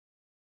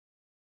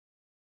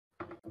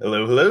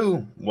Hello,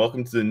 hello.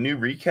 Welcome to the new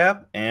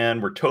recap,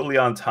 and we're totally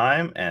on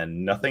time,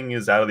 and nothing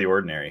is out of the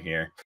ordinary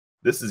here.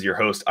 This is your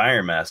host,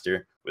 Iron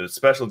Master, with a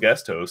special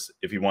guest host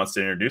if he wants to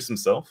introduce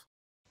himself.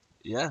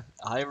 Yeah.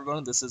 Hi,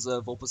 everyone. This is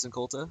Volpus and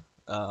Colta.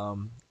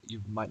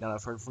 You might not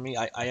have heard from me.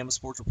 I am a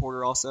sports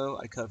reporter also.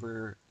 I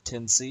cover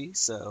 10C,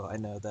 so I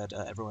know that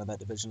everyone in that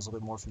division is a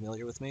little bit more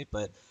familiar with me,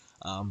 but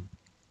um,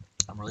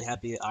 I'm really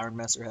happy Iron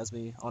Master has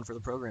me on for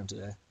the program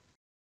today.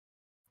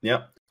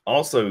 Yep.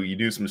 Also, you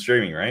do some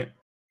streaming, right?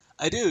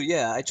 I do,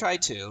 yeah. I try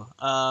to.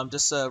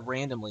 Just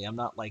randomly. I'm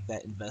not like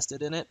that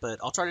invested in it, but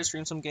I'll try to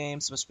stream some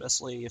games,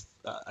 especially if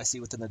I see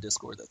within the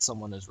Discord that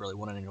someone is really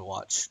wanting to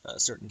watch a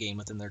certain game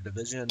within their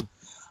division.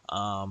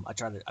 I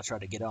try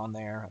to get on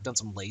there. I've done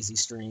some lazy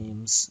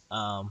streams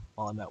while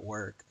I'm at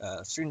work.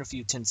 Streamed a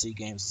few 10C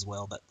games as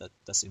well.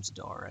 That seems to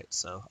do all right.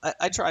 So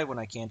I try when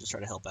I can, just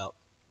try to help out.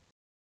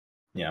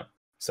 Yeah.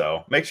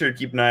 So make sure to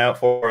keep an eye out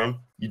for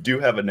him. You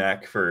do have a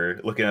knack for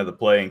looking at the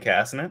play and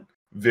casting it.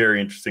 Very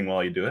interesting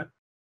while you do it.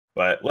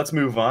 But let's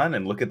move on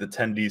and look at the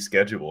 10D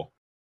schedule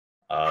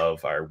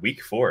of our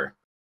week 4.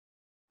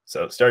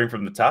 So starting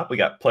from the top, we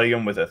got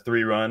Plague'em with a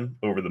 3-run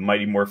over the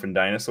Mighty Morphin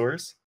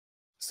Dinosaurs.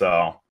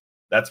 So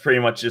that's pretty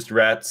much just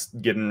rats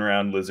getting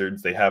around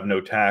lizards. They have no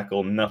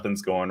tackle.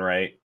 Nothing's going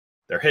right.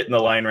 They're hitting the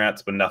line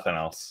rats, but nothing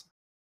else.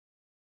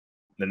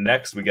 The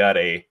next, we got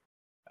a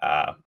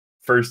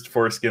first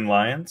Foreskin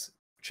Lions,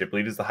 which I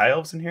believe is the High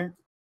Elves in here.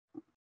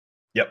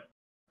 Yep.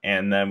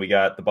 And then we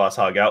got the Boss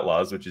Hog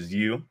Outlaws, which is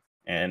you.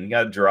 And you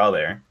got a draw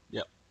there.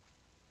 Yep.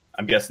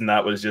 I'm guessing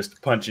that was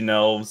just punching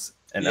elves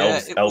and Yeah,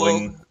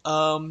 elves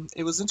elving.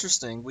 it was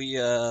interesting.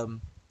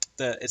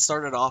 It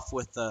started off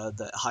with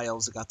the high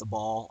elves that got the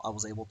ball. I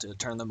was able to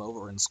turn them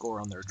over and score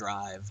on their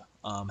drive.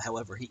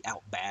 However, he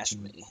outbashed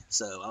me,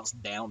 so I was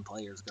down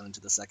players going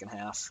into the second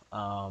half.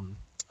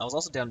 I was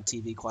also down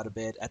TV quite a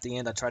bit. At the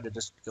end, I tried to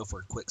just go for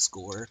a quick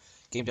score.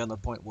 Came down to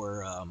the point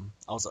where I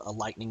was a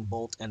lightning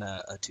bolt and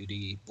a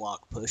 2D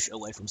block push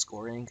away from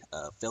scoring.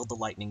 Failed the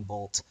lightning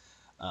bolt.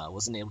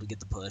 Wasn't able to get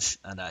the push,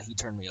 and he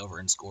turned me over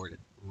and scored it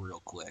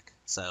real quick.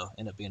 So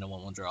ended up being a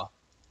 1-1 draw.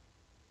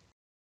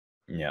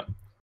 Yeah.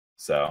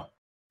 So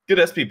good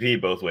SPP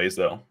both ways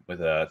though,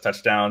 with a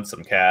touchdown,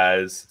 some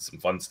Kaz, some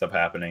fun stuff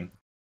happening.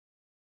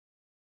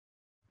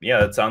 Yeah,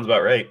 that sounds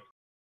about right.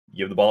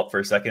 You give the ball up for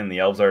a second, and the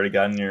elves already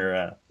got in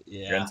your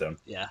end zone.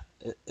 Yeah.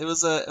 I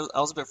was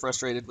a bit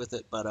frustrated with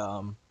it, but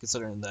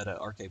considering that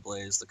RK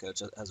Blaze, the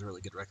coach, has a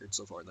really good record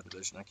so far in the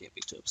division, I can't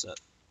be too upset.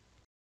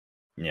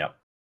 Yeah.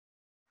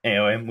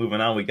 Anyway,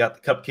 moving on, we got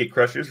the Cupcake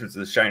Crushers, which is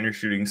the Shiner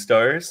Shooting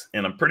Stars,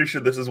 and I'm pretty sure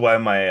this is why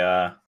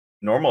my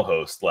normal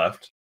host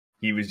left.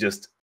 He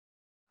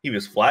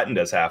was flattened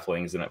as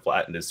halflings, and it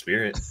flattened his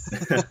spirit.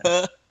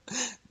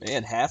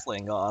 Man,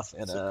 halfling off,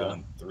 and so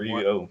going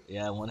 3-0.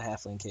 Yeah, one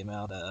halfling came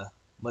out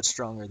much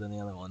stronger than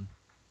the other one.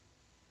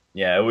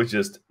 Yeah, it was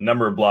just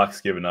number of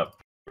blocks given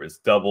up was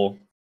double,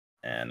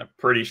 and I'm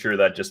pretty sure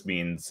that just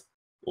means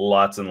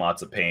lots and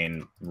lots of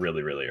pain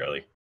really, really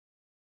early.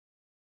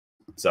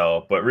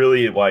 So, but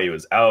really why he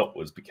was out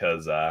was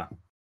because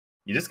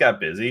he just got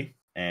busy,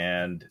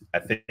 and I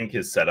think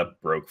his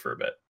setup broke for a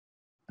bit.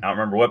 I don't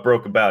remember what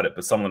broke about it,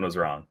 but something was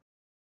wrong.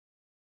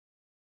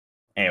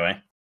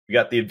 Anyway, we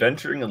got the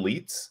Adventuring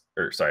Elites,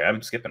 or sorry,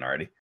 I'm skipping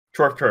already.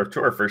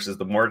 Torf versus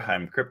the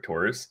Mordheim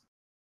Cryptors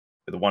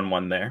with a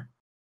 1-1 there.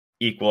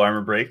 Equal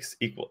armor breaks,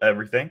 equal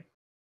everything.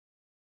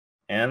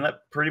 And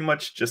that pretty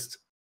much just,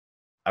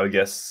 I would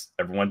guess,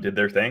 everyone did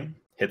their thing.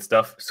 Hit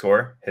stuff,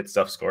 score, hit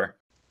stuff, score.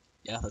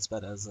 Yeah, that's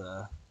about as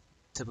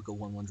typical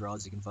 1-1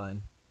 draws you can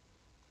find.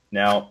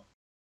 Now,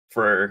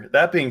 for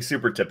that being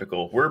super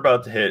typical, we're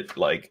about to hit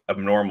like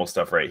abnormal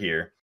stuff right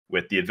here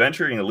with the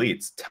Adventuring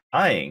Elites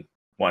tying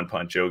One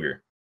Punch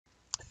Ogre.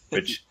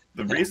 Which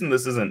the reason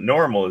this isn't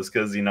normal is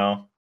because,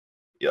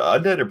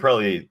 Undead are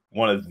probably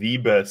one of the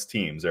best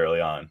teams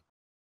early on.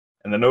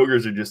 And the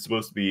Ogres are just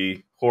supposed to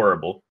be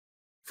horrible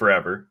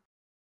forever.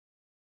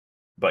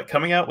 But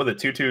coming out with a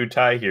 2-2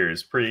 tie here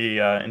is pretty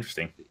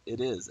interesting. It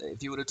is.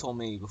 If you would have told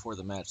me before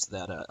the match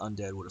that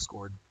Undead would have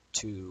scored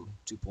two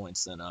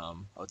points, then I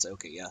would say,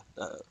 okay, yeah,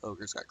 the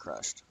Ogres got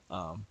crushed.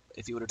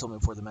 If you would have told me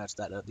before the match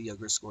that the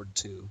Ogres scored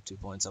two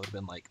points, I would have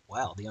been like,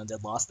 wow, the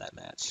Undead lost that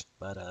match.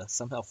 But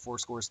somehow 4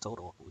 scores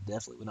total. We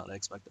definitely would not have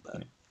expected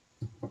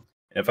that.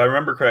 If I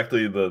remember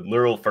correctly, the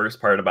literal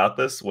first part about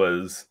this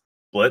was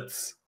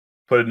blitz,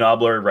 put a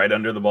Nobbler right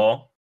under the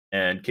ball,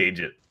 and cage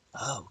it.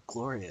 Oh,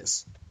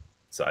 glorious.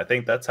 So I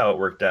think that's how it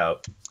worked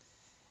out.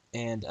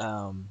 And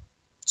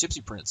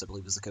Gypsy Prince, I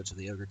believe, is the coach of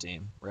the Ogre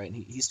team, right? And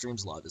he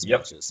streams a lot of his Yep.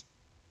 matches.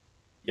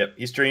 Yep,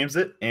 he streams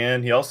it,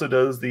 and he also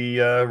does the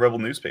Rebbl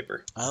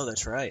newspaper. Oh,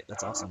 that's right.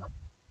 That's awesome.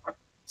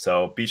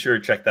 So be sure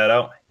to check that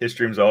out. His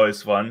stream's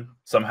always fun.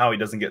 Somehow he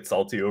doesn't get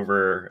salty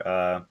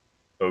over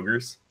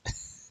ogres.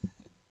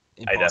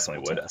 I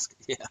definitely would. Task.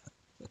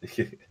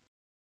 Yeah.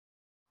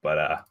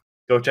 But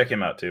go check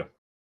him out too.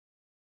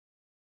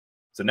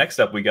 So next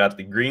up, we got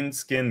the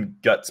Greenskin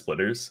Gut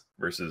Splitters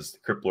versus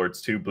Crypt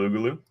Lords 2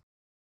 Blugaloo.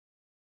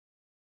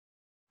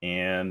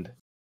 And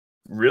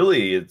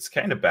really, it's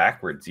kind of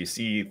backwards. You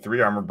see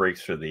 3 armor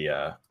breaks for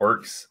the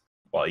orcs,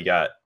 while you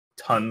got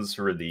tons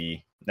for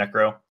the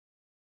necro.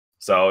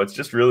 So it's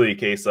just really a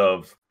case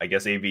of, I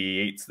guess,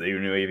 AV8's the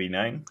new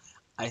AV9.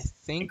 I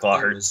think Claw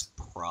there hurts.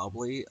 was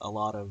probably a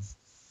lot of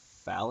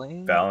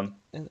fouling Fallon.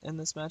 in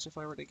this match, if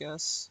I were to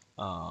guess.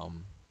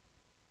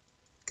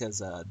 Because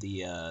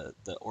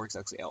the orcs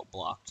actually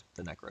outblocked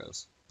the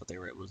necros, but they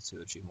were able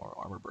to achieve more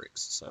armor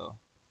breaks. So,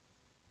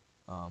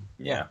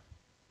 Yeah.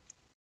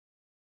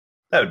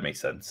 That would make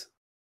sense.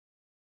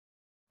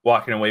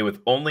 Walking away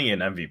with only an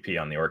MVP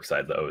on the orc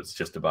side, though, is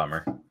just a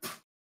bummer.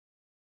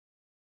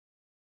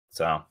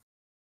 So,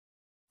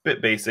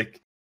 bit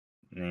basic,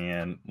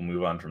 and we'll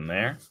move on from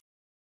there.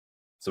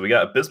 So we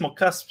got Abysmal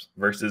Cusp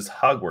versus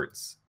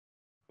Hogwarts,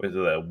 with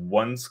a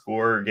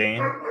 1-score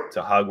game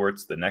to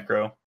Hogwarts the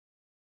Necro,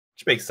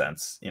 which makes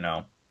sense. You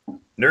know,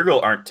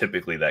 Nurgle aren't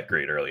typically that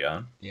great early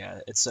on. Yeah,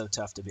 it's so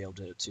tough to be able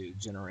to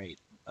generate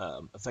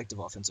effective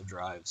offensive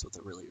drives with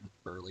a really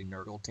early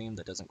Nurgle team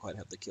that doesn't quite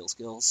have the kill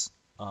skills.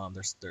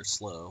 They're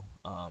slow,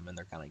 and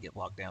they're kind of get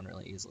locked down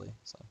really easily.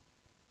 So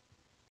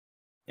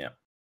yeah,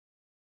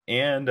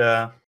 and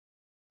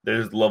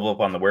there's level up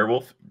on the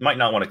werewolf. You might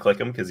not want to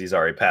click him because he's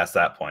already past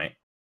that point.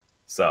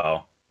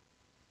 So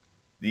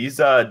he's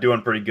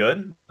doing pretty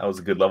good. That was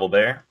a good level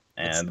there.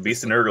 And the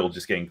Beast of Nurgle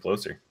just getting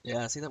closer.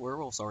 Yeah, see that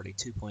werewolf's already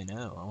 2.0.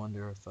 I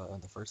wonder if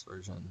the first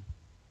version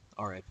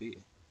RIP.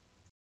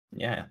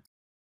 Yeah.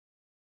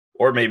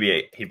 Or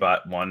maybe he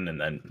bought one and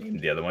then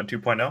named the other one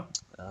 2.0. Yeah,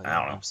 I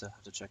don't know. So I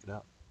have to check it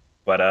out.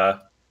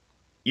 But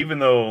even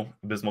though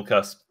Abysmal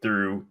Cusp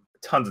threw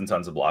tons and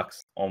tons of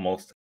blocks,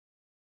 almost,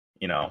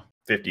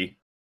 50,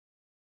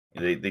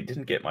 they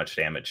didn't get much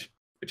damage,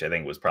 which I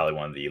think was probably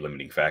one of the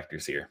limiting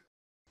factors here.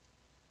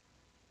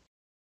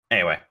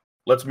 Anyway,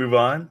 let's move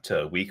on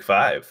to week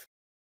 5,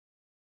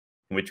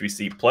 in which we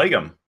see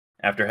Plagueum.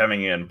 After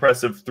having an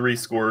impressive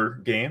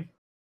 3-score game,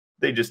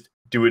 they just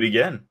do it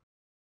again.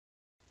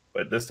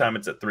 But this time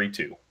it's at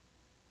 3-2.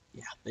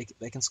 Yeah,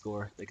 they can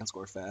score. They can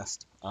score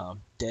fast.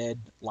 Dead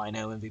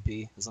Lino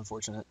MVP is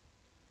unfortunate.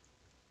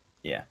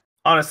 Yeah.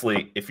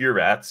 Honestly, if you're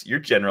rats, you're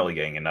generally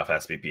getting enough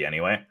SPP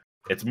anyway.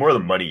 It's more the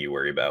money you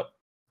worry about,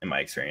 in my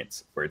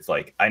experience, where it's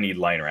like, I need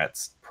line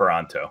rats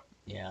pronto.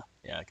 Yeah,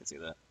 I can see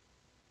that.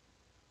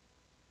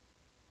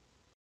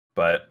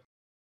 But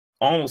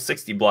almost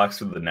 60 blocks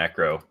for the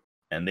Necro,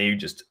 and they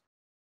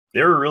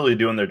were really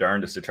doing their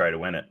darndest to try to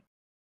win it.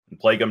 And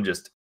Plagueum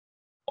just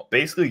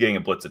basically getting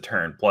a blitz a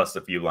turn, plus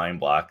a few line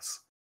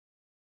blocks,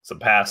 some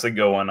passing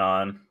going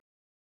on,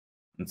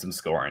 and some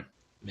scoring.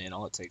 Man,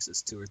 all it takes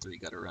is 2 or 3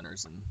 gutter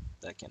runners, and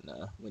that can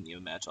win you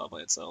a match all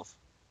by itself.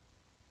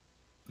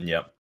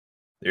 Yep.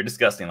 They're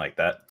disgusting like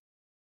that.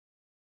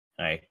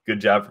 All right, good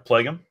job for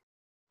Plagueum.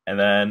 And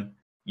then,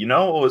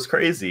 what was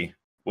crazy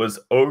was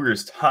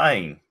Ogres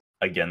tying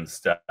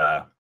against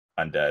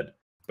Undead.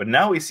 But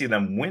now we see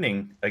them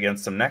winning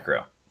against some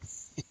Necro.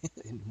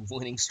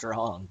 Winning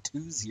strong,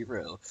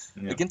 2-0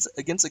 Yep.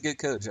 against a good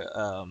coach.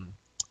 I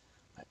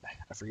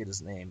forget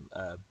his name.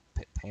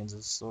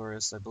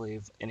 Panzasaurus, I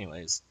believe.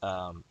 Anyways,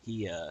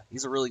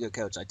 he's a really good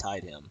coach. I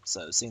tied him.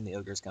 So seeing the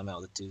Ogres come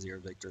out with a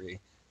 2-0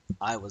 victory,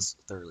 I was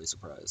thoroughly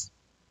surprised.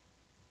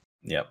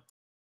 Yep.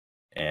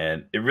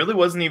 And it really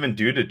wasn't even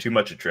due to too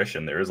much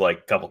attrition. There was like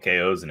a couple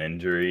KOs and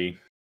injury.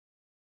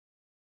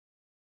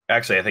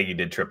 Actually, I think he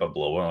did trip up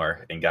below 1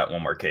 more and got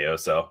 1 more KO,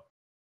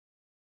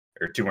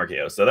 or 2 more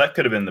KOs. So that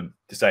could have been the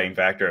deciding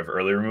factor of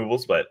early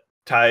removals, but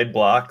tied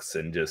blocks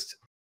and just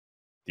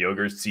the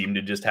Ogres seemed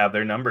to just have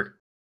their number.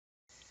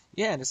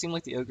 Yeah, and it seemed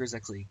like the Ogres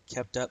actually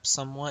kept up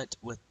somewhat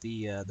with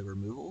the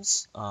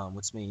removals,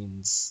 which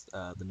means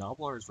the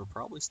Nobblers were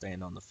probably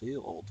staying on the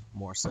field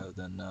more so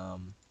than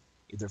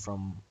either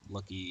from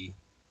lucky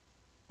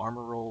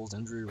armor rolls,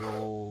 injury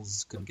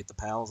rolls, couldn't get the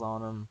pals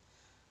on them.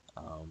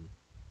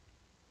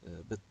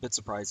 A bit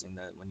surprising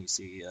that when you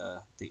see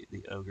the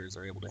Ogres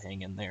are able to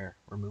hang in there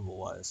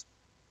removal-wise.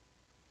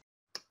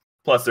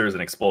 Plus, there was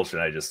an expulsion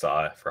I just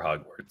saw for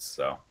Hogwarts,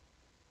 so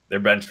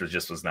their bench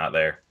was not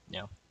there.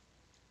 Yeah.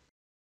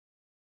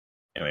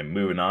 Anyway,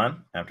 moving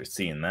on, after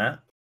seeing that,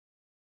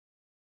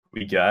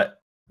 we got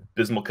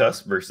Abysmal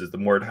Cusp versus the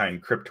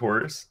Mordheim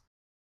Cryptors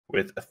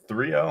with a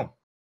 3-0.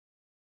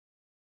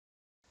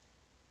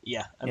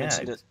 Yeah, I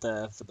mentioned it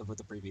for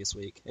the previous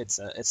week. It's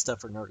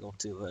tough for Nurgle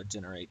to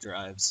generate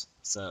drives,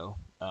 so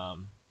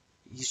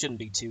you shouldn't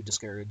be too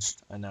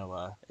discouraged. I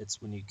know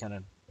it's when you kind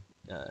of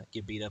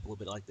get beat up a little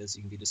bit like this,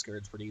 you can be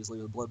discouraged pretty easily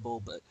with Blood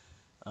Bowl, but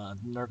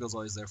Nurgle's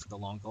always there for the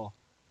long haul.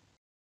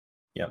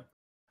 Yep.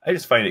 I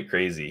just find it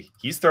crazy.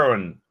 He's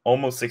throwing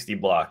almost 60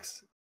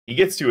 blocks. He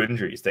gets 2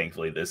 injuries,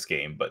 thankfully, this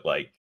game, but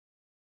like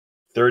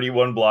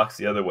 31 blocks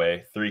the other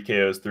way, 3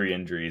 KOs, 3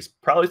 injuries,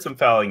 probably some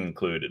fouling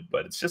included,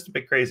 but it's just a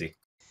bit crazy.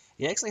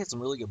 He actually had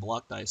some really good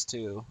block dice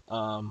too.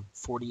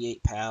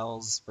 48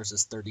 pals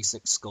versus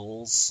 36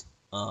 skulls.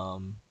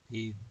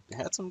 He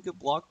had some good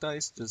block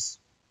dice. I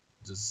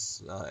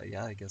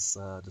guess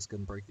just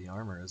couldn't break the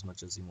armor as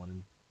much as he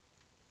wanted.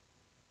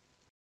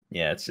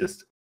 Yeah, it's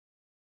just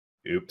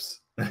oops.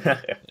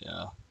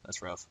 Yeah,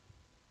 that's rough.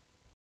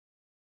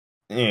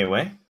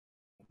 Anyway,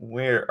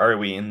 where are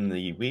we in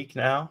the week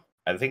now?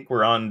 I think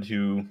we're on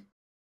to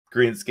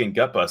Green Skin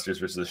Gutbusters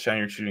versus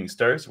Shiner Shooting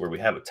Stars, where we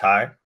have a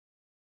tie.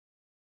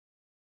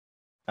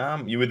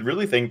 You would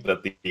really think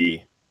that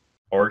the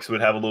Orcs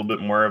would have a little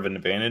bit more of an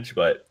advantage,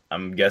 but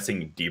I'm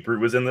guessing Deeproot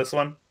was in this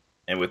one.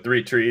 And with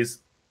 3 trees,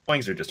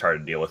 Flings are just hard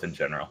to deal with in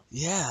general.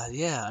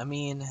 Yeah. I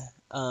mean,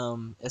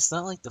 it's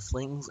not like the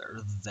Flings are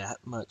that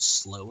much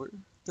slower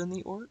than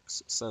the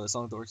Orcs, so it's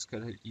not like the Orcs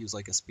could use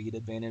like a speed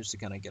advantage to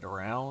kind of get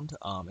around.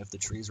 If the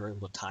trees were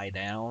able to tie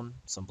down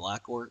some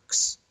Black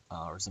Orcs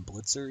or some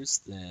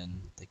Blitzers, then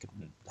the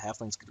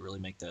Halflings could really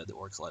make the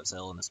Orcs' lives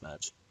hell in this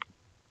match.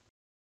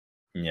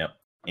 Yep.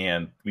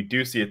 And we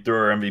do see a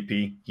thrower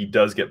MVP. He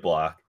does get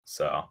blocked.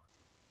 So,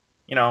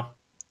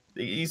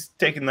 he's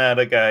taking that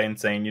guy and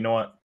saying, you know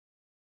what?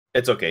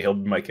 It's okay. He'll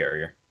be my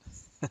carrier.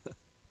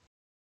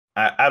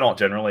 I don't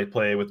generally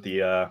play with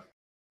the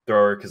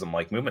thrower because I'm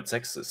like, movement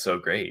 6 is so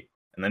great.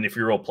 And then if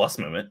you roll plus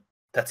movement,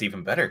 that's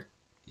even better.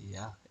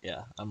 Yeah.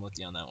 I'm with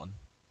you on that one.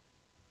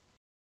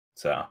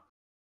 So,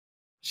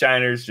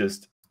 Shiners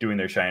just doing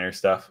their Shiner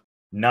stuff.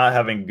 Not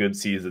having good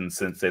seasons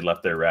since they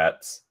left their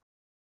rats.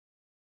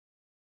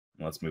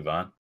 Let's move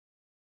on.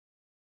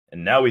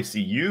 And now we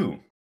see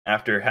you.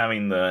 After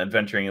having the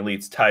Adventuring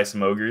Elites tie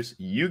some ogres,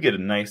 you get a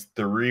nice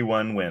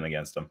 3-1 win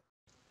against them.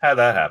 How'd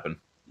that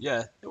happen?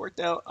 Yeah, it worked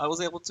out. I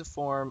was able to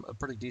form a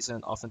pretty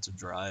decent offensive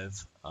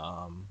drive.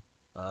 I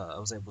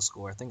was able to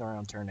score, I think,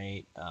 around turn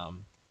 8. I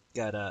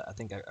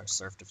think I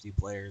surfed a few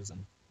players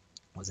and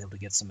was able to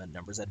get some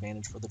numbers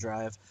advantage for the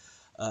drive.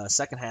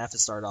 Second half, it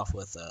started off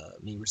with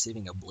me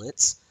receiving a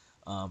blitz.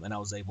 And I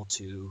was able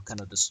to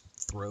kind of just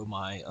throw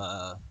my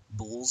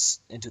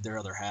bulls into their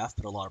other half,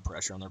 put a lot of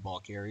pressure on their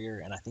ball carrier,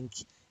 and I think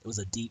it was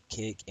a deep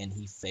kick, and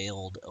he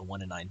failed a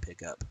 1-9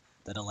 pickup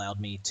that allowed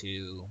me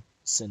to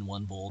send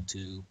one bull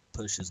to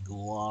push his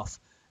ghoul off,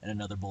 and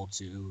another bull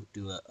to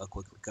do a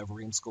quick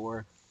recovery and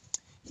score.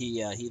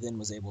 He then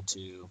was able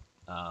to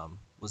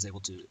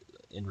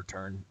in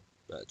return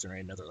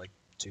generate another like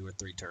 2 or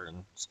 3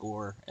 turn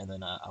score, and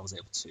then I was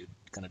able to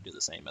kind of do the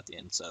same at the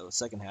end. So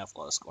second half, a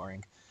lot of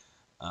scoring.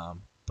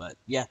 But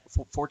yeah,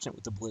 fortunate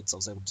with the blitz, I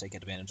was able to take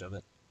advantage of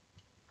it.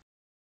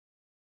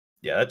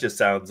 Yeah, that just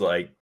sounds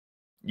like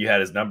you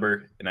had his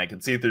number, and I can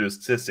see through the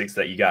statistics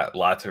that you got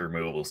lots of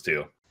removables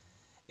too.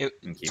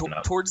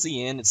 Towards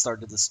the end, it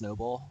started to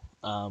snowball.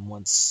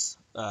 Once,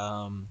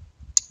 a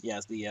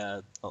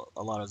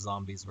lot of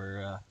zombies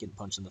were getting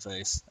punched in the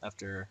face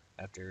after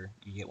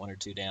you get 1 or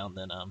 2 down.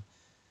 Then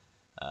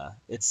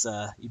it's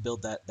you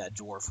build that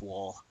dwarf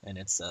wall, and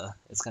it's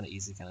kind of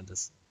easy, kind of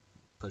just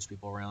push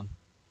people around.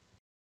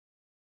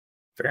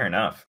 Fair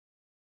enough.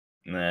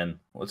 And then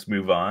let's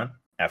move on.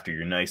 After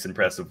your nice,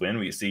 impressive win,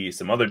 we see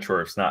some other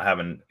dwarfs not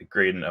having a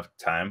great enough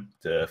time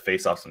to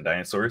face off some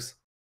dinosaurs.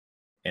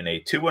 And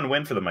a 2-1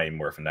 win for the Mighty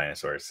Morphin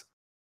Dinosaurs.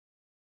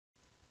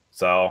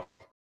 So,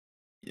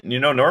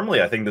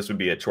 normally I think this would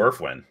be a dwarf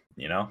win,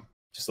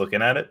 just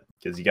looking at it.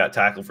 Because you got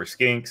tackle for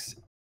skinks,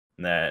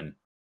 and then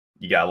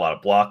you got a lot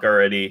of block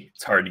already.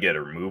 It's hard to get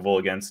a removal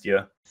against you.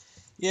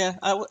 Yeah,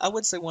 I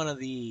would say one of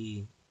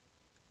the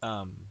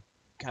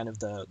kind of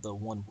the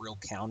one real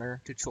counter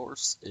to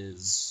Chorfs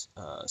is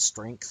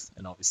strength,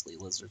 and obviously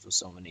lizards with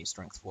so many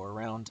strength 4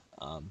 around.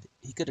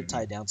 He could have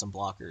tied down some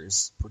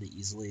blockers pretty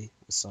easily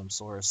with some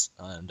source,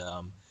 and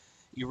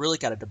you really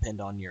got to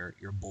depend on your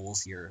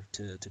bulls here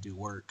to do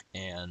work,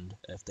 and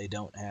if they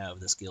don't have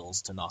the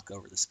skills to knock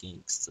over the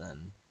skinks,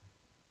 then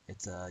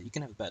it's you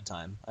can have a bad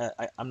time.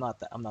 I'm not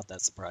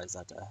that surprised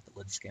that the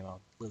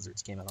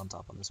lizards came out on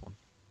top on this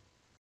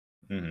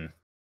one.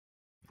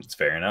 It's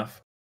fair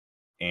enough.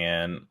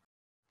 And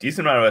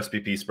decent amount of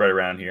SPP spread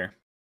around here,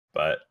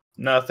 but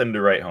nothing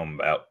to write home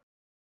about.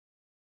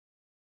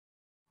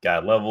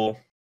 Got level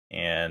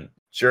and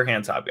Sure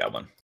Hands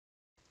Hobgoblin.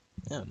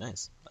 Yeah,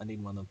 nice. I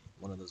need one of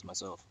those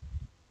myself.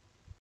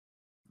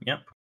 Yep.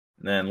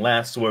 And then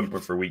last one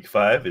for week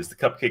 5 is the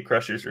Cupcake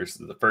Crushers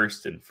versus the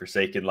First and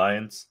Forsaken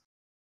Lions.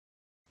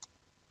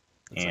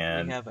 Looks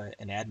like we have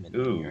an admin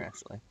win here,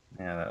 actually.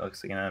 Yeah, that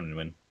looks like an admin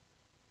win.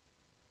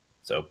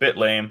 So a bit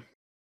lame,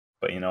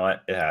 but you know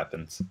what? It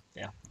happens.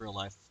 Yeah, real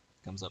life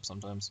comes up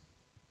sometimes.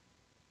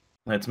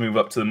 Let's move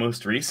up to the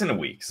most recent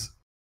weeks,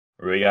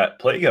 where we got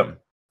Plagueum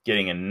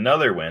getting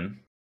another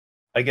win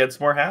against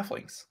more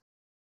halflings.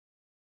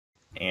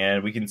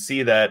 And we can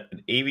see that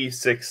an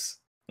AV6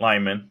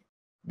 lineman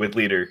with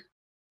leader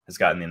has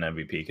gotten an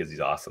MVP because he's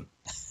awesome.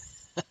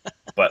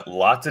 But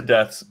lots of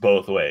deaths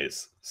both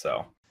ways.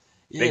 So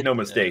make no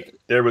mistake,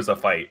 there was a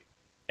fight.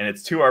 And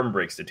it's 2 armor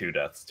breaks to 2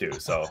 deaths too.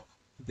 So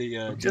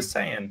just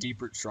saying.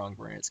 Deeproot Strong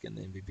Brand's getting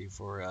the MVP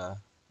for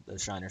the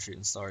Shiner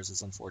Shooting Stars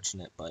is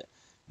unfortunate, but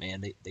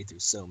man, they threw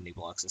so many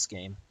blocks this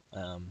game.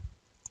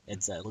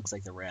 It looks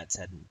like the rats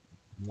hadn't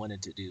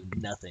wanted to do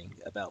nothing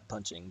about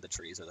punching the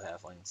trees or the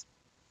halflings.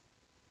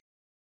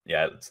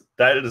 Yeah,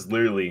 that is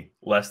literally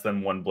less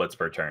than 1 blitz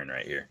per turn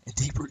right here.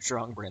 Deeproot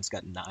Strong Brand's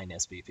got 9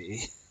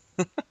 SPP.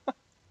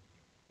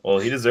 Well,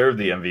 he deserved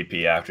the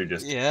MVP after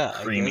just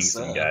creaming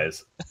some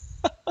guys.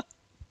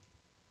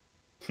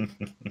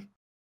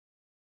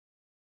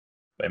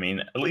 I mean,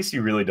 at least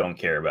you really don't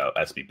care about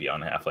SPP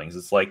on halflings.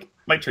 It's like,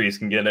 my trees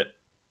can get it.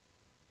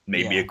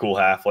 Maybe Yeah, a cool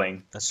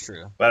halfling, that's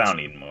true. but I don't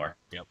need more.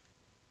 Yep.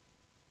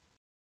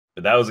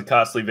 But that was a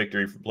costly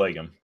victory for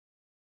Plagueum,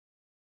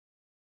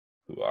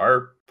 who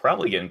are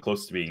probably getting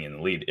close to being in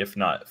the lead, if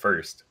not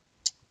first.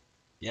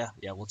 Yeah,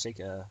 we'll take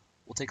a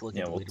look at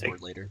the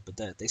leaderboard later,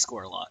 but they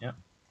score a lot. Yeah.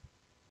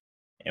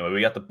 Anyway,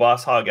 we got the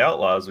Boss Hog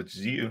Outlaws, which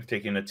is you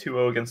taking a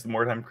 2-0 against the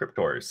Mordheim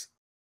Cryptors.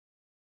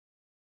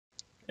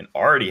 And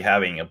already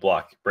having a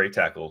block break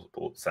tackle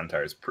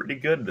Centaur is pretty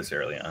good this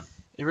early on.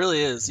 It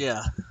really is,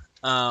 yeah.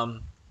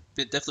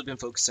 Definitely been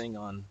focusing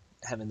on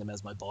having them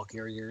as my ball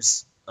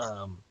carriers.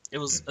 It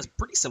was a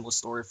pretty similar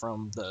story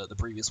from the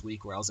previous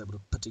week where I was able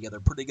to put together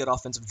a pretty good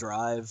offensive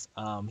drive.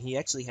 He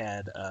actually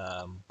had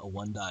a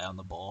 1-die on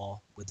the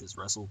ball with his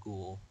Wrestle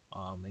Ghoul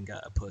and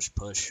got a push,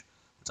 which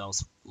I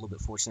was a little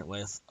bit fortunate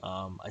with.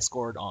 I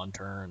scored on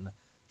turn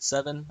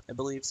 7, I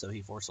believe, so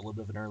he forced a little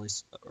bit of an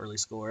early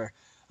score.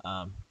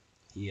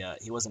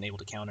 He wasn't able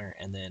to counter,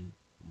 and then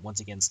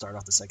once again start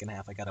off the second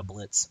half, I got a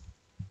blitz,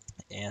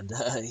 and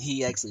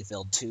he actually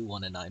failed 2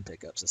 1-9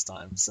 pickups this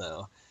time.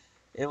 So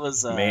it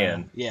was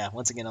yeah.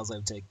 Once again, I was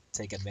able to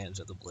take advantage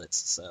of the blitz.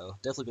 So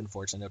definitely been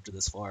fortunate up to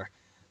this far.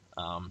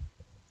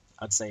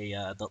 I'd say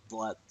the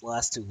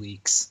last 2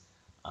 weeks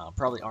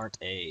probably aren't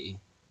a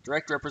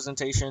direct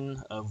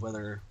representation of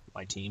whether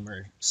my team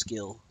or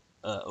skill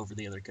over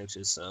the other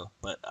coaches. So,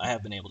 but I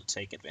have been able to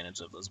take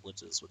advantage of those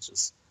blitzes, which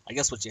is, I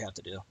guess, what you have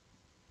to do.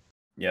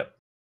 Yep.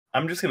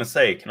 I'm just gonna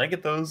say, can I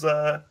get those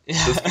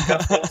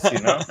kickoff goals? You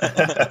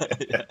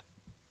know.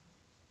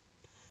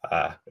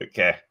 Yeah.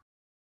 Okay.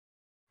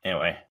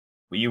 Anyway,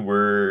 we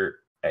were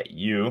at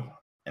you,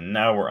 and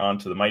now we're on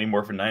to the Mighty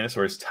Morphin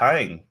Dinosaurs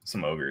tying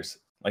some ogres.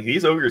 Like,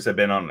 these ogres have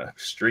been on a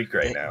streak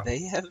now.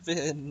 They have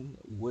been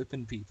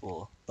whipping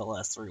people the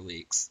last 3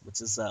 weeks, which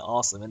is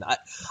awesome. And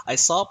I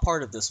saw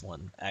part of this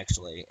one,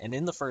 actually, and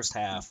in the first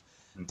half,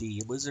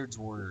 the Lizards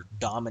were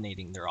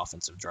dominating their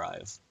offensive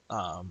drive.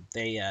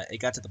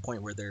 It got to the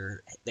point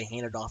where they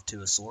handed off to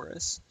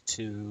Asaurus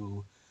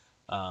to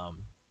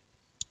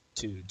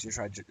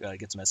try to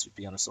get some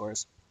SVP on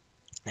Asaurus.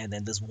 And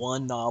then this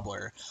one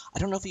Nobbler, I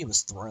don't know if he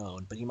was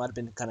thrown, but he might have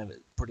been kind of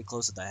pretty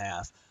close at the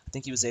half. I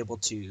think he was able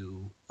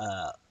to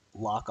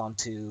lock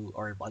onto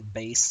or like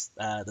base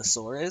the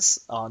Saurus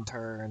on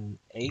turn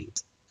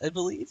 8, I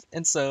believe.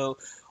 And so,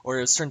 or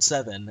it was turn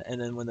 7,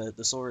 and then when the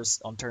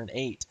Saurus on turn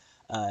 8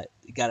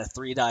 got a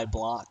 3-die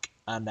block,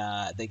 and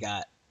they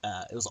got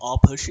it was all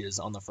pushes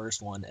on the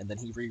first one, and then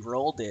he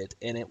re-rolled it,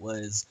 and it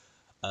was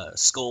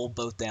skull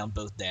both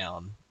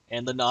down.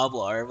 And the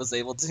Nobblar was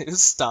able to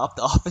stop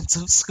the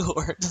offensive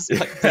score just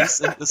by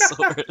basing the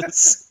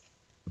Saurus.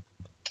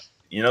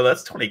 You know,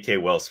 that's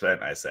 20K well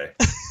spent, I say.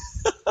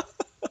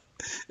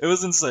 It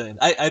was insane.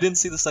 I didn't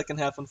see the second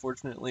half,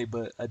 unfortunately,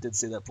 but I did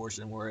see that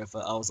portion where if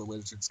I was a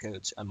Lizards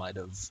coach, I might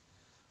have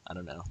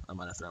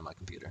thrown my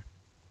computer.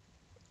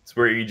 It's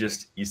where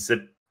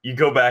you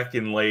go back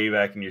and lay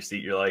back in your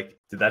seat. You're like,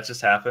 did that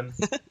just happen?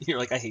 You're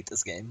like, I hate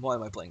this game. Why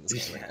am I playing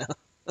this game right now?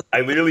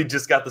 I literally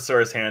just got the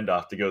Saurus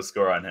handoff to go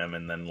score on him,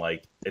 and then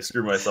like I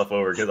screwed myself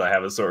over because I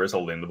have a Saurus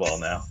holding the ball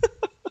now.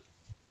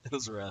 It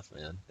was rough,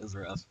 man. It was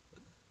rough.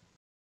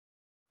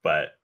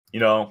 But, you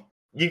know,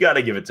 you got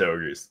to give it to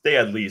ogres. They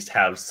at least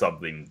have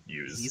something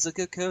used. He's a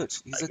good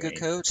coach. He's a good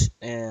coach,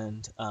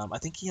 and I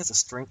think he has a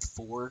strength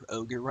 4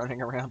 ogre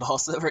running around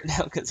also right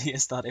now because he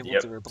is not able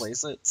to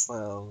replace it.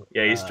 So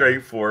yeah, he's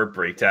strength 4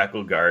 break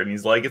tackle guard, and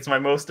he's like, it's my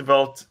most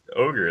developed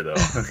ogre though.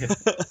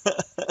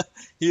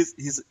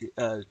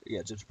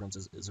 Gypsy Prince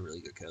is a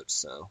really good coach.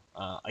 So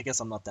I guess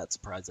I'm not that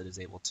surprised that he's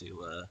able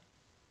to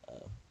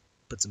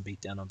put some beat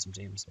down on some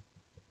teams.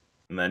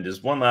 And then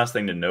just one last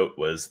thing to note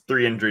was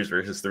 3 injuries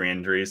versus 3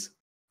 injuries.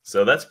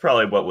 So that's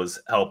probably what was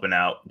helping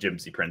out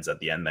Gypsy Prince at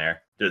the end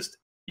there. Just,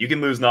 you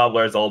can lose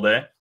Nobblers all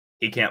day.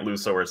 He can't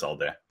lose Saurus all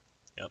day.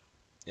 Yep.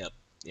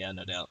 Yeah,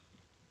 no doubt.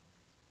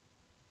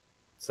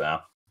 So,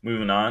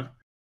 moving on.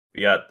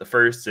 We got the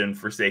First and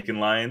Forsaken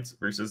Lions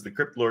versus the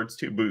Crypt Lords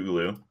 2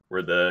 Boogaloo,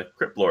 where the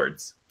Crypt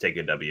Lords take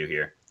a W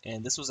here.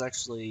 And this was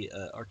actually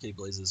Arcade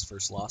Blaze's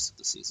first loss of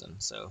the season.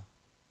 So,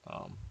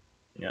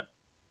 yeah.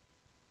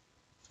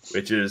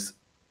 Which is,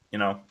 you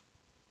know,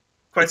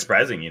 quite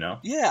surprising, you know.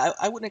 Yeah,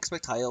 I wouldn't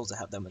expect High Elves to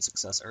have that much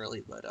success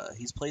early, but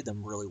he's played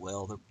them really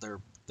well.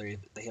 They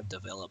have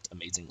developed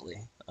amazingly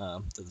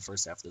through the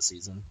first half of the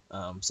season.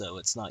 So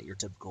it's not your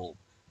typical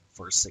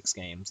first 6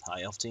 games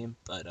High Elf team,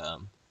 but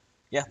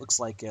yeah, looks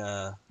like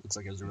it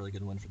was a really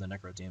good win for the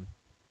Necro team.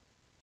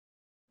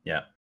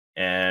 Yeah,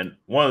 and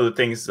one of the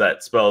things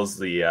that spells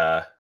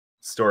the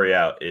story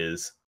out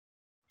is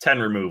 10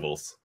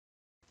 removals.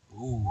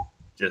 Ooh,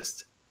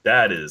 just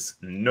that is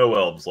no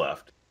elves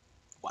left.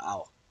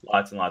 Wow.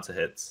 Lots and lots of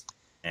hits.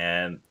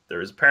 And there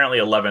was apparently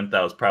 11th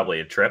that was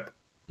probably a trip.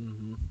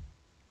 Mm-hmm.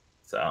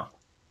 So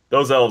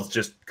those elves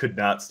just could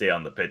not stay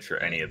on the pitch for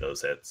any of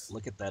those hits.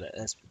 Look at that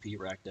SPP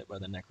racked up by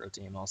the Necro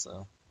team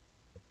also.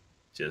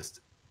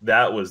 Just,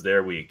 that was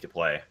their week to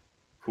play.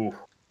 Whew.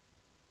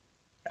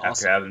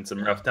 After having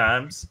some rough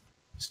times.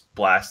 just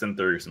blasting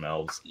through some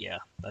elves. Yeah,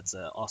 that's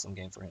an awesome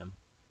game for him.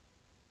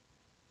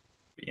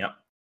 Yep.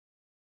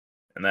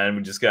 And then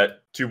we just got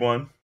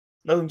 2-1.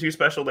 Nothing too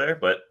special there,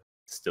 but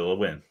still a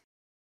win.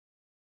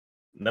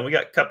 And then we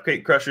got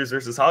Cupcake Crushers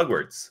versus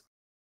Hogwarts,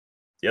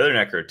 the other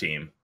Necro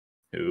team,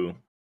 who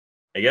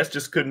I guess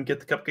just couldn't get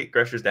the Cupcake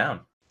Crushers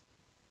down.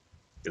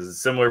 Because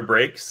it's similar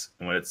breaks,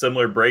 and when it's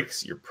similar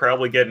breaks, you're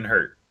probably getting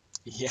hurt.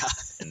 Yeah.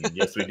 And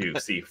yes, we do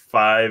see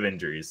 5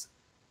 injuries.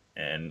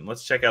 And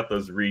let's check out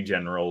those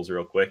regen rolls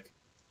real quick.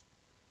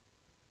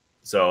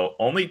 So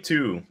only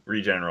 2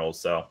 regen rolls,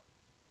 so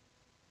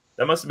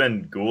that must have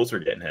been ghouls were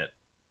getting hit,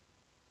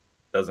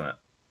 doesn't it?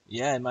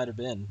 Yeah, it might have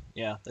been.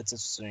 Yeah, that's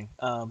interesting.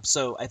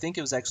 So I think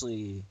it was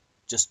actually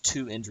just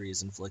 2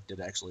 injuries inflicted,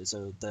 actually.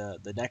 So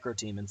the Necro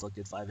team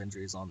inflicted 5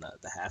 injuries on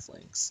the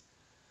halflings.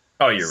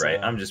 Oh, you're right.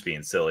 I'm just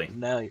being silly.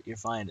 No, you're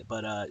fine.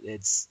 But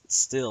it's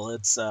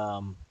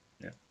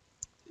Yeah.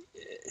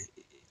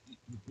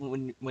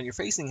 when you're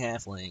facing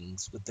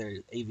halflings with their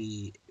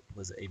AV,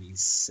 was it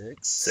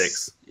AV6?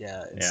 6.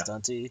 Yeah, and Yeah.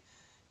 stunty.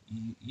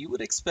 You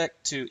would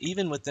expect to,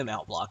 even with them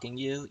out blocking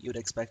you would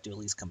expect to at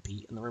least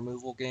compete in the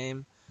removal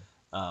game.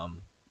 So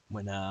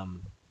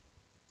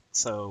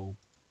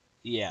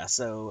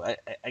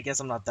I guess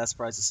I'm not that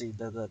surprised to see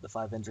the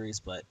 5 injuries,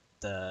 but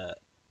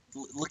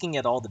looking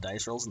at all the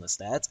dice rolls and the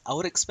stats, I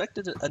would expect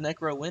a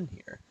Necro win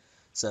here.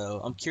 So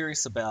I'm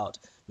curious about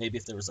maybe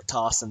if there was a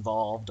toss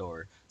involved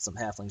or some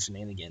halfling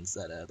shenanigans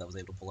that was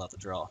able to pull out the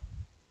draw.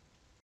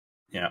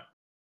 Yeah.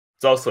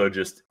 It's also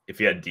just, if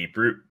you had Deep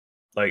Root,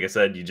 like I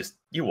said,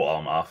 you wall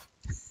them off.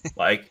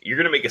 Like, you're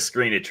going to make a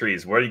screen of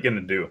trees. What are you going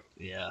to do?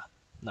 Yeah,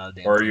 not a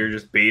damn Or thing. you're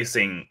just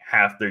basing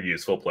half their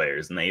useful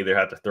players, and they either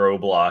have to throw a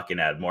block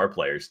and add more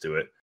players to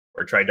it,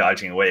 or try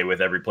dodging away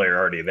with every player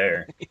already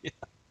there. Yeah.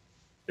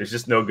 There's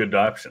just no good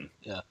option.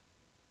 Yeah.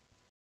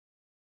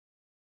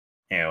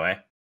 Anyway,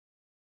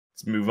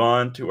 let's move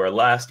on to our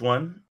last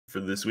one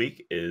for this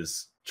week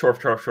is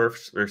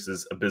Chorf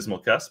versus Abysmal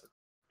Cusp,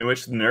 in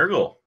which the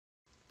Nurgle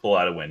pull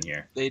out a win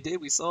here. They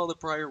did. We saw the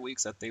prior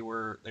weeks that they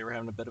were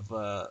having a bit of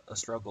a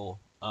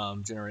struggle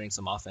generating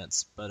some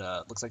offense, but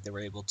looks like they were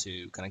able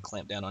to kind of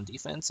clamp down on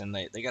defense, and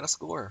they got a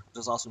score, which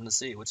is awesome to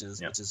see, which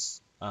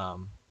is a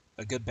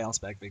good bounce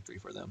back victory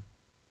for them.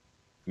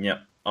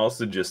 Yep.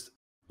 Also, just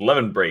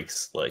 11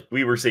 breaks. Like,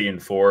 we were seeing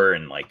 4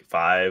 and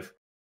 5.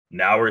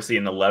 Now we're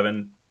seeing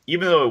 11.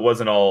 Even though it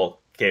wasn't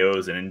all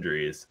KOs and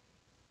injuries,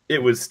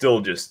 it was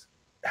still just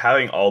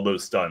having all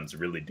those stuns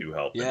really do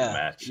help in the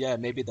match. Yeah,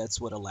 maybe that's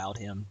what allowed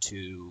him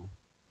to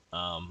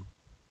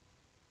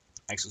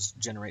actually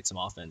generate some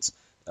offense.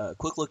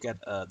 Quick look at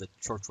the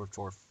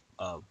Chorf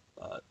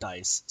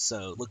dice.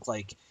 So it looked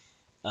like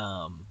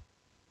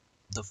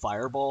the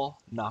fireball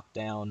knocked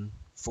down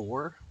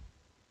 4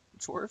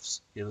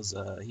 Chorfs. It was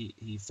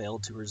he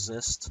failed to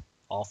resist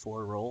all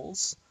 4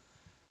 rolls.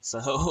 So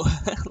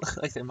it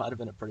looked like there might have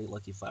been a pretty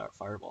lucky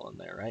fireball in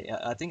there, right?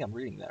 I think I'm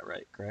reading that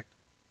right, correct?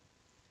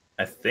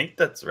 I think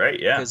that's right,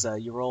 yeah. Because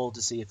you roll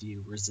to see if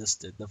you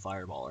resisted the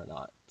fireball or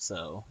not.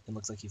 So it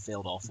looks like you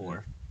failed all 4.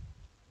 Mm-hmm.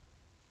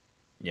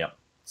 Yep.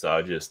 So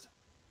I just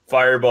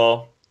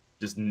fireball,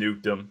 just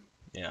nuked them.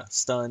 Yeah,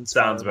 stuns.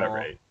 Sounds fireball,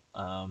 about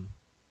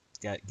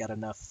right. Got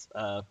enough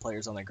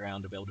players on the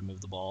ground to be able to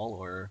move the ball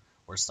or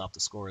stop the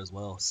score as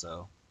well.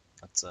 So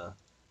that's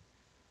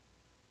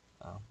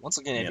once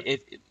again,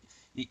 if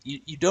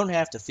you don't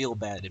have to feel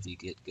bad if you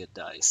get good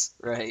dice,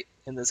 right?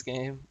 In this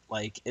game,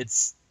 like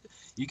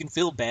you can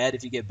feel bad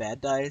if you get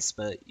bad dice,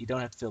 but you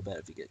don't have to feel bad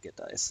if you get good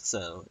dice.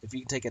 So if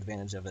you can take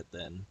advantage of it,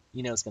 then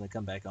you know it's going to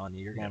come back on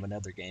you. You're going to have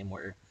another game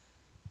where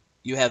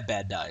you have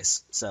bad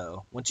dice.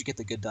 So once you get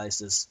the good dice,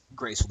 just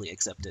gracefully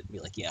accept it and be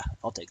like, yeah,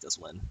 I'll take this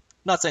win.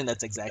 Not saying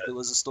that's exactly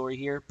was the story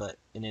here, but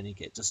in any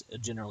case, just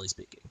generally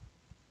speaking.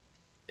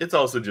 It's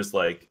also just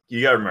like,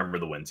 you got to remember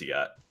the wins you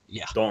got.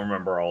 Yeah. Don't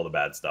remember all the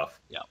bad stuff.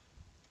 Yeah.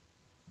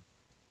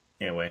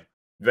 Anyway,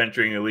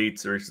 Venturing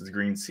Elites versus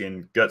Green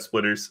Skin Gut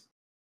Splitters.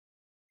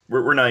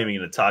 We're not even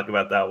going to talk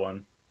about that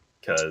one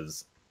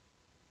because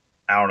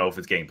I don't know if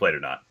it's getting played or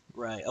not.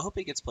 Right. I hope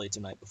it gets played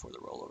tonight before the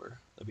rollover.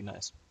 That'd be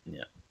nice.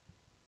 Yeah.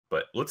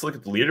 But let's look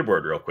at the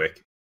leaderboard real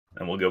quick,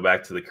 and we'll go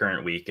back to the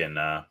current week and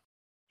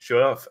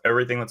show off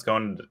everything that's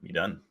going to be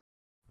done.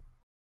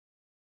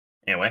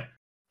 Anyway,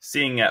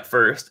 seeing at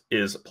first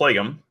is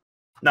Plagueum.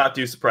 Not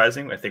too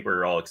surprising. I think we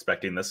were all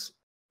expecting this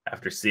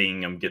after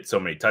seeing him get so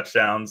many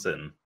touchdowns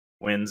and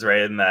wins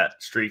right in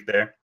that streak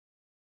there.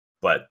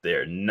 But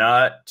they're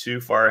not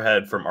too far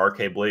ahead from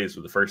RK Blaze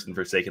with the First and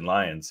Forsaken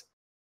Lions,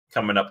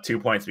 coming up 2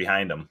 points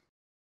behind them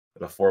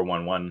with a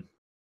 4-1-1. And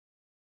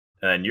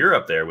then you're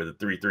up there with a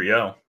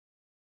 3-3-0.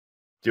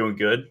 Doing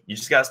good. You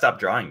just got to stop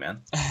drawing,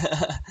 man.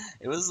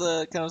 It was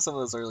kind of some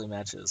of those early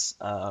matches.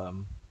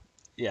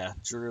 Yeah,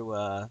 drew.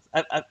 I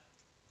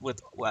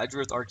drew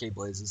with RK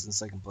Blazes in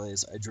second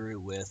place. I drew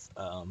with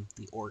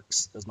the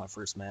Orcs as my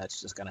first match.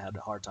 Just kind of had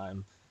a hard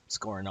time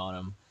scoring on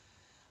them.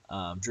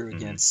 Drew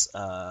against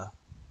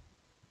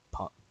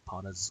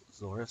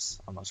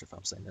Panazoris. I'm not sure if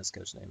I'm saying his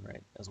coach name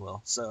right as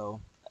well.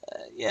 So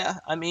Yeah,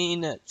 I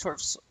mean,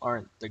 Chorfs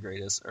aren't the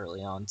greatest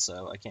early on,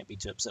 so I can't be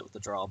too upset with the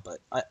draw. But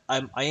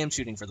I am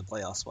shooting for the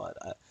playoff spot.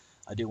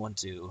 I do want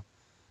to.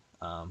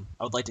 I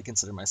would like to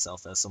consider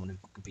myself as someone who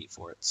can compete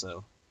for it.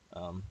 So,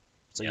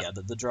 Yep. yeah,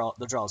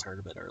 the draw's hurt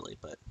a bit early,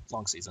 but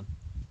long season.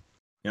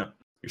 Yep.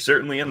 You're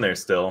certainly in there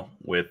still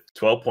with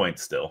 12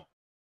 points still.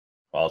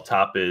 While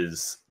top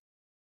is,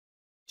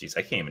 geez,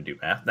 I can't even do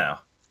math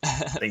now. I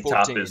think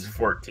 14. top is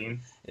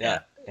 14.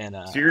 Yeah, and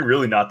So you're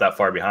really not that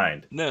far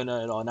behind. no,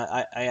 not at all. And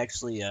I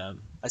actually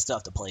I still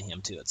have to play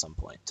him too at some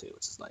point too,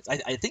 which is nice.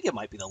 I think it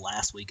might be the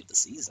last week of the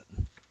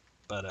season,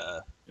 but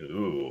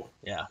Ooh.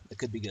 yeah, it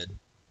could be good.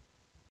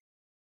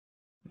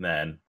 And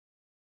then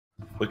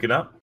looking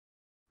up,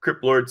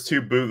 Crypt Lords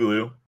 2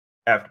 Boogaloo,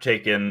 after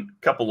taking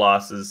a couple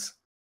losses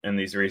in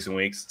these recent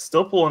weeks,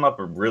 still pulling up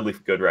a really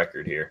good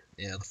record here.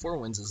 Yeah, the 4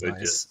 wins is Which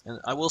nice. is- And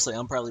I will say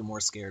I'm probably more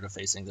scared of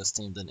facing this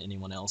team than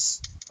anyone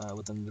else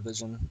within the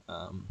division.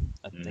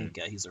 I think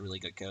he's a really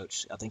good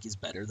coach. I think he's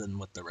better than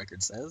what the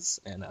record says,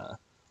 and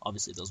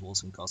obviously those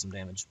Wolves can cause some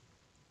damage.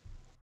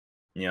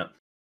 Yeah.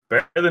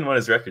 Better than what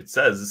his record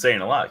says is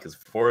saying a lot, because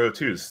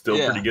 402 is still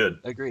Yeah. pretty good.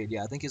 Agreed.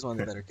 Yeah, I think he's one of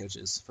the better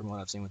coaches from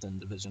what I've seen within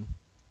the division.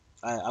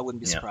 I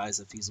wouldn't be Yeah. surprised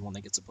if he's the one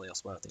that gets a playoff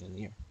spot at the end of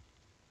the year.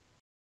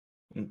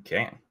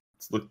 Okay.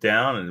 Let's look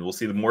down and we'll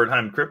see the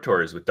Mordheim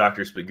Cryptors with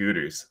Dr.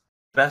 Spagooters.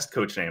 Best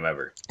coach name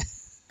ever.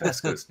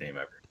 Best coach name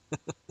ever.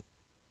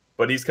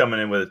 But he's coming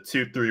in with a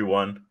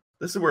 2-3-1.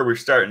 This is where we're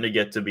starting to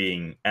get to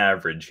being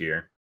average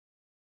here.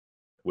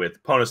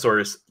 With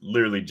Ponosaurus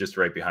literally just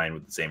right behind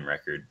with the same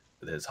record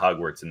with his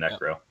Hogwarts and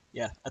Necro.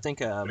 Yeah, I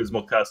think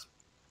Abysmal Cusp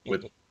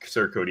with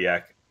Sir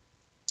Kodiak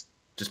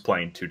just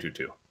playing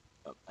 2-2-2.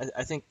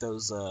 I think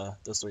those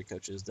 3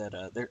 coaches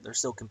that they're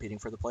still competing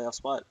for the playoff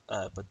spot,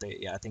 but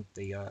I think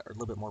they are a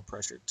little bit more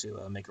pressured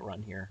to make a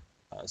run here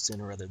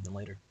sooner rather than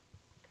later.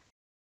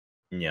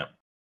 Yeah.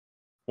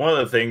 One of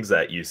the things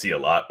that you see a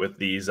lot with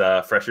these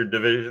fresher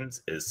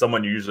divisions is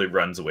someone usually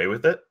runs away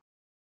with it,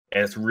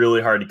 and it's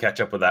really hard to catch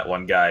up with that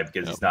one guy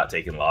because he's not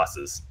taking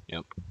losses.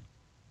 Yep.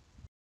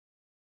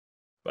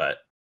 But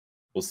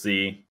we'll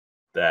see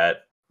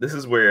that this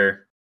is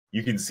where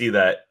you can see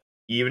that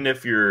even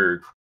if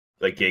you're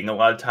like getting a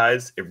lot of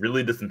ties, it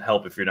really doesn't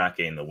help if you're not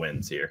getting the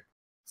wins here.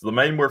 So the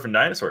Mighty Morphin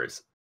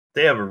Dinosaurs,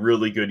 they have a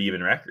really good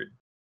even record.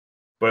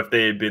 But if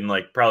they had been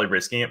like probably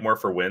risking it more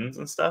for wins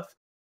and stuff,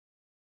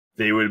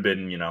 they would have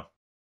been,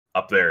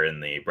 up there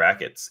in the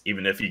brackets.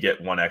 Even if you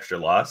get one extra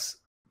loss,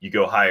 you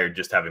go higher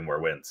just having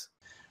more wins.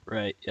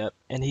 Right. Yep.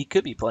 And he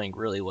could be playing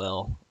really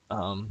well.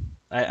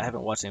 I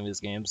haven't watched any of his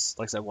games.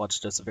 Like I said, I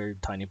watched just a very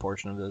tiny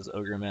portion of his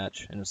Ogre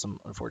match, and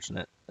some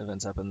unfortunate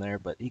events happened there.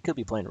 But he could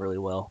be playing really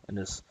well, and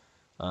just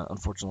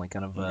unfortunately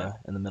kind of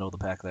in the middle of the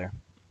pack there.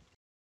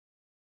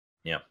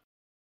 Yeah.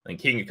 And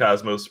King of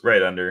Cosmos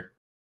right under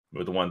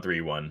with a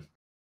 1-3-1.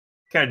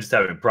 Kind of just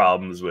having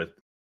problems with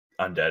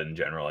Undead in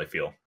general, I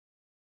feel.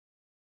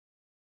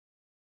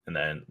 And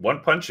then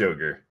One Punch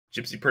Ogre,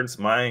 Gypsy Prince,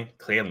 my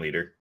clan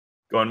leader,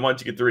 going 1,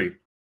 2, 3.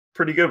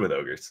 Pretty good with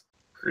ogres.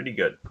 Pretty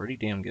good. Pretty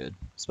damn good,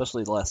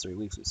 especially the last 3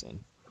 weeks we've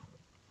seen.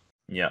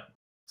 Yeah.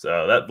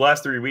 So that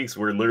last 3 weeks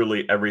were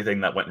literally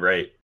everything that went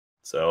right.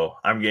 So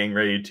I'm getting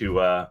ready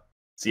to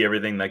see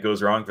everything that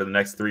goes wrong for the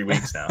next 3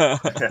 weeks now.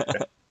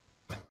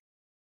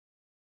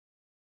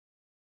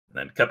 And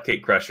then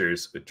Cupcake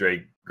Crushers with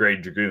Grey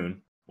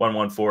Dragoon,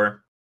 1-1-4.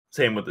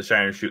 Same with the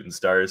Shiner Shooting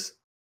Stars.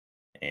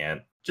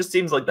 And just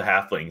seems like the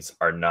Halflings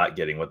are not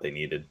getting what they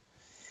needed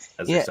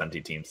as their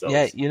Sunty team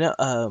selves. Yeah,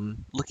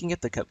 looking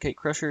at the Cupcake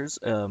Crushers,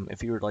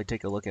 if you were to like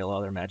take a look at a lot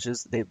of their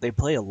matches, they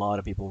play a lot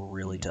of people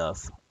really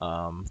tough.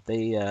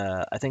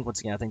 I think once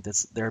again,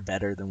 they're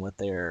better than what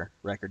their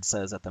record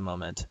says at the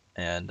moment,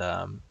 and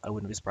I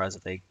wouldn't be surprised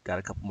if they got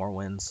a couple more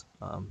wins,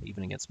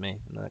 even against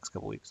me in the next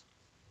couple weeks.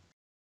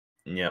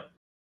 Yep.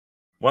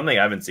 One thing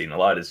I've been seeing a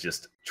lot is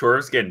just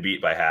Chorfs getting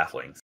beat by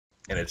Halflings.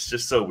 And it's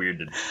just so weird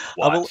to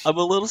watch. I'm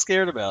a little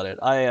scared about it.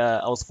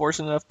 I was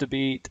fortunate enough to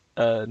beat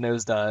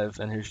Nosedive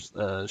and his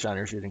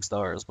Shiner Shooting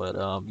Stars, but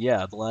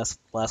the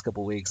last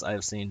couple weeks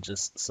I've seen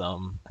just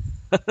some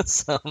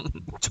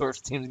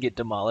Chorfs teams get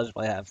demolished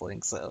by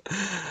Halflings. So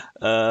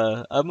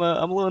I'm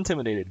a little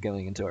intimidated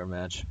going into our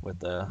match with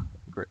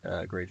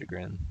Grey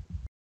Dragoon.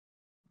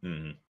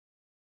 Mm-hmm.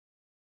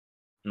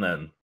 And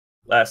then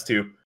last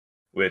 2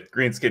 with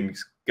Greenskin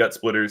Gut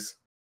Splitters.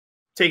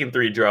 Taking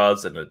 3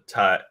 draws and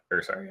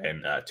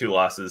 2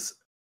 losses.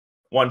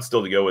 1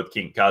 still to go with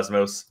King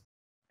Cosmos.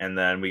 And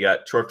then we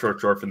got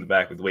Chorf in the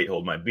back with Wait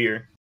Hold My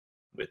Beer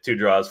with 2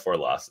 draws, 4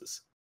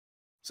 losses.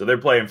 So they're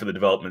playing for the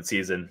development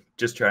season,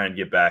 just trying to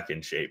get back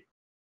in shape.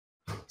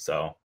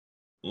 So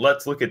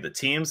let's look at the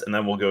teams, and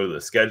then we'll go to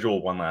the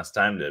schedule one last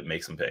time to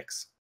make some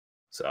picks.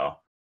 So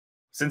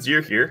since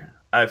you're here,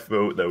 I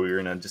vote that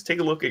we're going to just take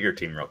a look at your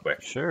team real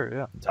quick. Sure,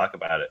 yeah. Talk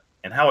about it.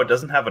 And how it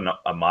doesn't have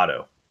a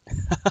motto.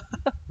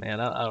 Man,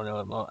 I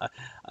don't know.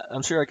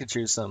 I'm sure I could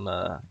choose some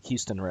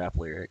Houston rap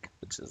lyric,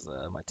 which is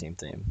my team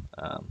theme,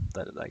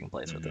 that I can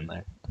place within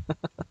there.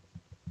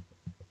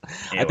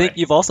 Anyway. I think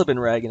you've also been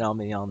ragging on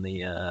me on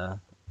the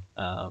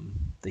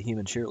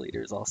human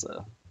cheerleaders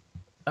also.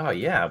 Oh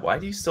yeah, why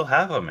do you still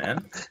have them,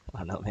 man? I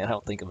don't know, man. I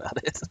don't think about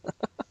it.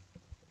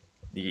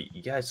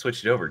 You guys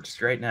switch it over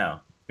just right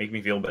now. Make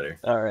me feel better.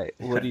 All right,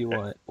 what do you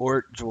want?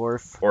 Orc,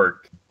 dwarf,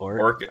 Orc, orc?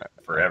 orc Okay,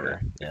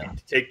 forever. If yeah. you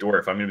take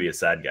dwarf, I'm gonna be a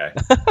sad guy.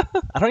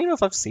 I don't even know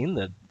if I've seen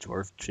the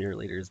dwarf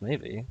cheerleaders.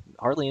 Maybe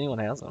hardly anyone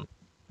has them.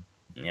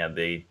 Yeah,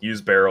 they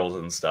use barrels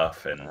and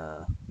stuff, and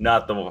Uh,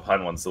 not the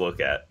fun ones to look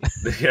at.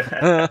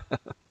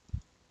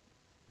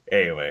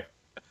 Anyway,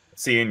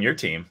 seeing your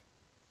team,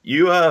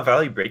 you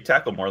value break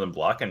tackle more than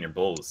block on your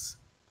bulls.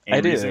 Any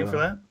I reasoning for do.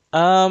 that?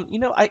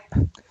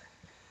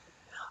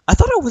 I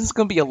thought I was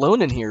going to be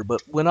alone in here,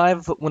 but when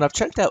I've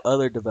checked out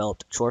other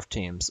developed Chorf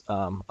teams,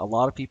 a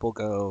lot of people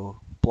go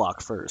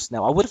block first.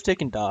 Now I would have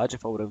taken dodge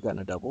if I would have gotten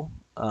a double,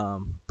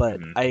 but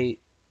Mhm.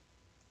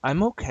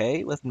 I'm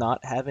okay with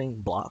not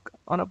having block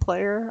on a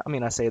player. I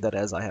mean, I say that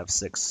as I have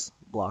 6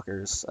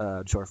 blockers,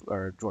 dwarf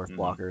Mhm.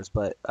 blockers,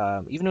 but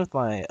even with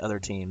my other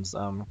teams,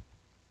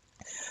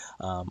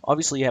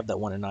 obviously, you have that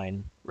 1 in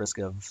 9 risk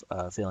of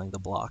failing the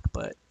block,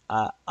 but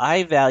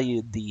I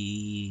valued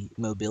the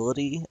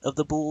mobility of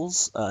the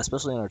bulls,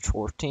 especially on our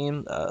dwarf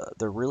team.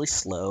 They're really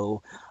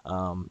slow,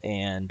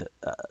 and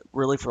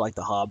really for like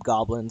the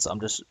hobgoblins, I'm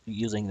just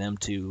using them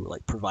to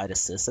like provide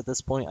assists at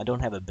this point. I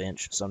don't have a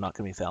bench, so I'm not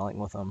going to be fouling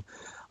with them.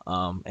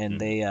 And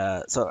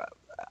Mhm. so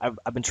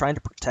I've been trying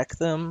to protect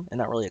them and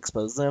not really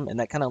expose them, and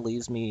that kind of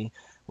leaves me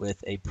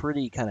with a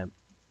pretty kind of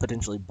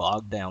potentially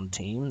bogged down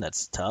team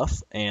that's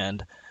tough.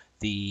 And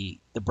the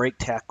break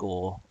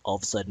tackle all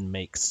of a sudden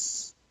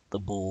makes the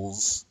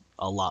bulls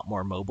a lot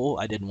more mobile.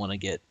 I didn't want to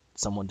get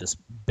someone just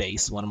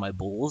base one of my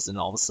bulls, and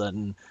all of a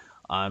sudden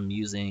I'm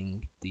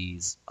using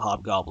these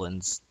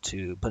hobgoblins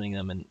to putting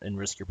them in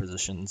riskier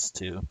positions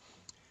to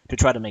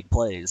try to make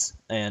plays.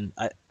 And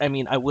I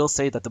mean, I will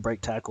say that the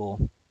break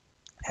tackle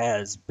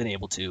has been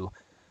able to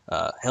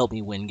help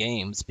me win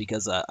games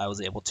because I was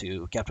able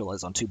to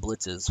capitalize on 2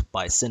 blitzes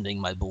by sending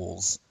my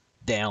bulls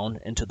down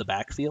into the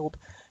backfield,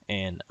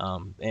 and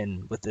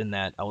within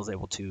that I was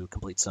able to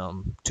complete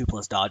some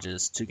 2+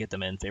 dodges to get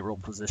them in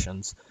favorable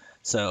positions.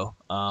 So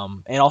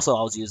and also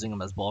I was using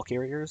them as ball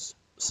carriers.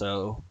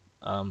 So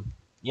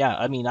yeah,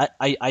 I mean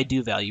I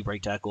do value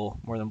break tackle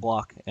more than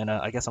block, and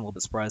I guess I'm a little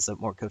bit surprised that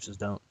more coaches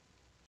don't.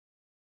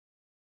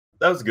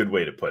 That was a good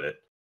way to put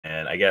it.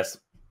 And I guess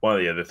one of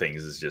the other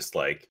things is just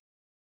like,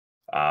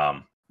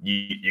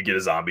 you get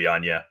a zombie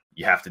on you.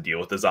 You have to deal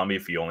with the zombie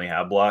if you only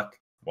have block.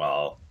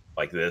 While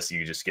like this,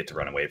 you just get to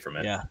run away from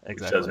it, Yeah, which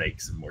does exactly.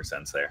 make some more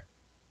sense there.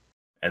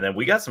 And then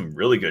we got some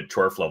really good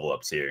Chorf level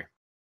ups here.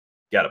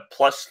 Got a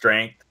plus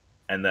strength,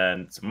 and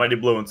then some mighty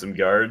blow and some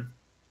guard.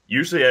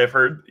 Usually, I've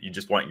heard you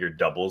just want your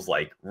doubles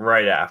like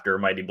right after a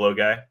mighty blow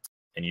guy,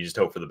 and you just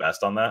hope for the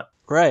best on that.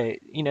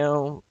 Right.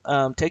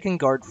 Taking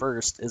guard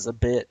first is a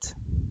bit.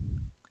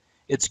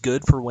 It's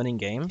good for winning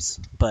games,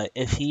 but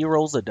if he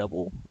rolls a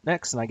double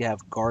next and I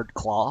have guard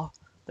claw,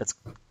 that's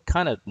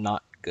kind of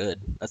not good.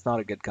 That's not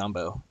a good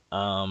combo.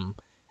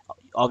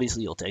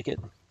 Obviously you'll take it,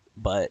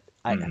 but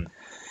Hmm.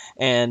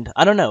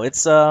 I don't know.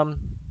 It's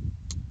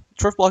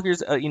turf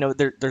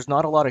blockers. There's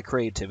not a lot of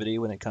creativity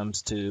when it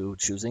comes to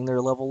choosing their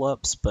level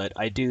ups, but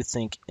I do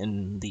think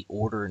in the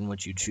order in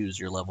which you choose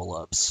your level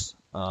ups,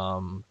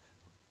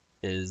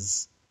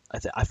 is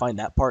I find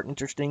that part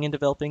interesting in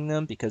developing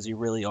them because you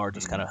really are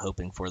just kind Hmm. of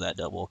hoping for that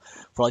double.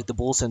 For like the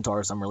bull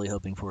centaurs, I'm really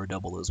hoping for a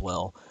double as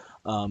well.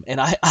 And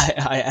I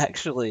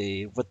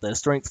actually with the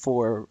strength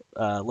 4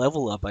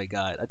 level up I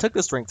took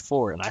the strength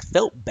 4 and I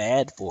felt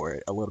bad for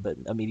it a little bit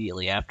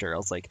immediately after. I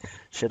was like,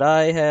 should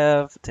I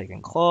have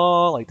taken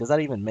claw? Like, does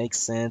that even make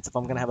sense? If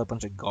I'm gonna have a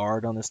bunch of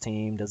guard on this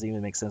team, does it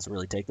even make sense to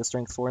really take the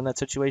strength 4 in that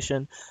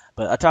situation?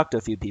 But I talked to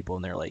a few people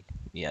and they're like,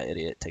 yeah,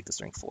 idiot, take the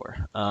strength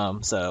 4.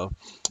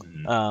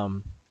 Hmm.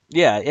 Um,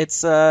 yeah,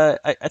 it's I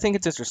think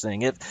it's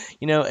interesting. If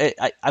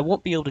I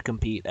won't be able to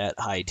compete at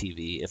high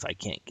TV if I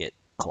can't get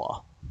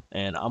claw,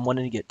 and I'm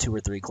wanting to get 2 or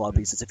 3 claw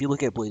pieces. If you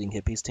look at Bleeding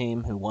Hippie's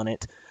team, who won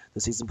it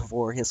the season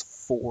before, he has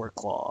 4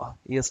 claw.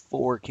 He has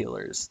 4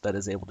 killers that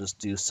is able to just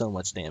do so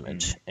much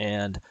damage. Hmm.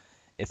 And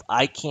if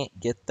I can't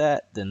get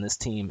that, then this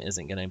team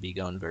isn't going to be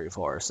going very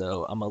far.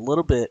 So I'm a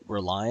little bit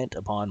reliant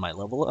upon my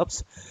level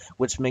ups,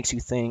 which makes you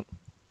think,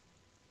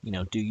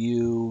 do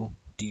you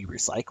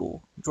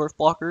recycle dwarf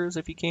blockers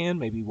if you can?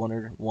 Maybe one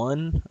or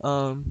one.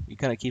 You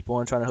kind of keep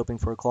on trying to hoping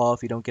for a claw.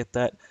 If you don't get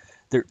that,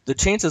 the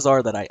chances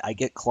are that I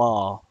get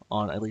claw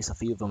on at least a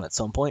few of them at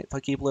some point if I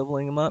keep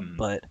leveling them up. Hmm.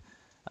 But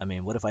I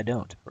mean, what if I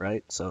don't,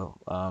 right? So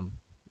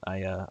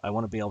I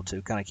want to be able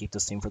to kind of keep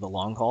this team for the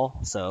long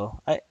haul.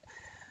 So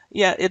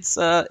yeah, it's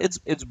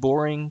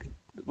boring.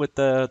 With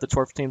the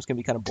Torf teams can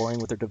be kind of boring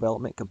with their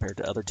development compared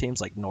to other teams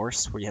like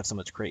Norse, where you have so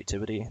much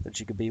creativity that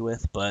you could be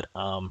with. But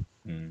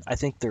Hmm. I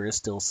think there is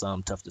still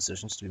some tough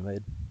decisions to be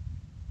made.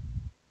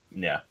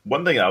 Yeah.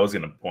 One thing I was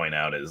going to point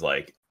out is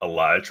like a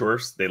lot of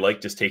chores, they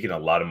like just taking a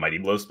lot of mighty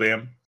blow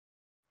spam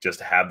just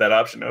to have that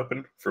option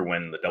open for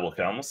when the double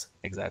comes.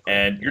 Exactly.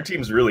 And your Yep.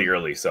 team's really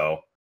early,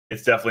 so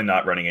it's definitely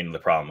not running into the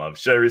problem of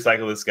should I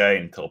recycle this guy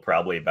until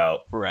probably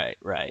about Right.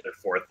 Right. their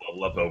 4th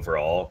level up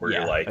overall, where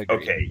you're Yeah. like,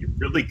 Agreed. okay, you're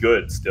really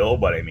good still,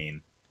 but I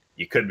mean,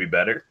 Yep. you could be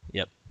better.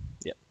 Yep.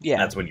 And Yeah.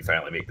 that's when you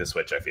finally make the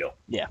switch, I feel.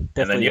 Yeah. And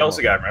then Definitely. you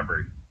also got to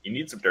remember, you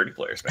need some dirty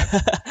players, man.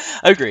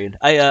 Agreed.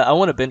 I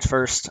want to bench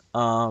first.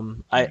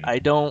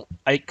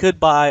 I could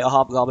buy a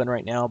hobgoblin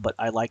right now, but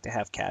I like to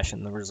have cash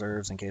in the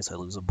reserves in case I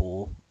lose a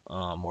bull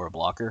or a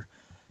blocker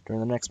during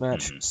the next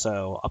match.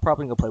 So I'll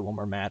probably go play one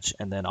more match,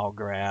 and then I'll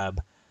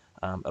grab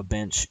a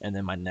bench, and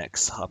then my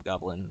next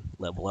hobgoblin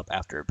level up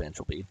after a bench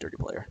will be dirty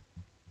player.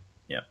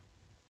 Yeah.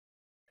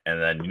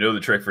 And then you know the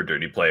trick for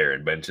dirty player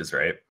and benches,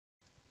 right?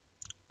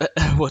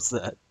 What's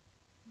that?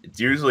 It's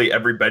usually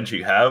every bench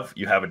you have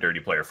a dirty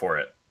player for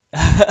it.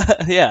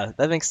 Yeah,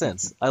 that makes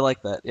sense. I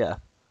like that. Yeah.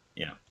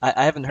 Yeah.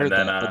 I haven't heard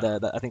then,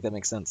 that, but I think that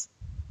makes sense.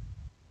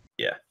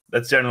 Yeah.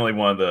 That's generally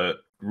one of the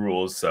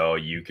rules, so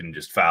you can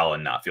just foul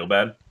and not feel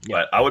bad. Yeah.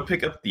 But I would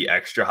pick up the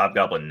extra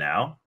hobgoblin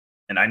now.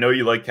 And I know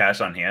you like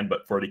cash on hand,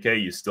 but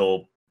 40k, you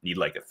still need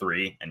like a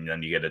 3, and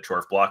then you get a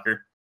Chorf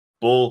blocker.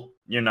 Bull,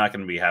 you're not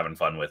going to be having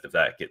fun with if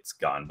that gets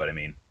gone. But I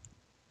mean,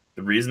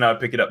 the reason I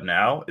would pick it up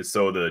now is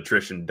so the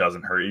attrition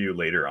doesn't hurt you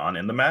later on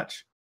in the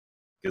match.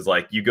 Because,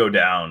 like, you go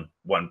down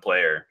one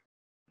player,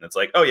 and it's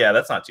like, oh, yeah,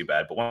 that's not too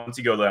bad. But once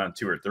you go down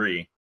 2 or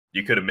 3,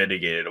 you could have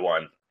mitigated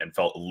one and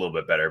felt a little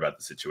bit better about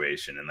the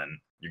situation. And then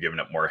you're giving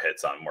up more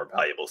hits on more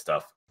valuable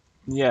stuff.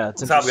 Yeah, it's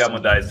That's how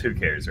Hobgoblin dies. Who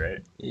cares, right?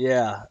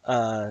 Yeah,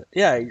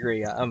 yeah, I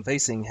agree. I'm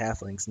facing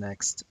halflings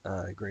next,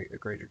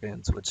 greater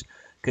dens, which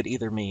could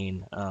either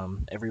mean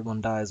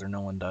everyone dies or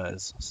no one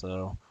dies.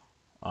 So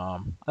I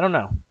don't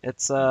know.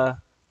 It's I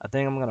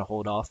think I'm gonna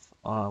hold off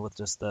with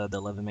just the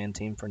 11-man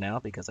team for now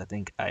because I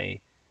think I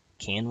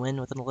can win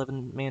with an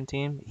 11-man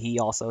team. He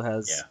also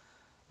has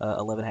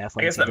 11 halflings.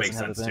 I guess that makes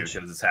sense too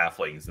because it's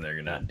halflings and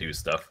they're gonna do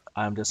stuff.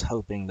 I'm just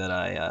hoping that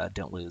I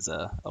don't lose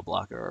a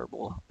blocker or a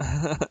bull.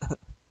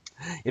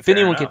 If Fair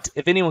anyone enough.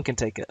 if anyone can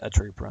take a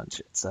true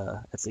punch, it's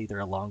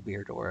either a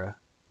Longbeard or a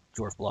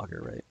dwarf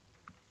blocker, right?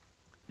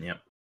 Yep.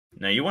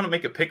 Now you want to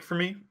make a pick for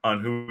me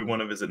on who we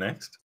want to visit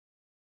next?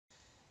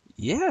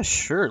 Yeah,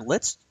 sure.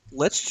 Let's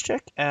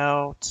check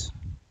out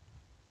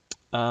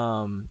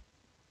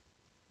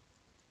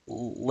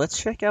let's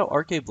check out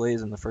Arcade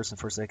Blaze in the first and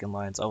Forsaken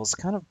lines. I was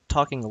kind of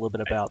talking a little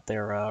bit about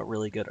their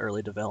really good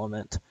early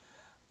development.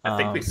 I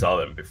think we saw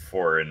them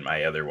before in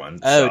my other one.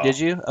 Oh, so- did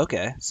you?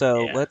 Okay,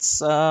 so Yeah.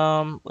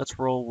 let's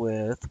roll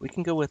with. We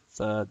can go with.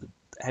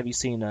 Have you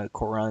seen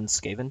Koran's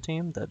Skaven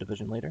team, the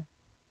division leader?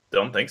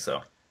 Don't think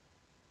so.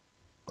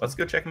 Let's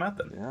go check them out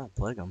then. Yeah,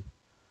 plague them.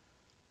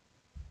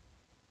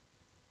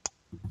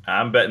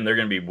 I'm betting they're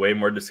going to be way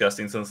more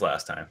disgusting since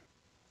last time.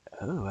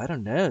 Oh, I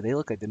don't know. They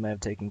look like they might have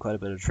taken quite a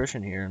bit of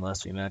attrition here in the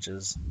last few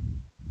matches.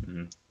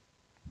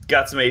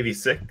 Got some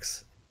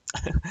AV6.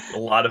 A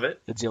lot of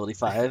it. Agility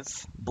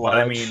 5, But Blodge,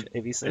 I mean,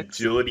 AV6.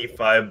 Agility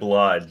 5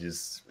 Blodge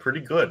is pretty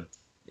good.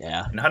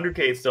 Yeah. And 100k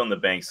is still in the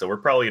bank, so we're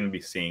probably going to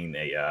be seeing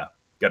a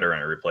gutter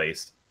runner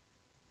replaced.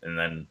 And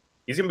then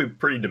he's going to be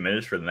pretty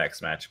diminished for the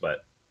next match,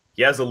 but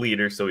he has a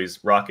leader, so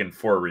he's rocking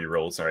 4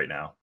 rerolls right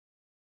now.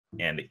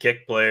 And a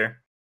kick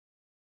player.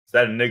 Is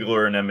that a Niggle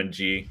or an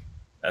MNG?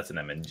 That's an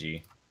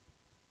MNG.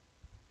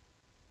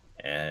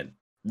 And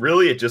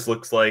really, it just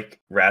looks like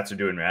rats are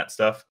doing rat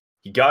stuff.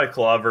 He got a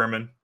Claw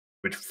Vermin,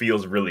 which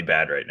feels really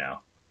bad right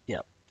now.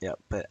 Yep,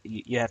 but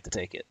you have to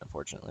take it,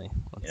 unfortunately,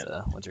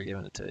 once you're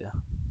giving it to you.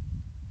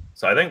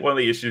 So I think one of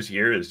the issues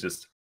here is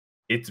just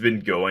it's been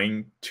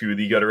going to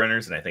the gutter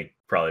runners, and I think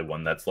probably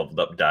one that's leveled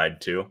up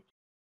died too.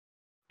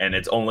 And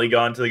it's only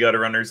gone to the gutter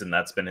runners, and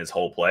that's been his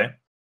whole play.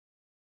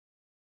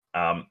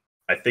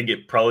 I think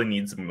it probably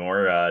needs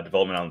more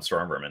development on the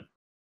Storm Vermin.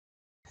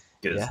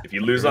 Because if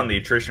you lose on the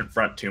attrition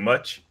front too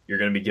much, you're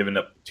going to be giving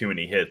up too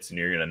many hits, and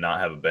you're going to not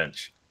have a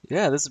bench.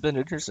 Yeah, this has been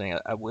interesting.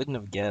 I wouldn't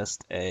have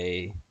guessed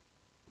a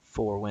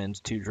 4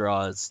 wins, 2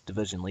 draws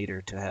division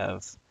leader to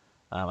have.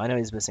 I know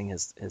he's missing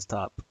his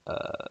top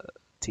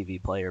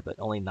TV player, but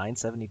only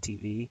 970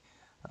 TV.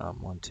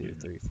 1, 2,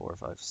 3, 4,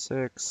 5,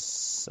 6,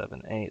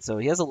 7, 8. So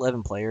he has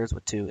 11 players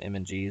with 2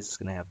 MNGs. He's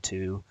going to have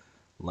 2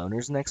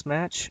 loners next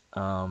match.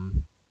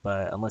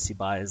 But unless he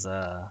buys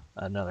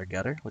another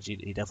gutter, which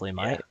he definitely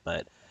might. Yeah.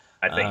 But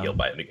I think he'll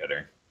buy a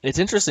gutter. it's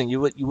interesting. You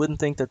wouldn't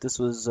think that this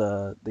was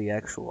the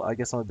actual. I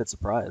guess I'm a bit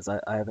surprised.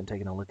 I haven't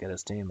taken a look at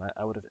his team.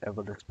 I would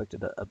have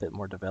expected a bit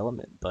more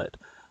development, but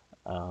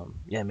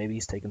yeah, maybe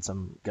he's taken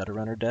some gutter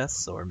runner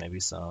deaths, or maybe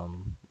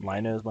some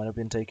linos might have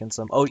been taken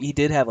some. Oh, he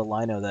did have a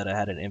lino that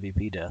had an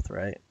MVP death,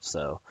 right?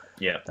 So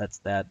Yeah.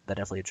 that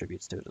definitely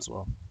attributes to it as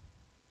well.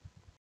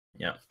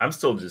 Yeah. I'm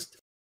still just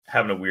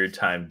having a weird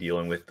time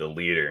dealing with the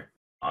leader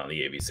on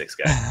the AV6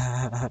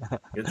 guy.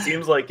 It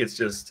seems like it's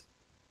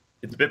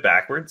a bit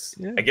backwards.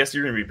 Yeah. I guess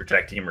you're going to be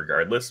protecting him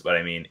regardless, but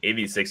I mean,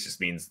 AV6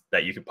 just means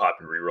that you can pop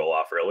and reroll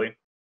off early.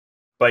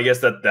 But I guess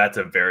that's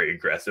a very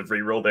aggressive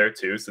reroll there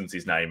too, since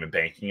he's not even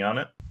banking on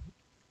it.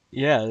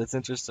 Yeah, that's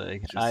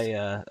interesting.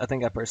 I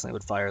think I personally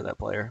would fire that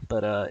player,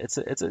 but it's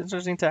an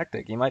interesting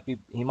tactic. He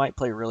might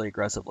play really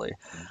aggressively.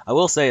 I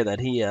will say that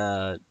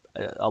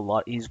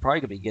he's probably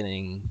gonna be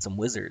getting some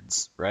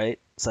wizards, right?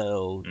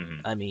 So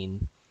I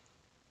mean,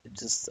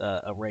 just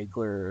a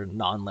regular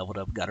non-leveled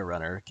up gutter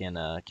runner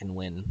can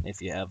win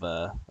if you have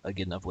a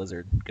good enough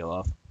wizard go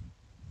off.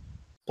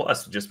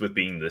 Plus, just with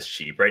being this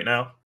cheap right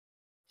now,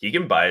 he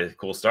can buy a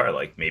cool star.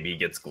 Like maybe he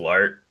gets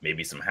Glart,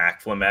 maybe some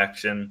hack flim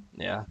action.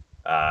 Yeah.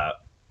 Uh,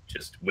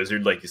 just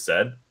wizard, like you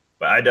said.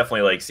 But I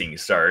definitely like seeing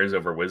stars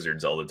over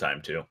wizards all the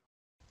time too.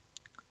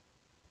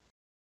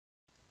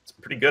 It's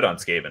pretty good on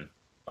Skaven.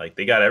 Like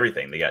they got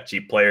everything. They got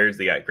cheap players.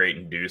 They got great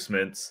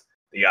inducements.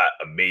 They got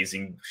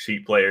amazing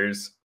cheap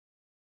players.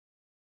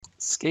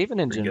 Skaven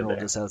in Pretty good general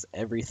there. just has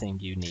everything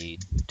you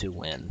need to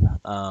win.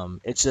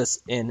 It's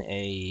just in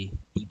a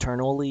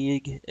Eternal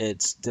League,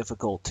 it's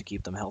difficult to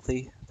keep them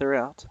healthy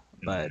throughout.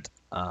 But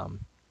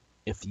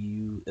if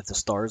the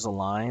stars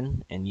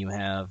align and you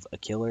have a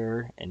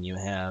killer and you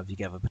have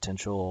a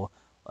potential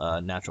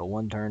natural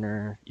one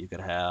turner, you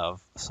could have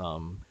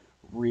some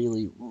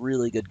really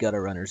really good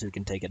gutter runners who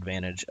can take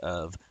advantage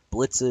of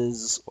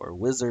blitzes or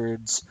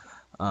wizards.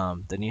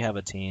 Then you have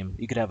a team.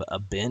 You could have a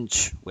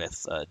bench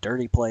with a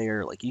dirty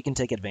player. Like you can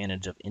take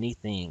advantage of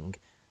anything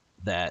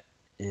that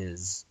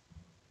is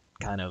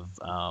kind of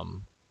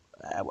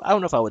I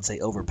don't know if I would say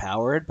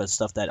overpowered, but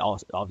stuff that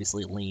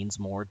obviously leans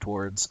more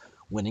towards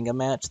winning a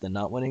match than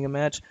not winning a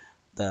match.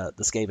 The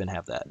Skaven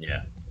have that.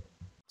 Yeah.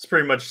 It's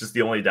pretty much just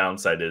the only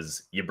downside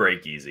is you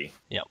break easy.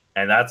 Yep.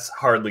 And that's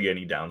hardly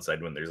any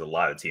downside when there's a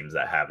lot of teams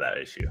that have that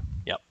issue.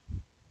 Yep.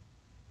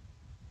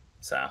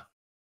 So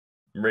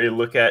I'm ready to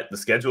look at the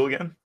schedule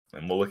again,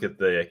 and we'll look at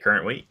the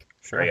current week.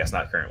 Sure. Or I guess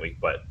not current week,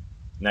 but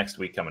next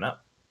week coming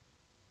up,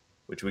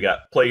 which we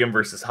got Plagueum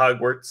versus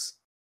Hogwarts.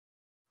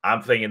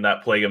 I'm thinking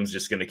that Plagueum's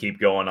just going to keep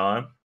going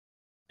on.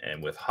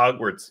 And with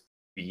Hogwarts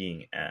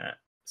being at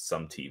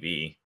some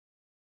TV,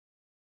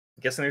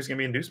 I'm guessing there's going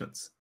to be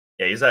inducements.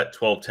 Yeah, he's at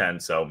 12-10,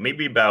 so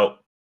maybe about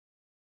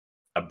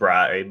a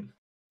bribe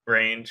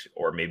range,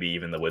 or maybe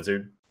even the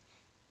wizard.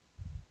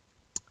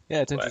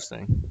 Yeah, it's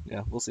interesting.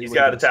 Yeah, we'll see. He's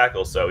got a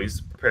tackle, so he's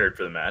prepared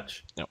for the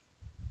match. Yep.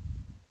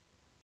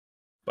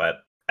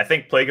 But I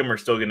think Plagueum are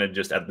still going to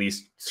just at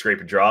least scrape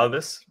a draw of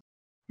this,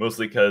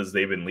 mostly because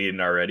they've been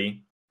leading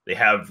already. They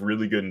have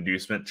really good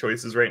inducement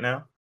choices right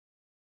now,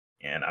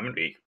 and I'm going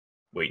to be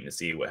waiting to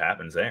see what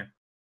happens there.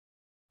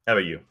 How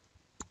about you?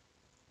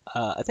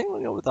 I think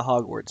we'll go with the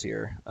Hogwarts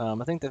here. I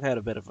think they've had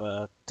a bit of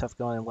a tough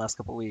going in the last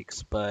couple of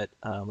weeks, but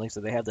like I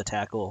said, they have the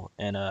tackle,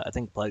 and I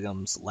think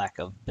Plagueum's lack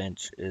of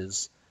bench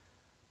is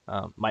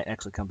might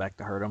actually come back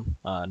to hurt him.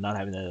 Not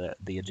having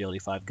the agility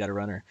 5 gutter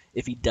runner.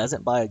 If he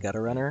doesn't buy a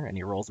gutter runner and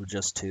he rolls with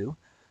just 2,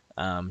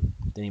 then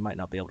he might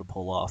not be able to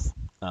pull off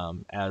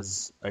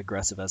as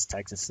aggressive as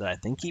Texas that I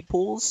think he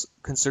pulls,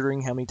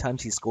 considering how many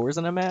times he scores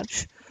in a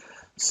match.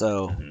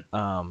 So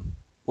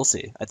we'll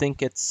see. I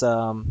think it's.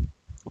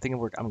 I'm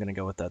going to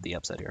go with the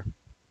upset here.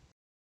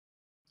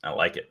 I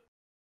like it.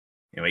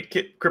 Anyway,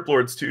 Crypt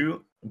Lords 2,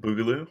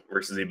 Boogaloo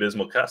versus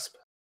Abysmal Cusp.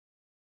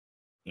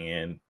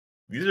 And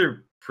these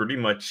are pretty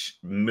much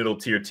middle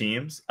tier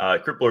teams.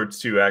 Crypt Lords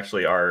 2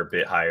 actually are a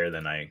bit higher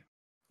than I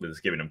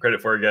was giving them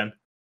credit for again.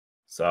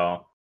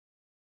 So,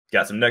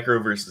 got some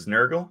Necro versus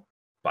Nurgle.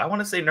 But I want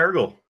to say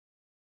Nurgle.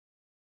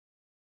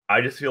 I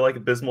just feel like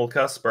Abysmal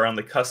Cusp are on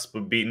the cusp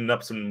of beating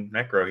up some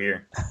Necro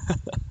here.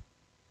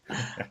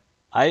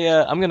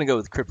 I'm gonna go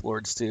with Crypt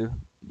Lords too.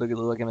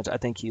 Boogaloo, like I mentioned, I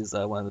think he's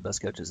one of the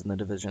best coaches in the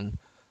division.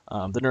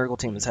 The Nurgle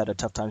team has had a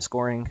tough time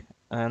scoring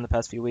in the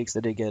past few weeks.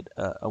 They did get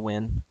a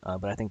win,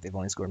 but I think they've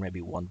only scored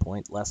maybe 1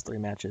 point last 3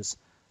 matches.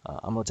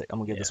 I'm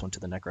gonna give this one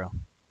to the Necro.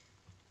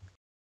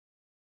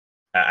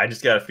 I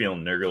just got a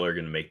feeling Nurgle are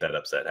gonna make that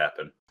upset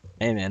happen.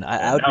 Hey man,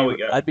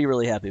 I'd be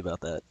really happy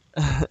about that.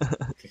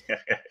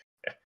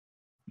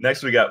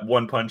 Next, we got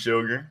One Punch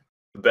Ogre,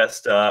 the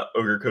best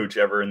ogre coach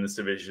ever in this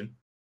division.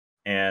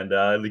 And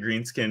the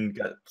Greenskin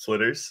got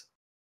Splitters.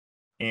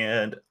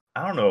 And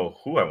I don't know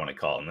who I want to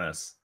call in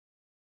this.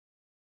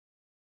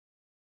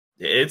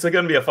 It's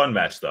going to be a fun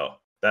match, though.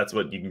 That's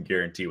what you can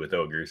guarantee with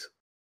Ogres.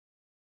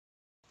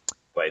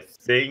 But I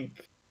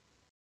think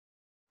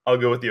I'll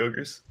go with the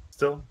Ogres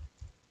still.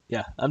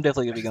 Yeah, I'm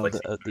definitely going to be going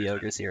with the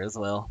Ogres here as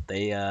well.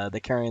 They're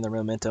carrying their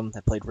momentum.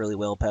 They played really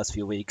well past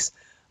few weeks.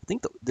 I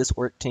think this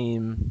orc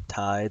team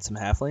tied some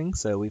halflings,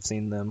 so we've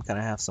seen them kind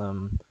of have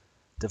some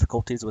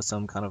difficulties with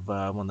some kind of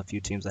one of the few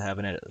teams that have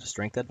a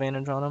strength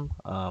advantage on them.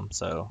 I'm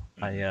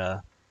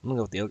gonna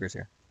go with the Ogres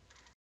here.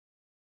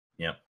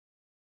 Yep.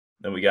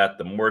 Then we got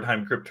the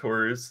Mordheim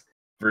Cryptors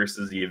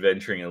versus the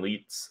Adventuring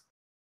Elites,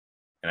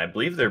 and I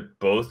believe they're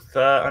both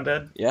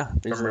undead. Yeah,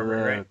 these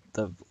are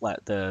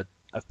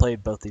I've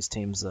played both these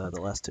teams the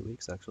last 2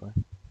 weeks actually.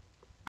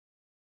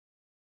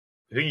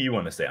 Who do you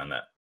want to say on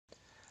that?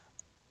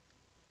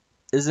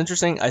 It's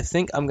interesting. I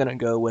think I'm gonna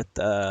go with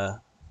the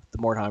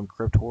Mordheim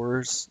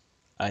Cryptors.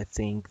 I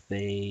think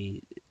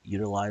they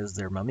utilize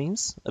their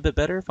mummies a bit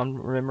better, if I'm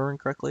remembering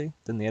correctly,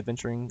 than the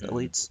Adventuring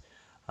Elites.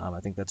 I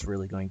think that's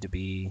really going to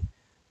be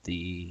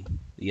the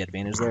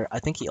advantage there. I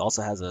think he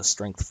also has a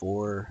Strength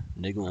 4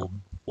 Niggled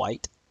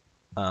White.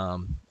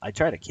 I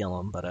tried to kill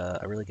him, but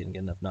I really couldn't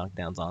get enough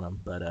knockdowns on him.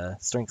 But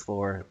Strength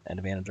 4, an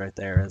advantage right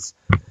there is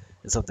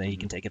something he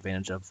can take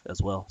advantage of as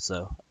well.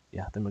 So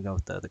yeah, then we'll go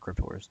with the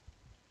Cryptors.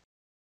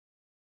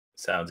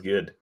 Sounds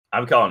good.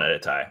 I'm calling it a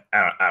tie.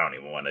 I don't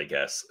even want to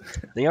guess.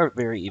 They are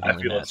very I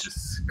evenly feel matched. it's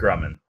just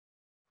scrumming.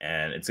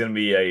 And it's going to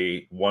be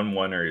a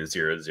 1-1 or a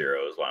 0-0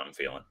 is what I'm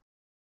feeling.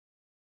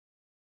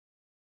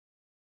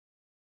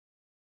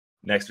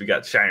 Next, we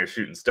got Shiner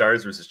Shooting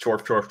Stars versus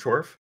Chorf Chorf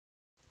Chorf,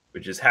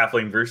 which is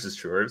Halfling versus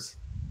Chorves.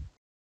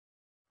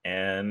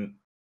 And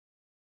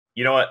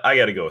you know what? I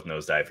got to go with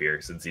Nosedive here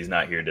since he's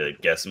not here to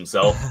guess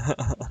himself.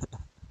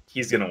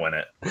 He's going to win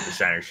it with the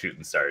Shiner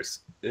Shooting Stars.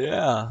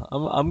 Yeah,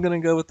 I'm gonna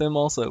go with them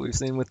also. We've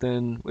seen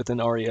within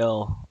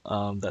REL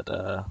that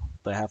the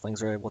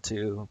halflings are able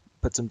to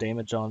put some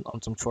damage on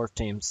some Chorf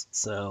teams.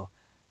 So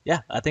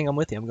yeah, I think I'm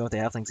with you. I'm going with the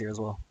halflings here as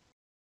well.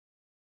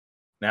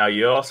 Now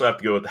you also have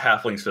to go with the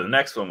halflings for the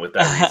next one with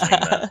that reasoning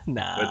then.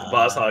 Nah, With the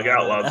Boss Hog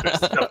Outlaws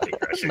versus Cupcake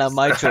Crushers. Not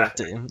my Chorf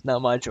team.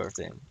 Not my Chorf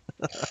team.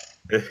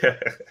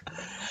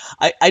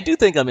 I do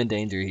think I'm in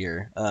danger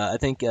here. I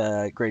think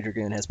Grey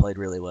Dragoon has played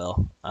really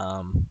well.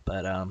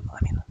 But I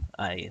mean,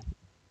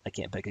 I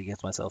can't pick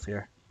against myself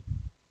here.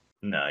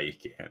 No, you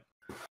can't.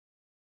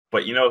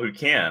 But you know who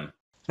can?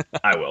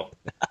 I will.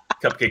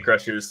 Cupcake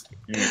Crushers,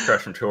 you need to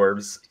crush some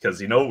Chorbs,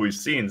 because you know what we've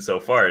seen so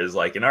far is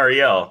like in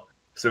REL,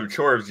 some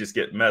Chorbs just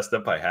get messed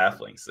up by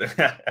halflings.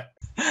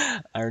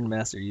 Iron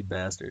Master, you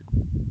bastard.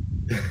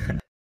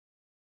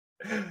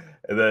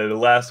 And then the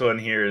last one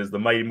here is the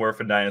Mighty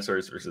Morphin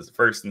Dinosaurs versus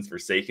First and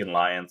Forsaken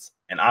Lions,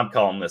 and I'm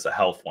calling this a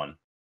health one.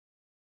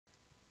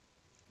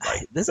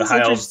 Like, this is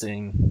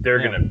interesting. They're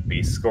going to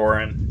be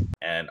scoring,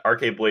 and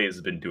Arcade Blaze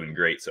has been doing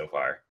great so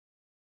far.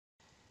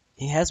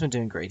 He has been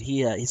doing great.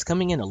 He's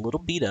coming in a little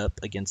beat up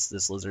against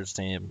this Lizards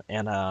team,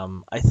 and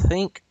I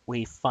think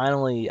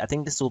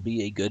this will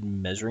be a good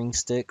measuring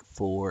stick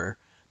for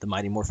the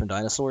Mighty Morphin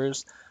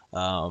Dinosaurs,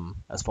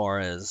 as far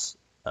as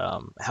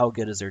how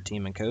good is their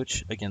team and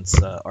coach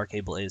against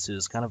Arcade Blaze,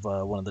 who's kind of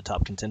one of the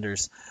top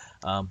contenders,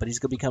 but he's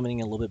going to be coming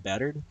in a little bit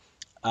battered.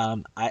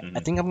 I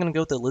think I'm going to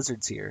go with the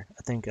Lizards here.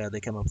 I think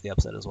they come up with the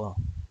upset as well.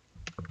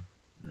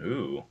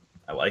 Ooh,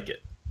 I like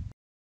it.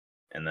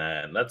 And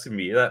then that's going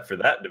to be that for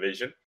that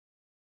division.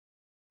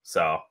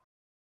 So,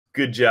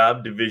 good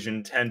job,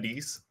 Division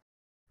 10Ds.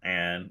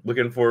 And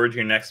looking forward to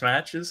your next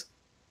matches.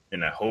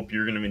 And I hope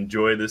you're going to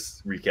enjoy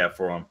this recap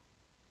for them.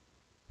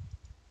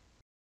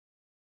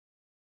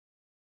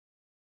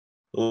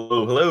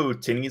 Hello,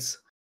 Tinnies.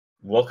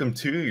 Welcome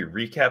to your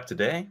recap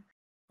today.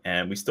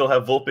 And we still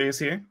have Volpes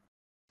here.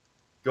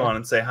 Go on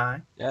and say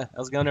hi. Yeah,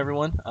 how's it going,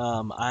 everyone?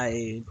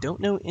 I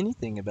don't know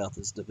anything about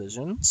this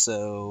division,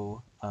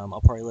 so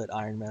I'll probably let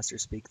Iron Master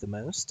speak the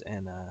most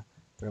and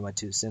throw my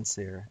 2 cents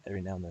here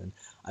every now and then.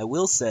 I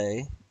will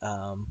say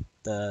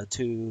the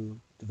 2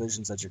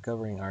 divisions that you're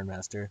covering, Iron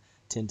Master,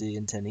 10D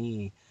and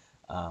 10E,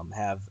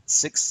 have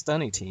 6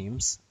 stunny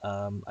teams.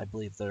 I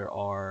believe there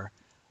are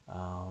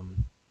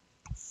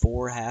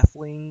 4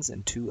 halflings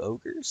and 2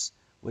 ogres,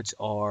 which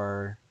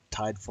are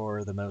tied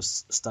for the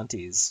most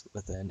stunties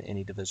within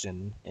any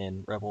division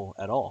in Rebbl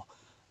at all.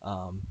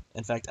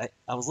 In fact,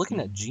 I was looking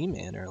at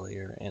G-Man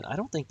earlier, and I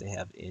don't think they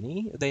have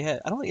any. I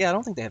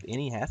don't think they have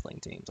any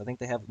halfling teams. I think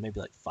they have maybe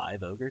like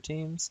 5 ogre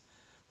teams,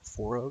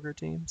 4 ogre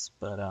teams,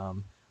 but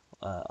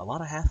a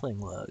lot of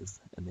halfling love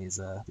in these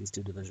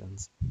 2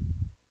 divisions.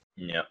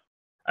 Yep.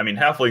 I mean,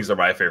 halflings are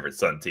my favorite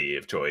stunty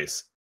of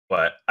choice,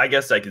 but I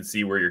guess I can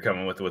see where you're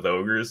coming with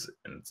ogres,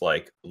 and it's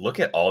like,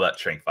 look at all that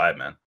strength 5,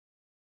 man.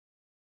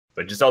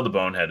 But just all the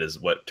bonehead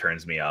is what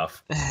turns me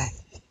off.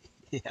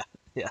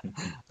 Yeah.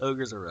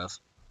 Ogres are rough.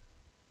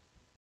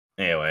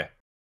 Anyway,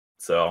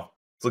 so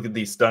let's look at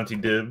these stunty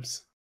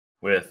dibs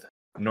with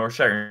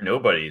Northshire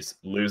Nobodies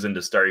losing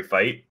to Starry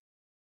Fight.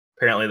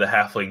 Apparently the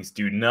halflings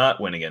do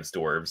not win against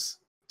dwarves,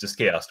 just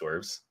chaos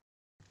dwarves.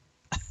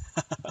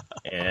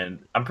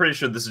 And I'm pretty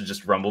sure this is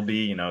just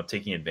Rumblebee,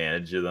 taking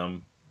advantage of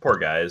them. Poor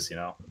guys,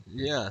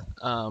 Yeah,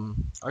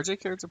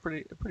 RJ Carrot's a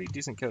pretty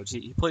decent coach.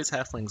 He plays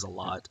halflings a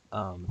lot.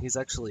 He's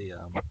actually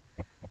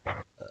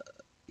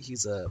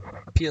he's a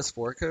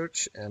PS4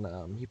 coach,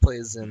 and he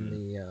plays in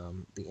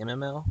the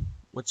MML,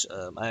 which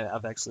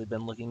I've actually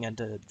been looking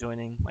into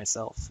joining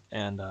myself,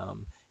 and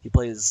he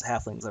plays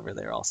halflings over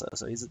there also.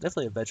 So he's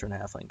definitely a veteran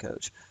halfling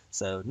coach.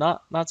 So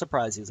not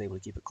surprised he was able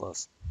to keep it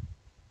close.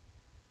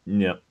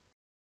 Yep,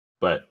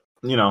 but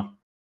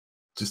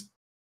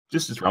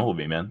just as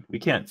Rumblebee, man. We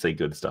can't say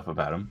good stuff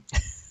about him.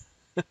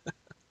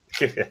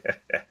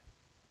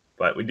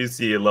 But we do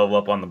see a level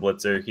up on the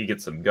Blitzer. He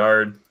gets some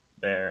guard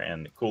there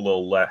and a cool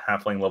little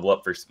halfling level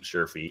up for some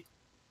sure feet.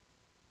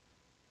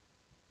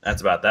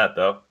 That's about that,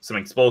 though. Some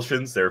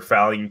expulsions. They're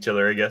fouling each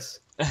other, I guess.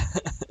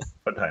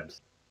 Fun times.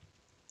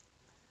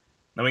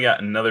 Then we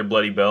got another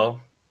Bloody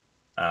Bell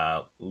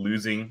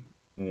losing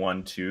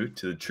 1-2 to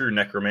the True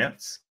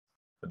Necromance.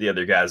 But the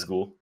other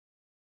Gazgul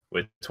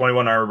with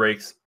 21 armor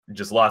breaks.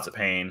 Just lots of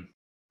pain,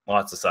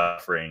 lots of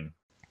suffering,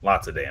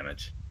 lots of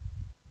damage.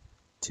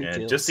 2 and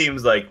kills. It just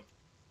seems like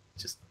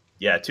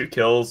 2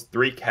 kills,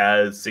 3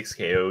 Kaz, 6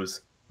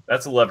 KOs.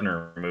 That's 11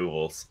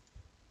 removals.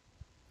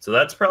 So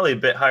that's probably a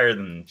bit higher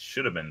than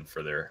should have been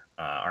for their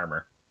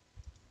armor.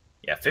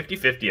 Yeah,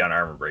 50-50 on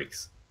armor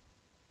breaks.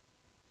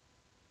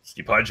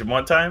 You punch him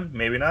one time,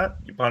 maybe not.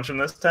 You punch him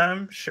this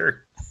time,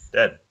 sure,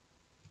 dead.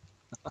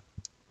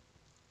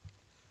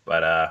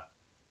 But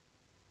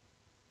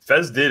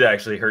Fez did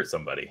actually hurt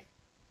somebody.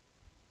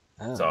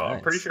 Oh, So nice.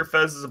 I'm pretty sure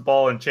Fez is a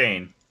ball and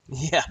chain.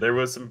 Yeah. There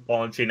was some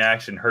ball and chain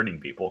action hurting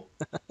people.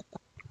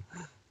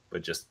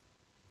 But just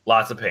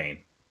lots of pain.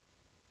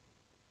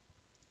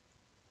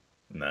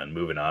 And then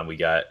moving on, we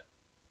got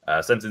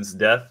Sentence to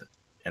Death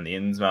and the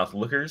Innsmouth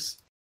Lookers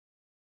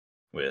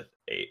with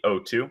a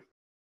 0-2.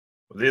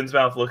 With the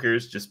Innsmouth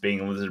Lookers just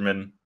being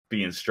lizardmen,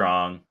 being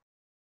strong,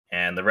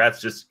 and the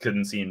rats just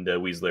couldn't seem to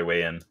weasel their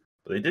way in.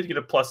 But they did get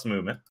a plus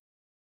movement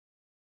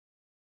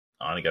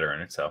on a gutter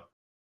runner, so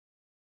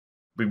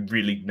be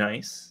really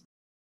nice.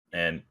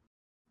 And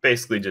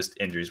basically just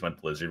injuries went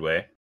the lizard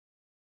way.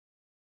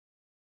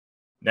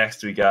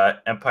 Next we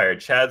got Empire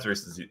Chads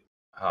versus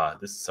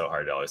this is so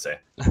hard to always say.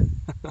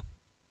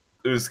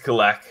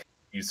 Uzkalak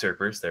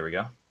Usurpers, there we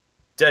go.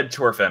 Dead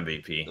Chorf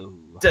MVP.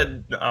 Ooh.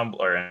 Dead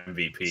Umbler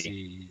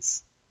MVP.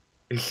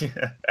 Jeez.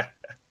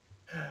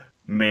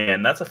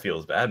 Man, that's a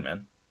feels bad,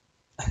 man.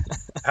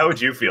 How would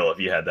you feel if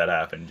you had that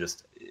happen?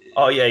 Just,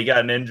 oh yeah, he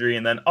got an injury,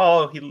 and then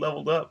he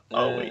leveled up.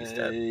 Oh wait, he's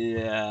dead.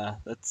 Yeah,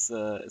 that's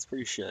it's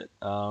pretty shit.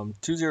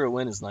 2-0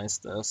 win is nice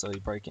though, so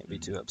you probably can't be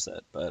too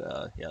upset.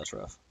 But yeah, it's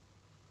rough.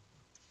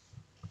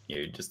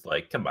 You're just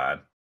like, come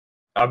on.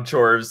 I'm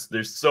Chorves.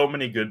 There's so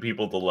many good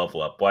people to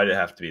level up. Why'd it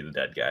have to be the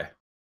dead guy?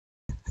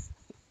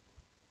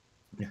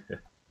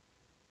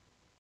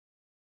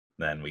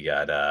 Then we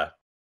got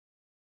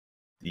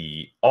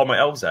the All My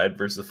Elves side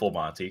versus the Full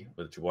Monty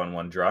with a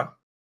 1-1 draw.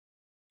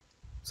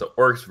 So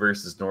Orcs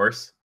versus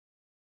Norse.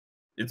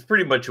 It's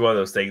pretty much one of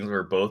those things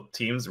where both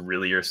teams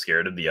really are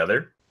scared of the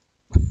other.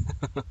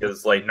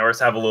 Because like Norse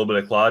have a little bit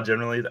of claw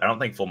generally. I don't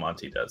think Full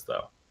Monty does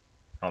though.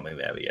 I don't think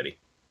they have a Yeti.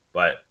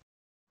 But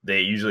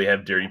they usually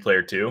have Dirty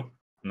Player too.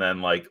 And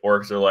then like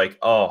Orcs are like,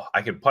 oh,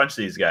 I could punch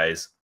these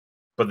guys,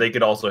 but they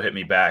could also hit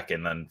me back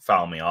and then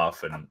foul me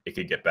off and it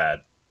could get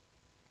bad.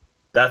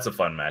 That's a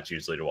fun match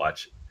usually to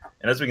watch.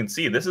 And as we can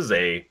see, this is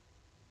a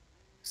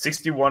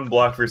 61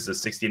 block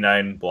versus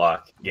 69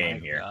 block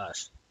game here.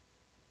 Gosh.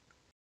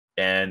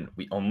 And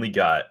we only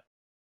got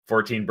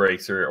 14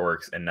 breaks for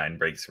Orcs and 9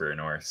 breaks for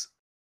Norse.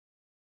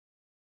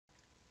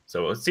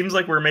 So it seems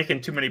like we're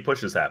making too many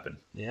pushes happen.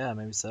 Yeah,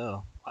 maybe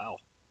so. Wow.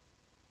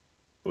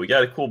 But we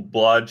got a cool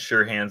Blood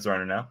Sure Hands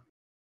runner now.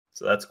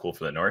 So that's cool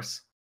for the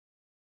Norse.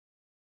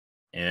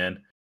 And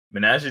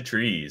Menage a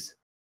Trees,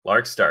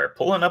 Larkstar,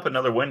 pulling up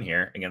another win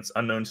here against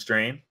Unknown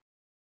Strain.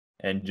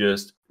 And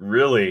just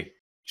really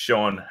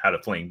showing how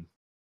to fling.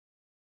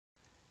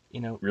 You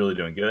know, really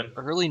doing good.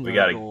 Early we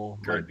got to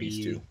guard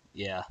these two.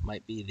 Yeah,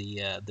 might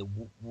be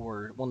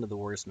one of the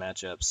worst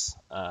matchups.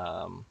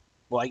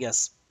 Well, I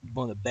guess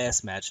one of the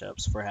best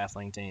matchups for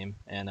Halfling team,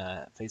 and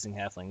facing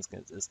Halflings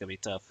is gonna be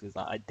tough because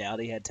I doubt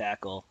he had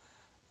tackle,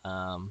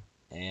 and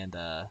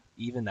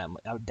even that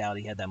I doubt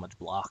he had that much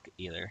block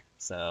either.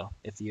 So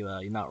if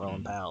you're not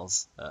rolling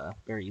pals,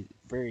 very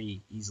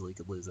very easily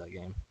could lose that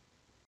game.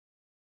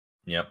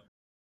 Yep.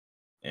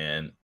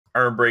 And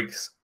armor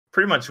breaks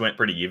pretty much went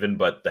pretty even,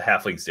 but the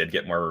Halflings did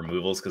get more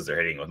removals because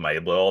they're hitting with Mighty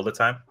Blow all the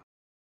time.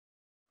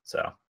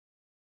 So,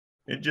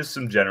 just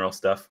some general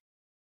stuff.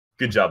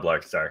 Good job,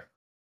 Larkstar.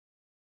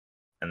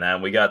 And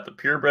then we got the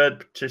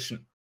Purebred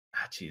Patricians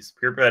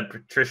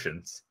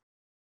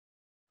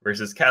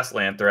versus Castle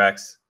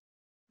Anthrax.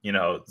 You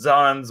know,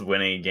 Zon's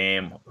winning a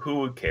game.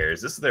 Who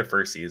cares? This is their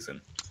first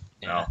season.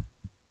 Yeah.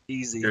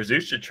 Easy. Their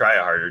Zeus should try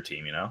a harder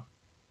team, you know?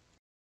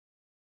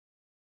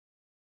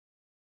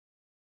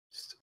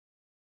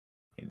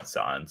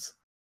 Zons.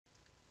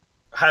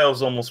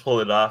 Hiles almost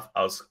pulled it off.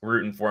 I was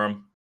rooting for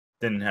him.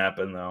 Didn't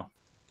happen, though.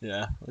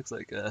 Yeah, looks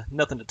like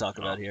nothing to talk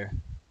about here.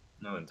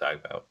 Nothing to talk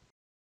about.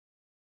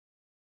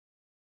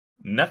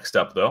 Next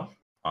up, though,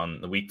 on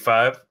the week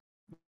 5,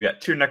 we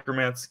got 2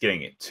 Necromants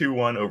getting a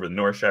 2-1 over the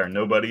Northshire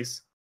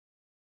Nobodies.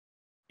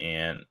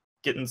 And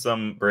getting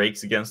some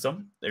breaks against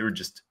them. They were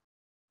just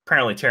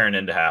apparently tearing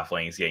into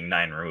Halflings, getting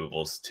 9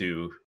 removals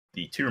to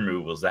the 2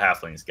 removals the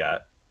Halflings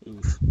got.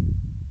 Oof.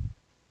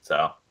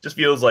 So, just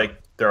feels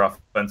like their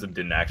offensive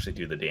didn't actually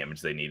do the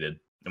damage they needed.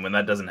 And when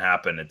that doesn't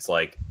happen, it's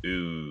like,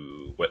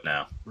 ooh, what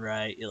now?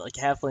 Right. Like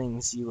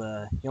Halflings, you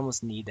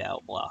almost need to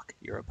outblock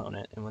your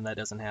opponent. And when that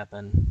doesn't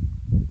happen,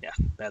 yeah,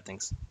 bad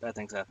things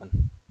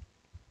happen.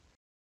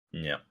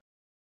 Yeah.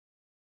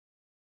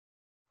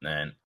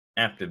 And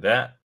after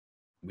that,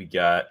 we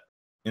got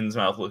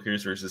Innsmouth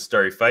Lookers versus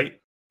Starry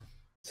Fight.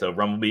 So,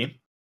 Rumblebee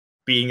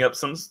beating up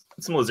some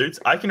lizards.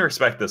 I can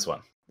respect this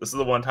one. This is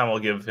the one time I'll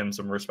give him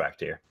some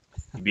respect here.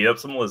 He beat up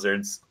some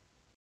lizards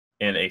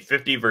in a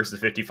 50 versus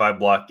 55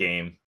 block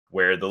game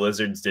where the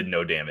lizards did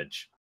no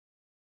damage.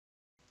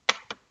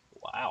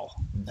 Wow.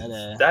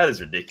 That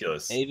is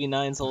ridiculous.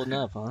 AV9's holding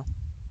up, huh?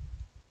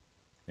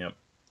 Yep.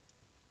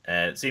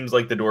 And it seems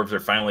like the dwarves are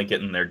finally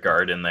getting their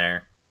guard in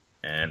there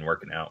and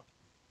working out.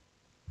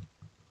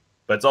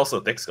 But it's also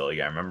Thick Skull, you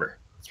gotta remember.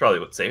 It's probably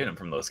what's saving him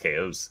from those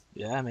KOs.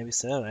 Yeah, maybe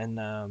so. And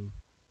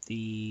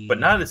But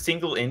not a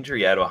single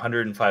injury out of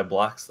 105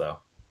 blocks, though.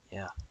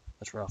 Yeah.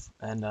 That's rough.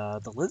 And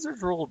the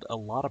Lizards rolled a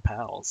lot of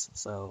pals,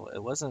 so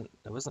it wasn't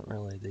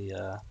really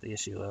the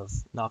issue of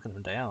knocking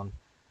them down.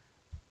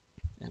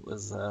 It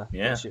was the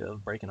Yeah, issue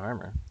of breaking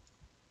armor.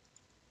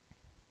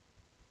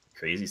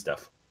 crazy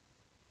stuff.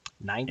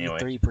 Anyway,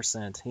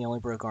 93%. He only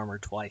broke armor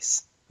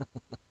twice.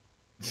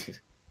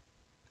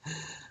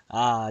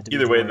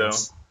 either way though,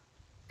 Dwarves.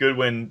 good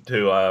win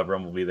to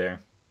Rumblebee there.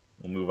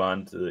 We'll move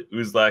on to the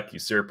Uzlak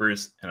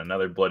Usurpers and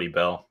another Bloody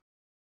Bell,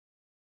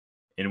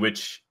 in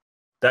which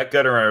that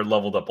Gutterer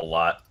leveled up a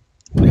lot.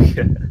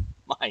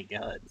 My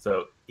God.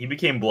 So he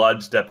became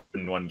Blood Step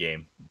in one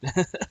game.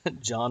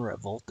 John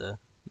Revolta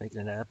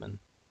making it happen.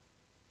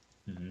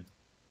 Mm-hmm.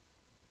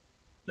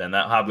 Then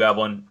that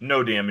Hobgoblin,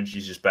 no damage,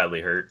 he's just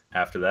badly hurt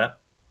after that.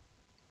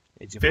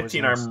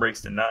 15 armor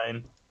breaks to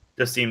 9.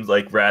 Just seems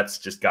like Rats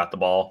just got the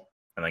ball,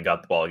 and then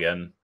got the ball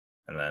again,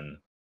 and then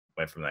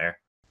went from there.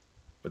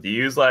 But the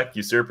Uzlak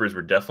Usurpers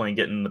were definitely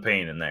getting the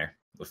pain in there,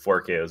 with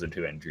 4 KOs and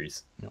 2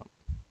 injuries. Yep.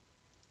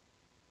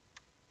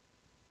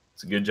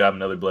 It's a good job,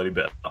 another Bloody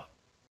Bell. And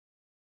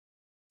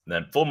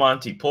then Full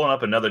Monty pulling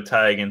up another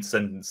tie against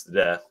Sentence to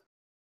Death,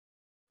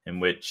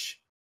 in which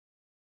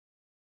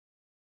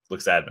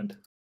looks admin.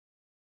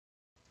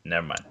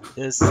 Never mind.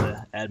 This is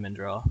an admin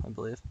draw, I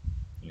believe.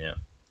 Yeah.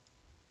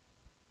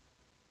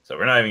 So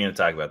we're not even going to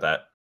talk about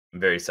that.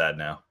 I'm very sad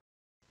now.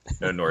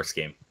 No Norse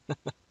game.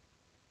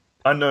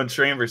 Unknown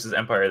Strain versus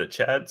Empire of the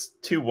Chads.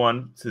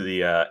 2-1 to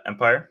the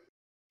Empire.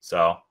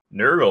 So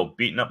Nurgle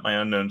beating up my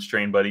Unknown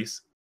Strain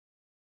buddies.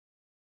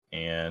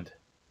 And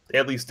they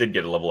at least did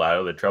get a level out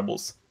of their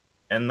troubles.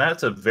 And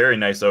that's a very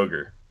nice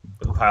Ogre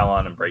with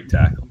Pylon and Break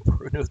Tackle.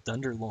 Bruno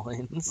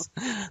Thunderloins.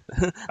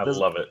 I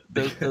love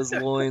it. Those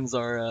loins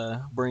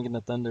are bringing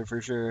the thunder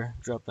for sure.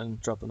 Dropping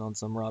on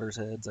some Rotters'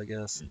 heads, I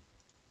guess.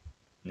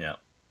 Yeah.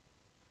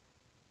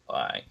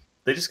 Why?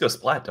 They just go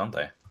splat, don't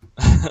they?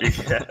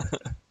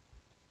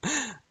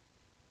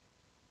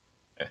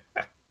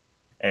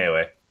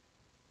 Anyway.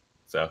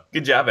 So,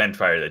 good job,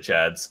 Empire of the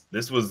Chads.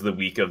 This was the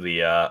week of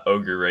the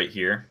Ogre right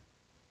here.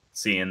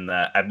 Seeing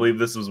that, I believe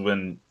this was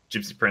when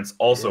Gypsy Prince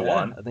also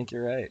won. I think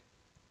you're right.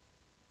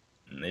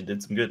 And they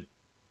did some good.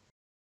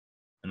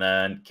 And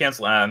then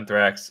Cancel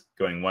Anthrax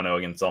going 1-0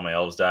 against All My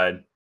Elves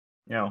died.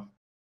 You know,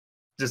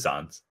 just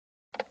Zons.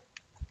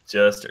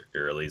 Just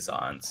early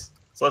Zons.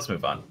 So let's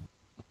move on.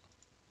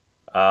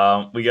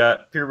 We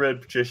got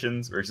Purebred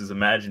Patricians versus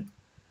Imagine.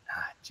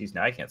 Jeez,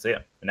 now I can't say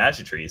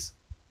it. Trees.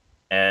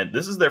 And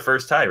this is their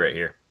first tie right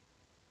here.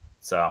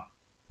 So,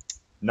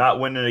 not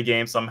winning a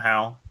game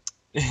somehow.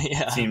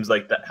 Yeah. Seems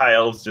like the High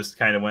Elves just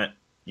kind of went,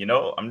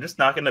 I'm just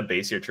not going to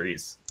base your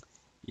trees.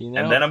 And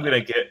then I'm going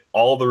to get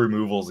all the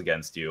removals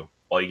against you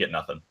while you get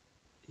nothing.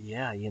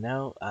 Yeah,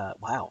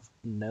 wow.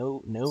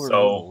 No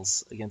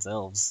removals against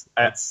elves.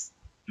 And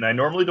I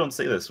normally don't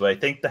say this, but I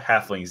think the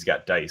halflings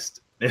got diced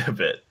a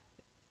bit.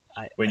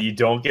 When you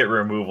don't get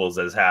removals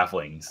as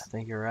halflings. I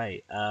think you're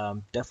right.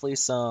 Definitely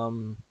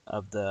some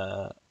of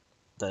the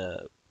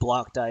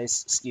block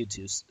dice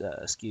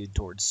skewed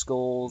towards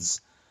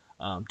skulls.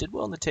 Did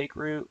well in the take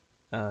route.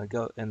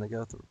 Go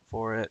through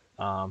for it.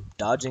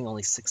 Dodging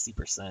only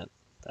 60%.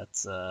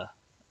 That's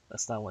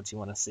not what you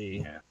want to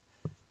see. Yeah.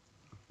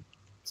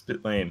 It's a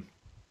bit lame.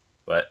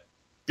 But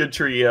good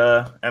tree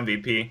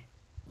MVP.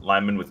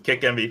 Lineman with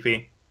kick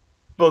MVP.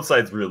 Both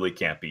sides really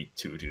can't be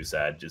too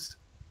sad. Just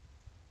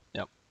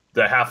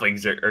the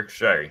halflings are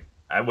sorry.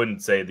 I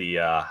wouldn't say the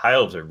High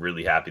Elves are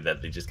really happy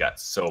that they just got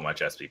so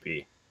much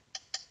SPP.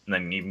 And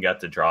then even got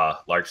to draw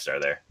Large Star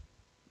there.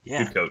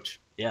 Yeah. Good coach.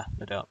 Yeah,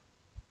 no doubt.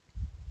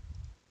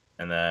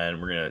 And then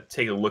we're going to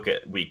take a look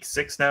at week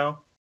 6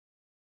 now.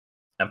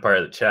 Empire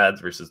of the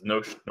Chads versus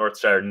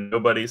Northshire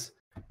Nobodies,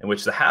 in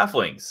which the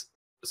halflings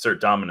assert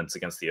dominance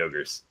against the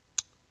ogres.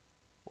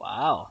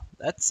 Wow.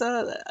 That's,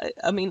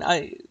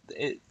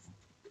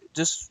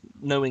 just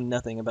knowing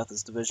nothing about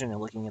this division and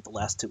looking at the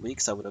last 2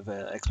 weeks, I would have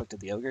expected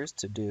the ogres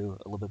to do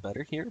a little bit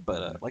better here.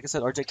 But like I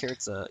said, RJ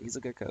Carrot's he's a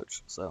good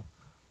coach. So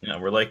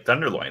we're like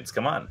Thunderloins.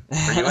 Come on,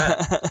 where you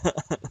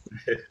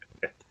at?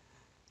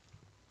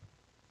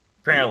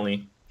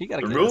 Apparently,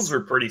 the rules were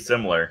pretty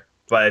similar,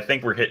 but I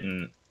think we're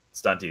hitting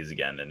stunties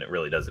again, and it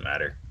really doesn't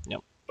matter.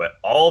 Yep. But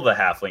all the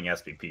halfling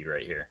SPP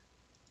right here.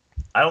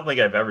 I don't think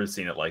I've ever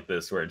seen it like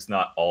this, where it's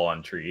not all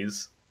on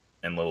trees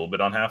and a little bit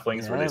on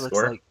halflings where they it looks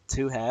score. Like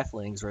 2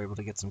 halflings were able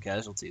to get some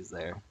casualties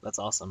there. That's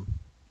awesome.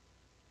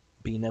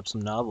 Beating up some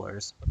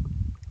nobblers.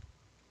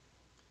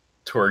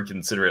 Tor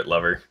Considerate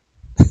Lover.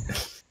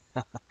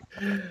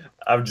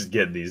 I'm just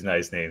getting these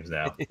nice names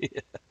now. Yeah.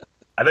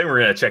 I think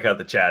we're going to check out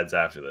the Chads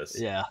after this.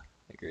 Yeah,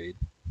 agreed.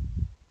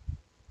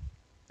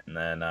 And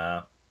then,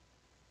 where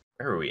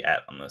are we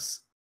at on this?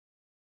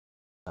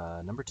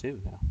 Number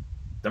 2 now.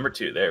 Number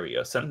 2, there we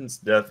go. Sentence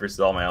to Death versus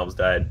All My Elves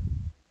died.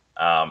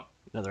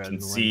 Another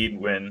concede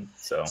win.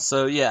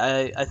 So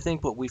yeah, I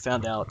think what we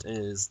found out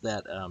is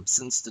that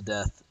Sentence to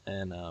Death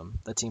and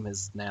the team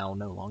is now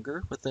no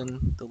longer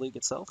within the league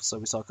itself. So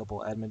we saw a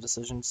couple admin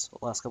decisions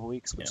the last couple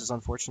weeks, which is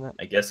unfortunate.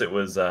 I guess it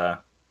was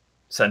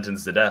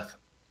Sentence to Death.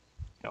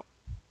 Yep.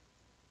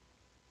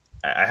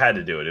 I had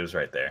to do it. It was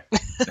right there.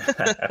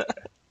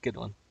 Good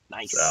one.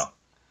 Nice. So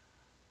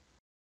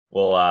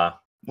we'll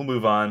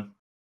move on.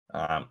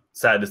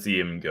 Sad to see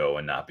him go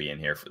and not be in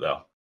here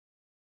though.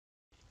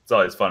 It's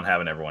always fun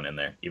having everyone in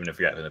there, even if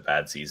you're having a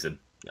bad season.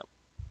 Yep.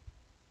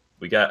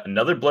 We got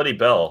another Bloody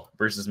Bell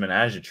versus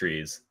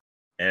Menageries,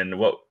 and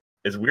what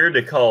is weird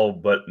to call,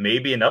 but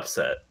maybe an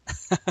upset.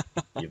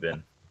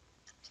 Even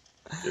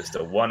just a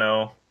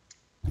 1-0.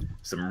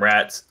 Some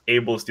rats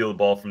able to steal the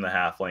ball from the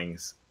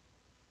halflings,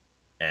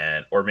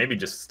 or maybe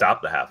just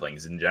stop the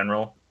halflings in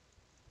general,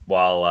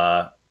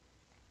 while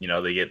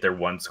they get their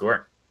one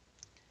score.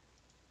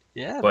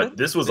 Yeah, but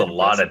this was a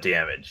lot of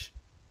damage.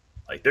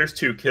 Like, there's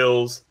 2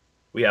 kills.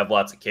 We have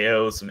lots of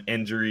KOs, some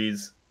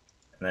injuries,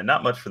 and then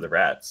not much for the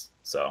rats.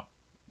 So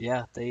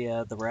yeah,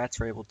 the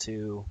rats were able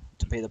to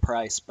pay the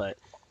price, but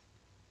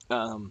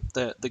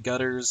the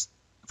gutters.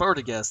 If I were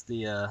to guess,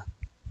 the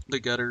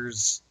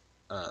gutters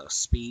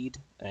speed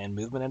and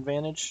movement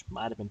advantage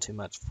might have been too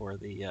much for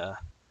the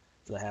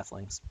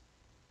halflings.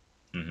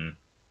 Mm-hmm.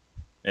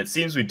 It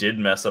seems we did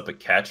mess up a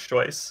catch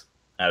twice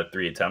out of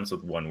 3 attempts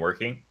with 1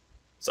 working.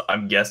 So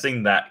I'm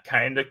guessing that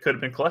kind of could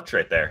have been clutch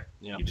right there.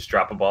 Yeah. You just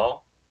drop a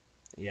ball.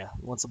 Yeah,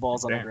 once the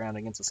ball's on the ground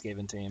against a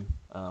Skaven team,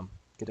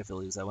 get if you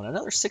lose that one.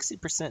 Another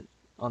 60%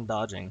 on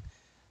dodging.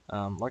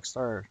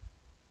 Larkstar,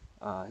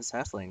 his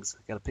halflings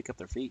got to pick up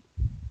their feet.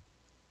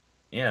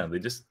 Yeah,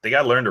 they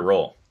got to learn to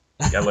roll.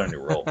 Got to learn to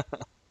roll.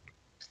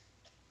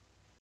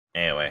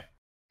 Anyway,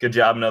 good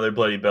job, another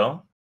Bloody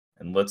Bell.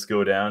 And let's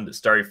go down to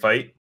Starry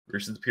Fight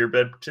versus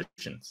Purebred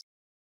Petitions.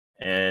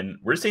 And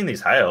we're seeing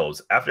these high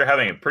elves, after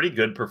having a pretty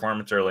good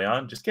performance early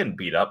on, just getting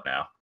beat up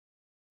now.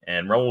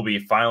 And Rebbl will be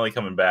finally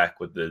coming back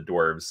with the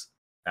dwarves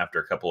after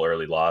a couple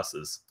early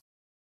losses.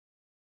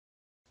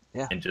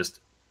 Yeah. And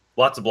just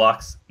lots of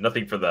blocks.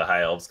 Nothing for the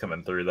high elves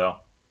coming through, though.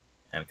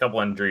 And a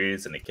couple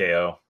injuries and a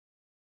KO.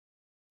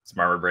 Some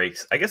armor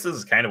breaks. I guess this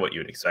is kind of what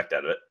you would expect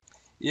out of it.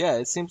 Yeah,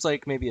 it seems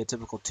like maybe a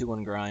typical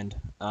 2-1 grind.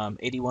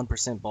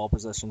 81% ball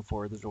possession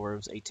for the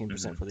dwarves,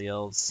 18% for the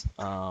elves.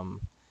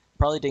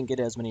 Probably didn't get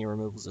as many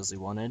removals as he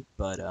wanted,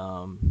 but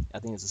I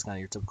think it's just kind of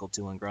your typical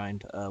 2-1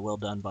 grind. Well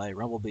done by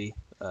Rumblebee,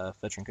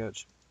 veteran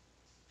coach.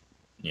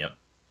 Yep.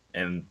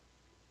 And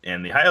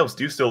the high elves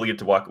do still get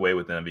to walk away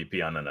with an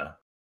MVP on a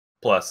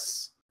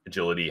plus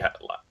agility.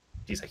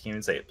 Jeez, I can't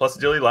even say it. Plus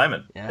agility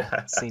lineman.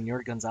 Yeah,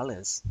 Senor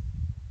Gonzalez.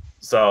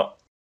 So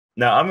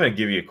now I'm going to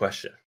give you a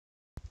question.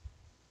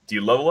 Do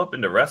you level up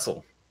into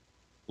wrestle,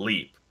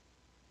 leap,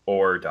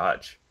 or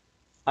dodge?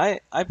 I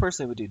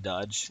personally would do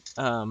dodge.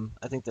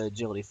 I think the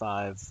agility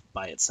 5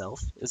 by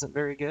itself isn't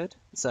very good,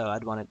 so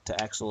I'd want it to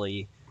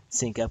actually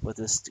sync up with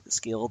this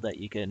skill that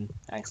you can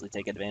actually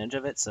take advantage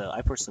of it. So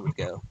I personally would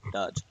go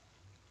dodge.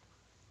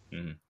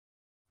 Mm-hmm.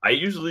 I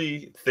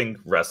usually think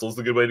wrestle's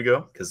the good way to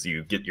go because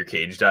you get your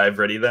cage dive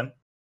ready then.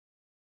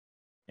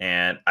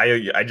 And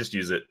I just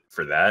use it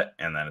for that,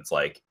 and then it's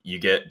like you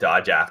get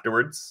dodge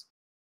afterwards,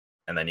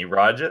 and then you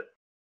rodge it,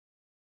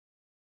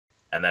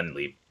 and then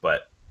leap.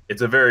 But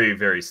it's a very,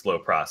 very slow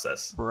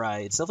process.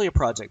 Right. It's definitely a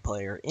project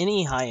player.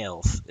 Any high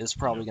elf is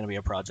probably going to be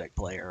a project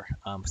player,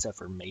 except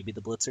for maybe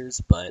the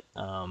blitzers. But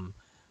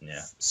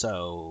yeah.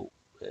 So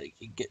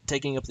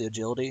taking up the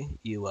agility,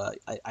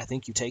 I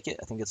think you take it.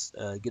 I think it's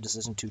a good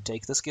decision to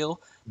take the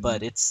skill.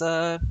 But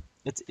you're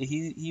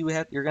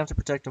gonna have to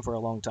protect him for a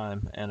long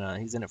time,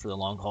 and he's in it for the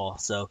long haul.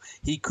 So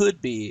he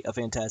could be a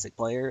fantastic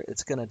player.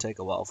 It's gonna take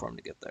a while for him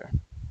to get there.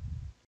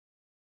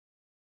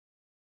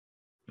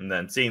 And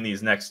then seeing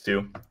these next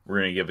 2, we're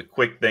going to give a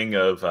quick thing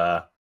of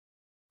the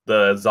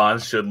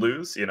Zons should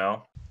lose,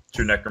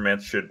 True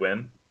Necromancer should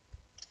win.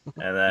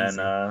 And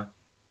then,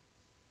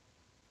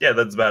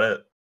 that's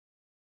about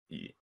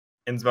it.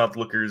 Innsmouth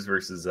Lookers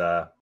versus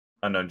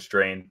Unknown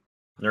Strain.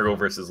 Nurgle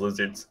versus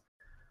Lizards.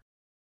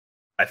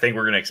 I think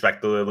we're going to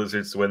expect the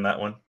Lizards to win that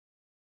one.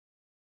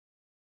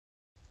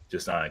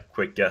 Just on a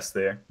quick guess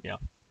there. Yeah.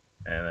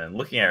 And then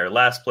looking at our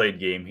last played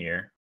game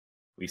here,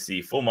 we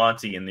see Full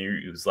Monty and the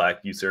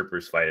Uzlak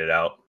Usurpers fight it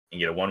out and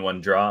get a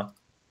 1-1 draw,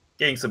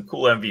 getting some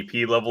cool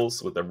MVP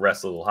levels with a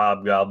Wrestle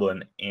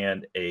Hobgoblin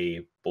and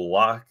a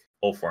Block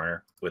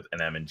Ulfwarner with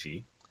an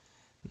M&G.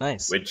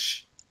 Nice.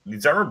 Which,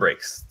 these armor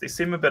breaks, they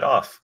seem a bit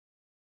off.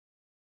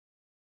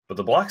 But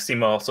the blocks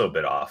seem also a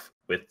bit off,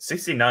 with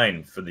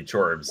 69 for the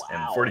Chorbs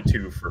and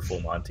 42 for Full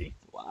Monty.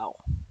 Wow.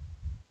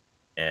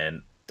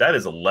 And that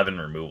is 11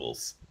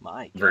 removals.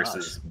 My gosh.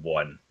 Versus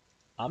 1.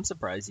 I'm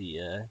surprised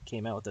he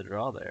came out with a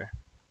draw there.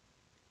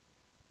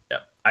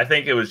 Yeah, I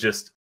think it was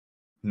just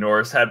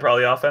Norris had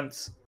probably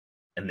offense,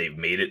 and they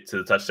made it to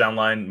the touchdown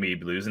line,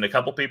 maybe losing a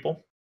couple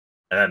people,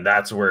 and then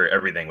that's where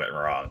everything went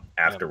wrong.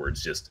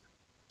 Afterwards, just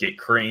get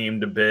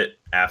creamed a bit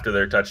after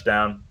their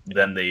touchdown,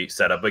 then they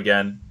set up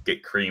again,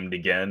 get creamed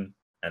again,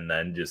 and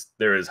then just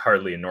there is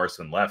hardly a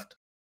Norseman left.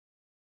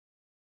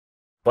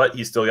 But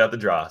he still got the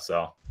draw,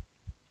 so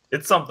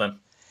it's something.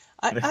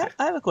 I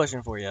have a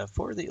question for you.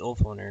 For the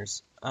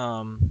Ulfwarners,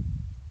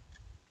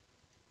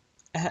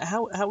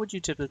 how would you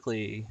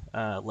typically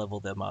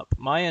level them up?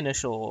 My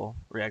initial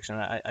reaction,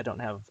 I don't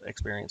have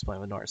experience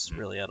playing with Norse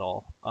really at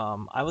all.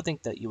 I would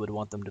think that you would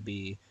want them to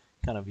be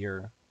kind of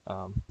your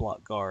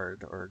block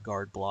guard or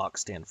guard block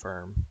stand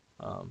firm.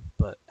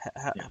 But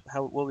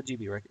how what would you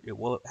be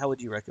how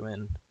would you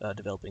recommend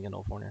developing an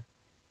old corner?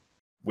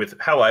 With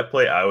how I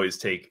play, I always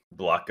take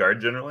block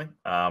guard generally.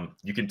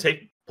 You can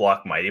take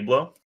block mighty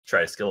blow,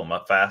 try to skill them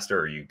up faster,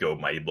 or you go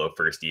mighty blow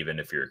first, even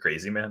if you're a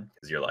crazy man,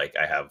 because you're like,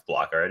 I have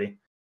block already.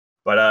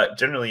 But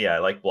generally, yeah, I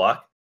like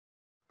block.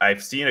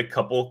 I've seen a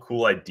couple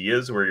cool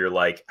ideas where you're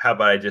like, how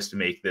about I just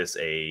make this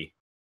a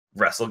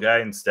wrestle guy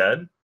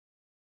instead?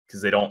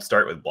 Because they don't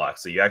start with block.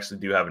 So you actually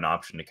do have an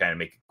option to kind of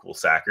make a cool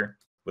sacker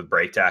with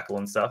break tackle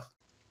and stuff.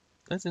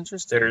 That's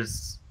interesting.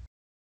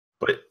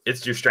 But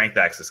it's your strength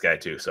axis guy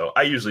too. So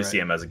I usually see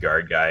him as a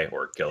guard guy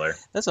or killer.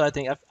 That's what I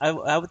think.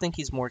 I would think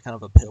he's more kind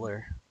of a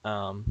pillar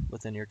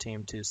within your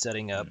team too,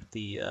 setting up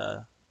the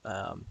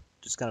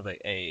just kind of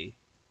a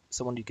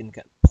someone you can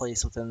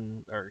place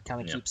within or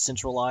kind of keep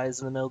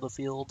centralized in the middle of the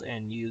field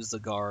and use the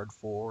guard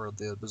for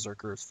the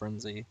Berserker's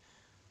Frenzy.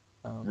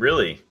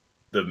 Really,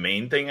 the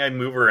main thing I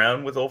move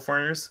around with Old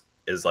Foreigners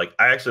is like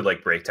I actually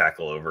like break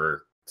tackle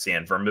over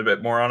stand firm a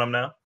bit more on them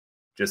now,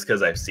 just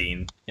because I've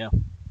seen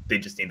they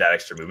just need that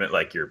extra movement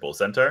like your Bull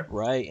Centaur.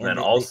 Right. And then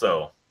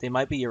also they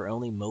might be your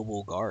only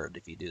mobile guard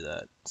if you do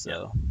that.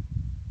 So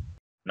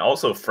and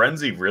also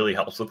Frenzy really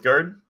helps with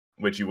guard,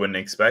 which you wouldn't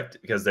expect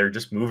because they're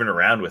just moving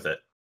around with it.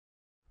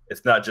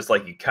 It's not just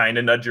like you kind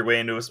of nudge your way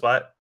into a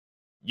spot.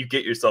 You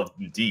get yourself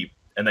deep,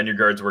 and then your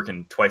guard's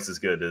working twice as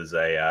good as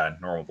a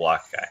normal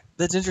block guy.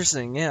 That's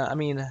interesting. Yeah, I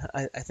mean,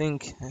 I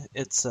think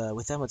it's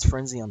with that much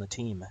Frenzy on the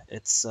team.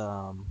 It's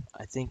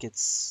I think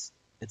it's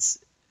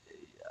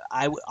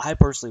I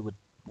personally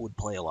would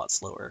play a lot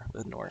slower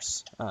with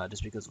Norse,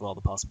 just because of all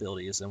the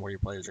possibilities and where your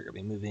players are going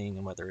to be moving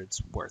and whether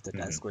it's worth it to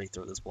escalate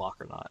through this block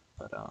or not.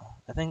 But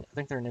I think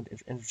they're an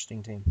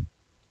interesting team.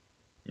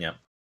 Yeah.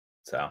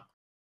 So,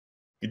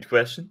 good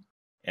question.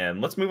 And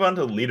let's move on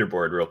to the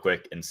leaderboard real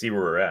quick and see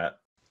where we're at.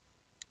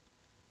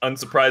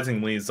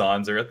 Unsurprisingly,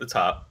 Zons are at the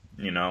top.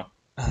 You know,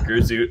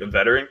 Gerzoot, a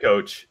veteran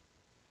coach,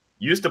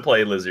 used to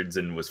play Lizards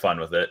and was fun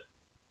with it.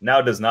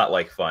 Now does not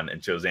like fun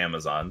and chose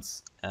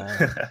Amazons.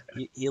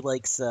 He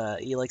likes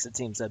the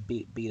teams that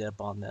beat up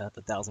on the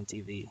 1000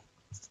 TV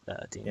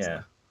teams.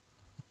 Yeah.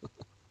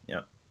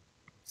 Yeah.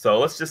 So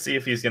let's just see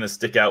if he's going to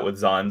stick out with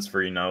Zons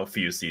for, a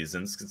few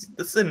seasons. Because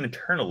this is an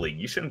eternal league.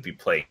 You shouldn't be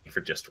playing for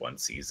just one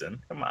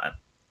season. Come on.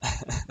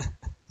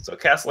 So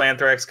Castle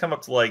Anthrax, come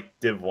up to like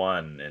Div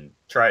 1 and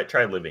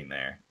try living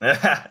there.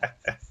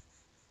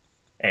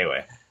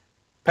 Anyway,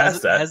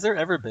 past that. Has there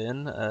ever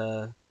been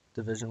a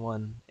Division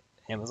 1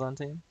 Amazon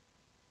team?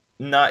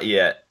 Not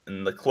yet.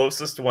 And the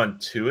closest one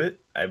to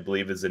it, I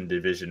believe, is in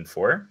Division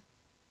 4.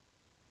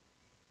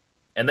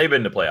 And they've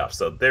been to playoffs,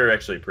 so they're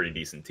actually a pretty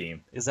decent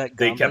team. Is that Gamba's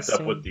they kept up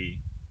team? with the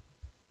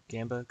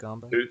Gamba?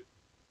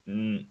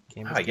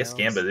 I guess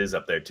Gamba is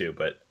up there too,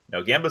 but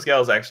no, Gamba's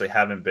Gals actually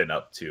haven't been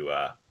up to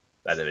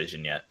that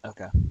division yet.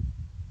 Okay.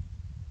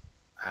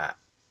 I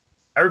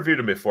reviewed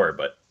them before,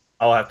 but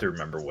I'll have to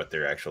remember what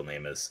their actual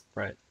name is.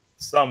 Right.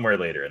 Somewhere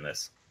later in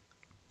this.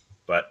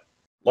 But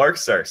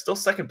Larkstar, still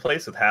second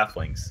place with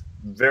Halflings.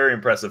 Very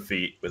impressive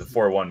feat with a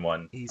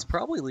 4-1-1. He's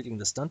probably leading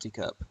the Stunty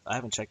Cup. I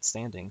haven't checked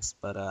standings,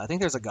 but I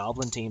think there's a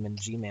Goblin team in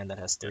G-Man that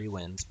has 3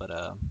 wins, but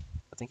I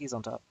think he's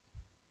on top.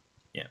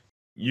 Yeah.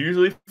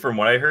 Usually, from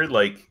what I heard,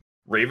 like,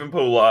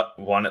 Ravenpo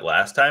won it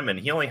last time, and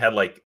he only had,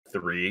 like,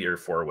 3 or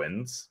 4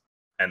 wins,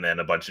 and then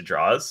a bunch of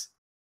draws.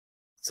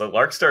 So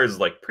Larkstar is,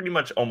 like, pretty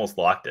much almost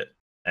locked it.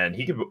 And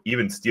he could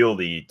even steal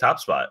the top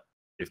spot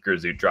if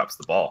Gerzoot drops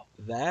the ball.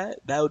 That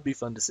would be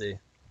fun to see.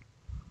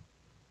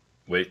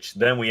 Which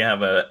then we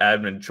have an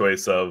admin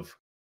choice of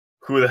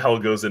who the hell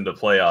goes into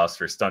playoffs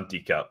for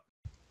Stunty Cup.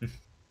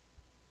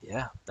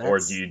 Yeah. Or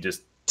do you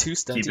just 2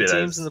 Stunty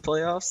teams in the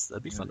playoffs?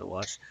 That'd be fun to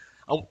watch.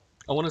 I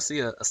want to see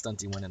a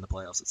Stunty win in the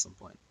playoffs at some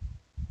point.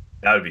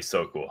 That would be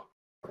so cool.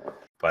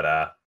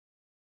 But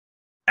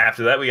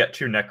after that, we got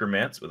True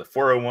Necromance with a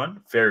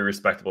 401. Very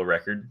respectable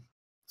record.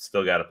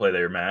 Still got to play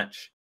their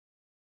match.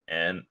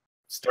 And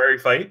Starry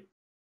Fight,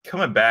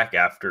 coming back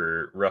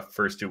after rough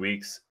first 2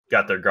 weeks,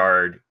 got their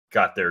guard,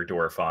 got their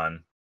dwarf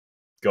on,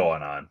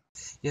 going on.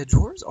 Yeah,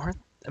 dwarves aren't.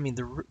 I mean,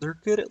 they're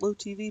good at low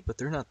TV, but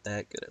they're not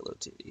that good at low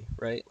TV,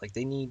 right? Like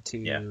they need to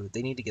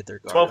get their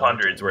guard.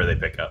 1200 is where they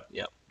pick up.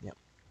 Yep.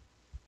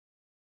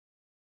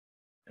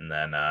 And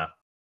then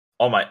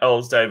all my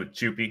L's died with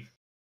Choopy,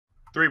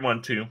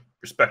 312,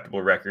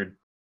 respectable record,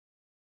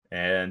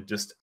 and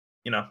just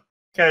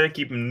kind of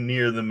keep them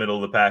near the middle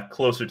of the pack,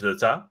 closer to the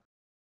top.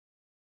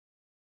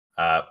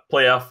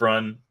 Playoff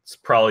run is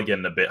probably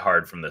getting a bit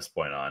hard from this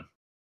point on.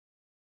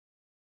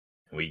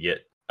 We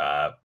get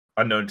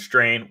Unknown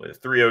Strain with a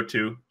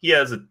 302. He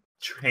has a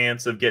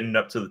chance of getting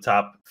up to the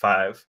top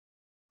 5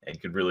 and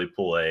could really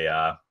pull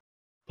a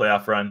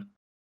playoff run,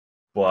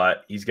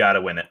 but he's got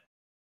to win it.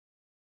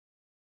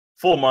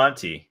 Full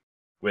Monty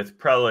with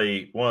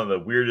probably one of the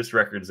weirdest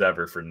records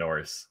ever for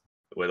Norse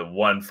with a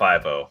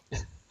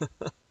 150.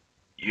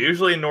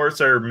 Usually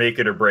Norse are make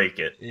it or break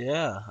it.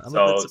 Yeah, I'm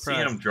so seeing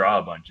him draw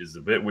a bunch is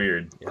a bit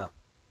weird. Yeah.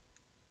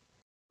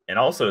 And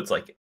also it's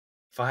like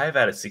 5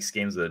 out of 6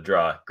 games with a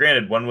draw.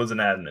 Granted, one was an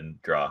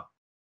admin draw,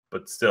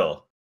 but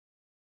still,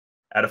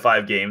 out of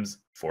 5 games,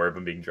 4 of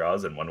them being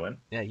draws and 1 win.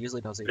 Yeah,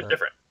 usually don't see that.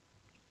 Different.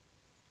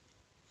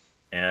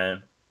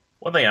 And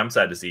one thing I'm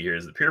sad to see here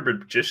is the Purebred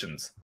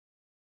Magicians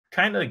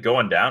kind of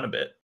going down a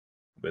bit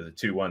with a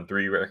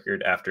 2-1-3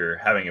 record after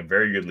having a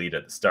very good lead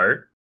at the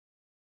start.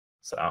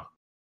 So, a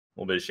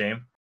little bit of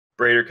shame.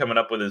 Brader coming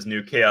up with his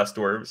new Chaos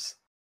Dwarves,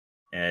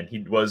 and he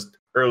was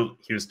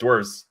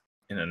Dwarves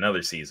in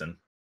another season,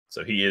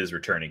 so he is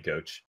returning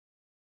coach.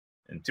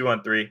 And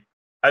 2-1-3,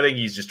 I think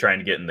he's just trying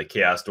to get in the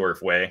Chaos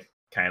Dwarf way,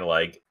 kind of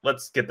like,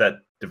 let's get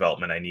that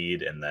development I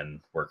need and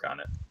then work on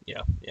it.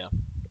 Yeah, yeah.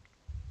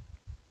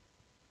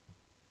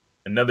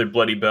 Another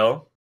Bloody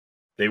Bell.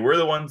 They were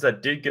the ones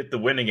that did get the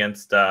win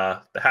against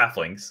the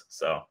Halflings,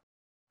 so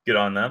good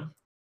on them.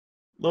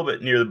 A little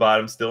bit near the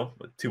bottom still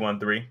with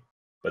 2-1-3,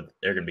 but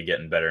they're going to be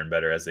getting better and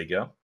better as they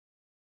go.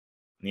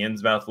 And the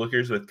Innsmouth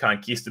Lookers with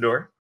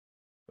Conquistador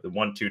with a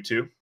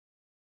 1-2-2.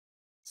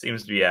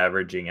 Seems to be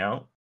averaging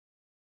out.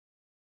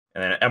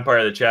 And then Empire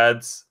of the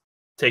Chads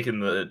taking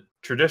the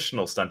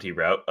traditional stunty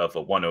route of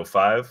a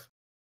 105.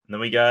 And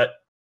then we got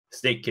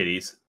Snake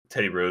Kitties,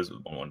 Teddy Rose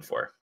with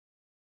 114.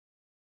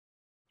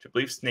 I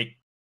believe Snake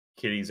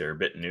Kitties are a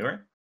bit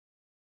newer.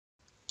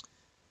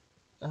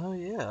 Oh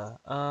yeah.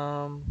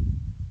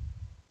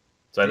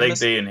 So I think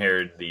they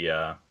inherited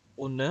the.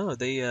 Well, no,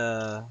 they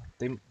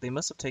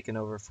must have taken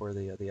over for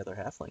the other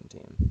halfling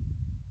team.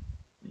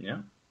 Yeah.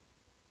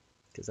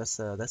 Because that's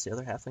the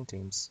other halfling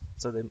teams.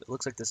 So it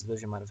looks like this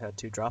division might have had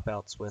 2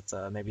 dropouts with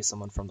maybe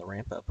someone from the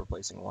ramp up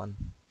replacing one.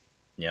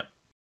 Yep.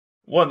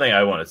 One thing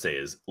I want to say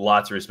is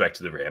lots of respect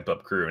to the ramp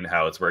up crew and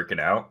how it's working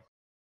out.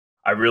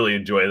 I really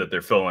enjoy that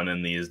they're filling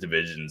in these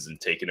divisions and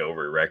taking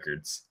over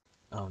records.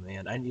 Oh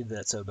man, I needed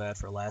that so bad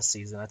for last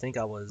season. I think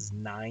I was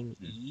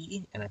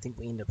 9E, and I think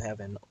we ended up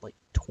having like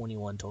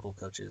 21 total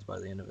coaches by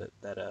the end of it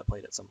that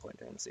played at some point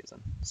during the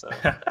season. So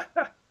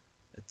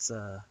it's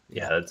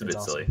yeah, that's a bit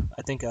awesome. silly.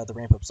 I think the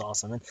ramp up's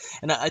awesome,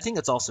 and I think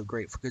it's also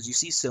great because you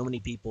see so many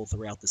people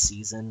throughout the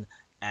season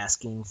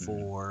asking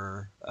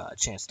for a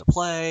chance to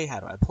play. How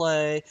do I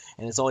play?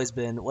 And it's always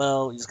been,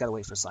 well, you just got to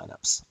wait for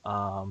signups.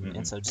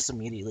 And so just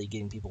immediately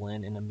getting people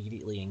in and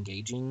immediately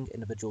engaging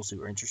individuals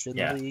who are interested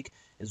in the league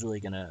is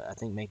really going to, I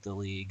think, make the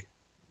league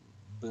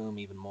boom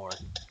even more.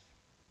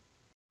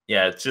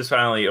 Yeah, it's just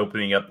finally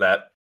opening up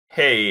that,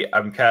 hey,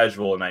 I'm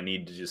casual and I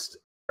need to just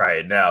try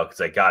it now because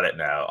I got it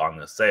now on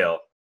the sale.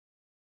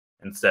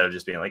 Instead of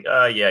just being like,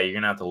 yeah, you're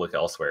going to have to look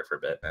elsewhere for a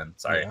bit, man.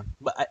 Sorry. Yeah.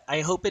 But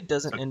I hope it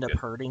doesn't end up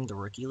hurting the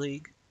rookie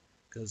league,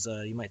 because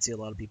you might see a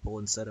lot of people,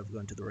 instead of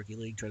going to the rookie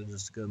league, try to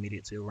just go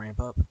immediately to a ramp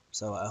up.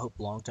 So I hope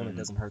long term it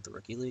doesn't hurt the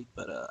rookie league,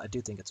 but I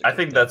do think it's a I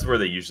think that's where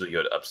they usually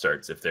go to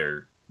upstarts if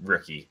they're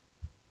rookie.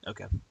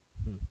 Okay.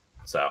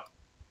 So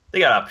they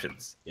got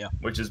options. Yeah.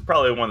 Which is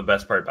probably one of the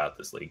best part about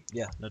this league.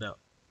 Yeah, no doubt.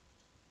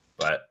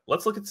 But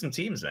let's look at some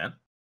teams, man.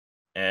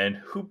 And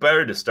who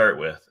better to start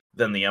with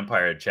than the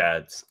Empire of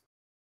Chads?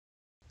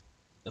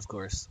 Of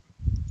course.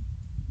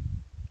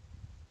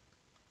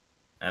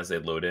 As they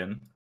load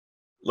in.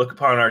 Look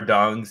upon our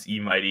dongs,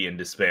 ye mighty in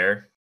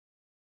despair.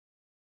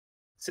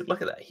 See,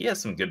 look at that. He has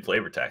some good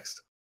flavor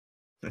text.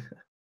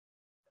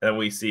 Then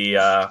we see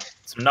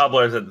some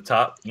Nobblers at the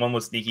top. One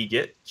with Sneaky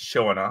Git,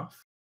 showing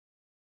off.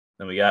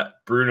 Then we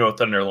got Bruno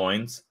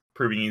Thunderloins,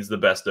 proving he's the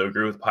best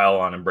ogre with pile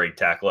on and break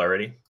tackle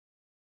already.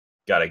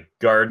 Got a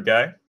guard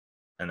guy,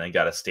 and then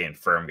got a stand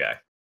firm guy.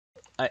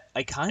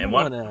 I kind of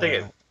want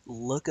to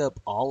look up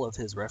all of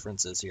his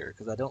references here,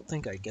 because I don't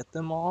think I get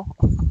them all.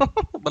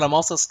 But I'm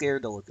also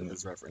scared to look at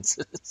his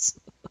references.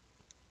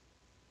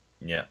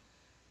 Yeah.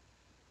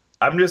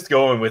 I'm just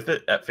going with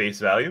it at face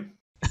value,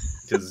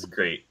 because it's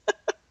great.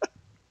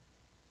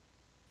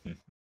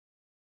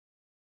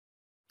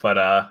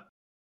 But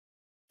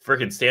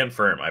freaking stand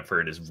firm, I've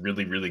heard, is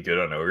really, really good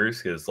on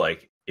ogres, because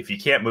like if you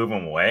can't move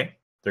them away,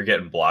 they're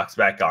getting blocks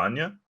back on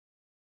you,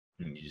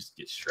 and you just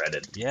get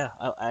shredded. Yeah,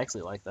 I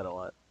actually like that a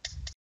lot.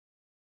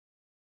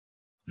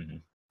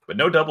 But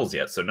no doubles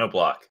yet, so no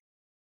block.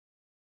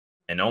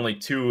 And only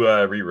 2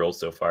 rerolls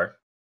so far.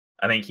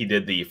 I think he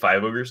did the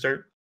 5 ogre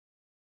start.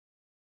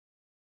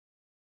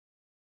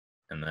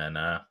 And then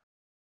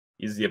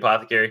he's the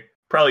apothecary.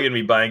 Probably going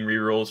to be buying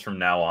rerolls from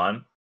now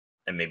on.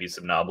 And maybe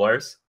some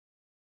Nobblers.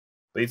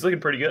 But he's looking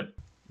pretty good.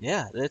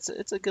 Yeah,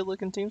 it's a good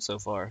looking team so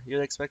far.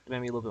 You'd expect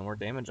maybe a little bit more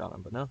damage on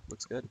him, but no,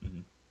 looks good.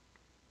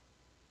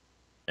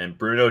 And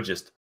Bruno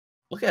just,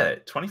 look at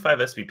it, 25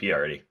 SVP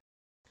already.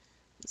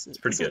 It's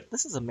pretty good.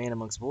 This is a man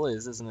amongst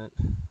boys, isn't it?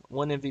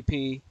 1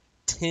 MVP,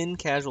 10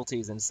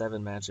 casualties in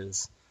 7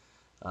 matches.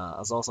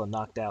 Has also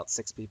knocked out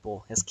 6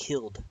 people, has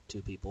killed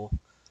 2 people,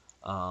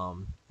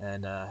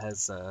 and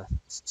has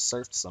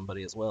surfed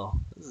somebody as well.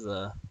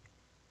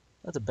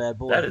 That's a bad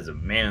boy. That is a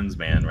man's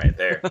man right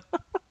there.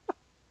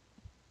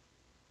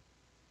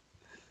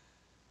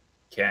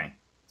 Okay,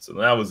 so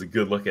that was a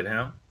good look at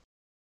him.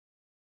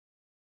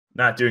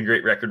 Not doing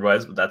great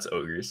record-wise, but that's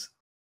ogres,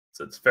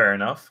 so it's fair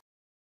enough.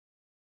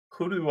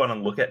 Who do we want to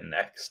look at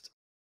next?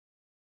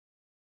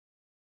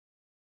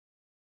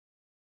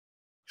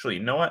 Actually,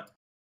 you know what?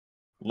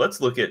 Let's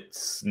look at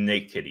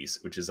Snake Kitties,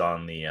 which is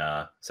on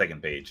the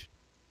second page.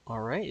 All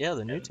right, yeah,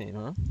 the new And, team,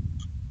 huh?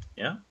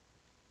 yeah.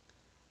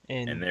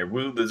 And And they're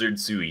Woo Lizard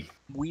Sui,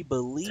 we Teddy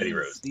believe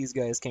Rose. these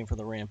guys came from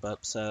the ramp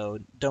up, so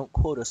don't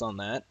quote us on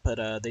that.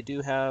 But they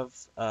do have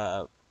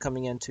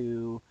coming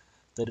into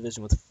the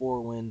division with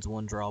 4 wins,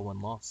 1 draw, 1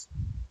 loss.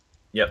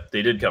 Yep,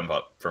 they did come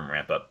up from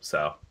ramp up,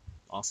 so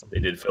Awesome. they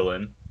did fill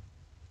in.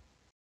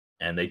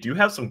 And they do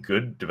have some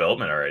good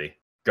development already.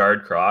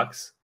 Guard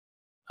Crocs,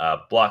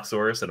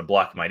 Blocksaurus, and a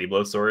Block Mighty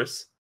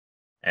Blowsaurus.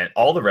 And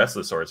all the rest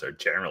of the swords are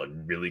generally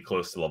really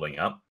close to leveling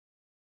up.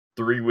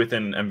 3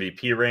 within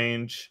MVP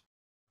range,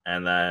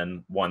 and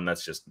then 1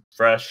 that's just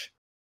fresh.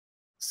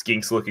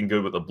 Skink's looking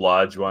good with a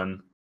Blodge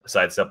one, a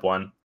Sidestep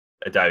one,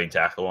 a Diving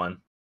Tackle one.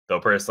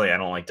 Though personally, I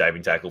don't like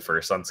Diving Tackle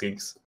first on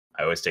Skinks.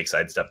 I always take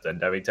Sidestep, then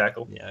Diving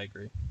Tackle. Yeah, I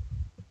agree.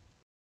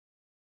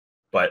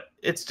 But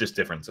it's just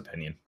difference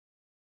opinion.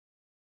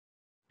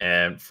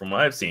 And from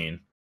what I've seen,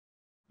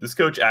 this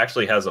coach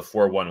actually has a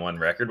 4-1-1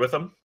 record with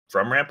them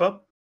from ramp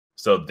up.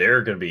 So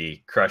they're going to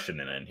be crushing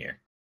it in here,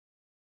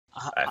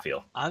 I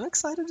feel. I'm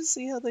excited to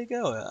see how they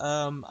go.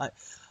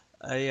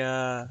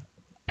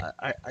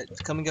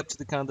 Coming up to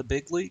the kind of the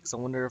big leagues, I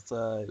wonder if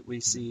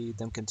we see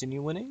them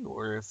continue winning,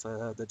 or if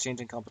the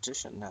changing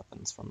competition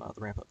happens from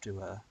the ramp up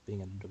to being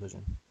in the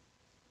division.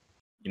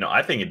 You know,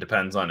 I think it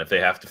depends on if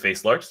they have to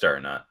face Larkstar or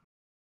not.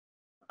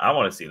 I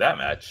want to see that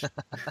match.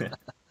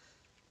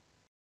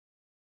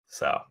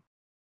 So,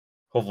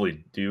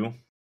 hopefully do.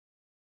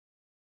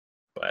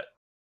 But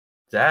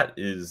that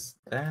is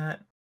that.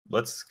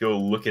 Let's go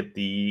look at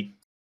the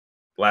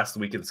last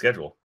week of the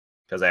schedule,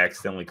 because I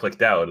accidentally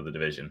clicked out of the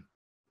division.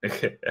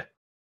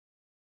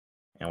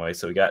 Anyway,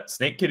 so we got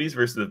Snake Kitties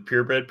versus the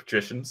Purebred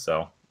Patricians.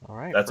 So all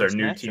right, that's our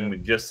new team we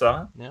just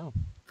saw. Yeah.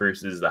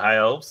 Versus the High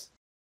Elves.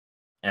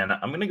 And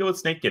I'm going to go with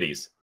Snake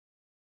Kitties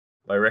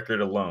by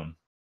record alone.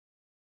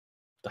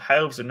 The High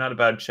Elves are not a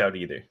bad shout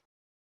either.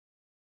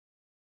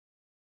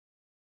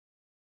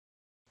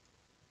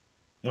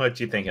 What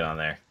you thinking on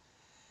there?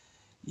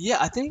 Yeah,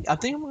 I think I'm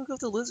gonna go with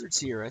the Lizards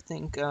here. I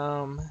think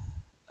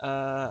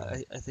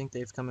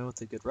they've come in with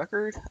a good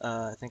record.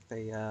 I think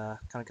they kind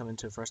of come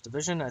into a fresh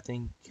division. I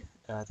think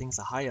it's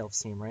a High Elves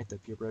team, right? The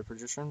purebred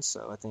Patricians.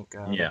 So I think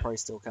they're probably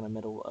still kind of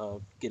middle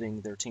of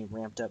getting their team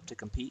ramped up to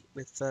compete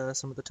with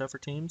some of the tougher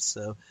teams.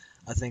 So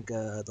I think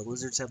the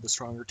Lizards have the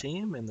stronger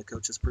team, and the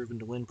coach has proven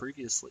to win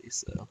previously.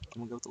 So I'm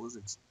gonna go with the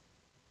Lizards.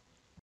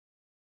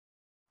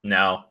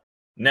 Now,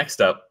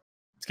 next up,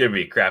 it's gonna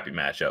be a crappy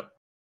matchup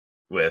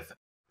with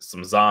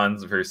some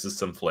Zons versus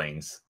some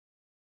Flings.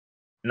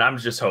 And I'm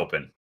just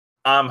hoping.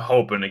 I'm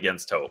hoping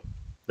against hope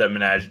that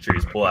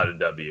Menageries pull out a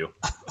W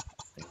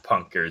and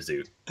punk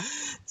Gerzoot.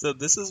 So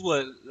this is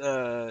what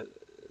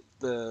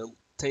the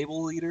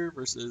table leader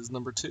versus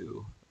number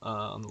 2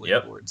 on the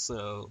leaderboard.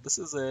 So this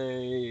is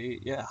a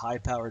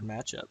high-powered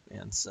matchup,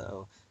 and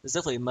so it's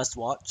definitely a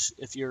must-watch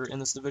if you're in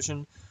this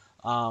division.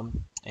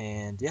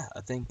 And yeah,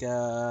 I think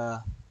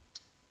I'm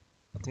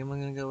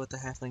gonna go with the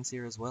Halflings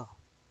here as well.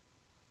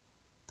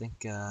 I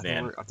think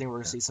we're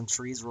gonna see some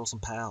trees roll some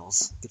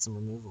pals, get some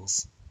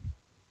removals.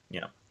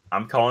 Yeah,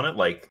 I'm calling it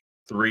like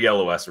 3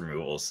 LOS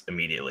removals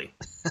immediately,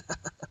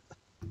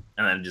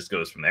 and then it just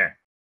goes from there.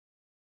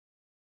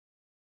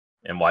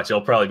 And watch,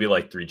 it'll probably be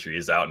like 3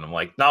 trees out, and I'm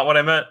like, not what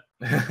I meant.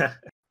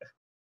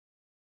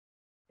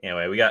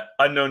 Anyway, we got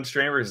Unknown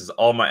Strain versus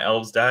All My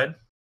Elves Died,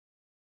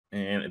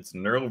 and it's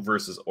Neural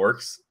versus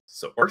Orcs.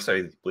 So Orcs,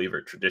 I believe,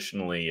 are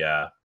traditionally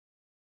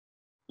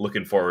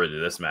looking forward to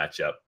this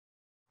matchup.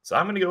 So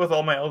I'm going to go with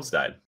All My Elves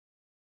Died.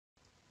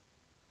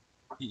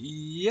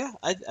 Yeah,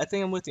 I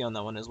think I'm with you on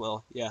that one as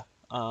well. Yeah,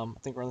 I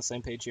think we're on the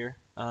same page here.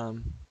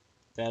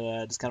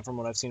 That just kind of from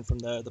what I've seen from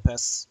the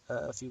past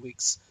few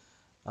weeks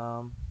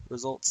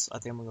results, I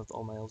think I'm going to go with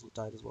All My Elves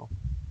Died as well.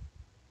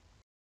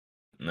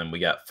 And then we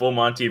got Full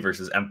Monty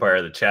versus Empire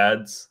of the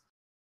Chads.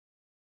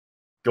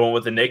 Going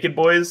with the Naked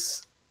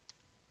Boys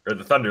or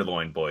the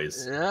Thunderloin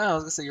Boys? Yeah, I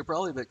was going to say you're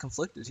probably a bit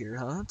conflicted here,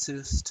 huh?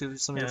 To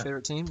some of your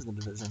favorite teams in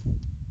the division.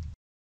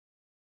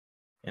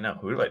 You know,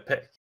 who do I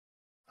pick?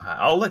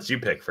 I'll let you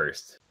pick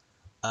first.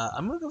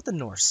 I'm going to go with the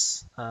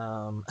Norse.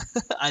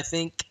 I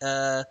think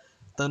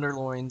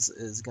Thunderloins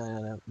is going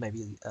to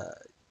maybe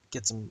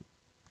get some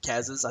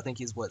Kaz's. I think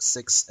he's,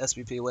 6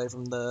 SPP away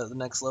from the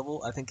next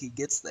level. I think he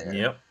gets there.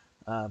 Yep.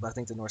 But I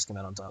think the Norse come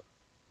out on top.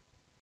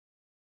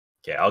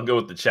 Okay, I'll go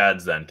with the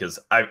Chads then, because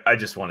I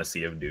just want to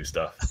see him do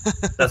stuff.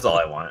 That's all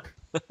I want.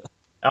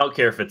 I don't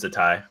care if it's a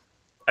tie.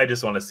 I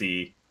just want to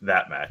see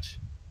that match.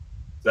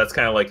 That's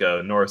kind of like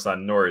a Norris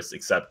on Norris,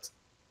 except,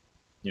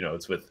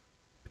 it's with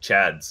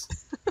Chads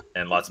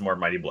and lots more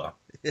Mighty Blow.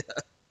 Yeah.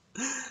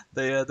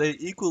 They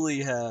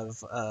equally have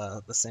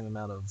the same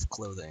amount of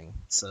clothing,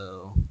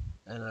 so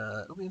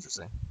it'll be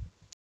interesting.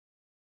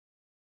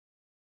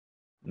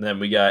 And then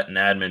we got an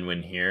admin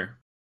win here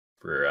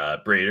for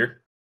Braider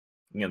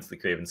against the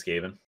Craven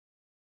Skaven.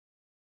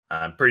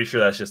 I'm pretty sure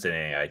that's just an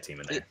AI team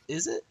in there.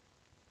 Is it?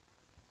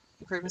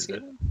 The Craven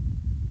Skaven?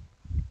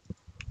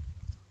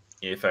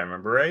 If I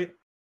remember right.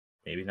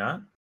 Maybe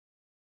not.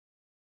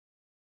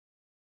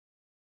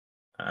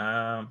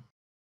 No,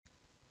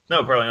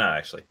 probably not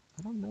actually.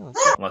 I don't know.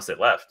 Unless they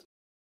left.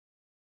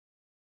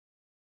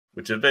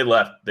 Which if they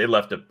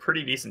left a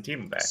pretty decent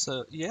team back.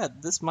 So yeah,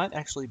 this might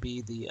actually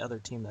be the other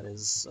team that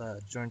is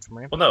joined from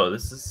Ramp. Well, no,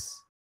 this is.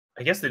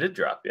 I guess they did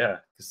drop, yeah,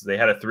 because they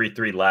had a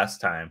 3-3 last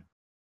time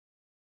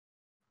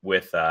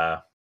with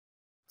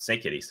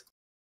Snake Kitties.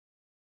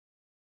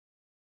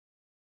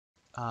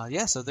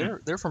 Yeah, so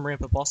they're from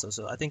Ramp Up also.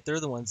 So I think they're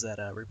the ones that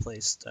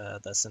replaced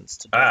the Sense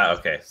to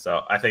Okay.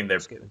 So I think they're.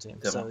 team.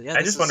 So yeah,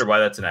 I just wonder why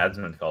that's an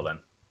admin call then.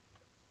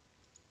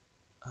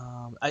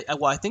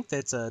 I think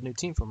that's a new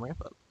team from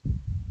Ramp Up.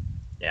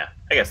 Yeah,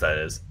 I guess that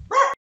is.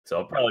 So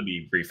it'll probably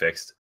be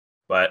refixed.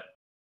 But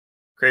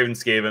Craven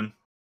Skaven,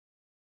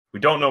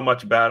 we don't know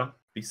much about him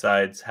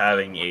besides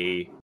having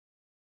a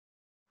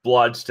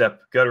Blodge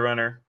Step Gutter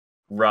Runner,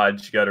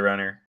 Raj Gutter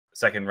Runner,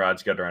 second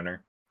Raj Gutter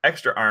Runner,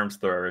 extra arms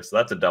thrower, so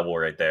that's a double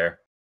right there.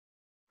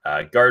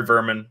 Guard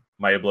Vermin,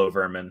 Mighty Blow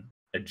Vermin,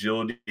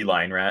 Agility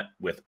Line Rat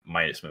with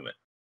minus movement.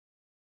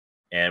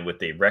 And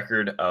with a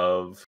record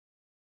of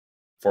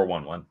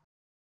 4-1-1.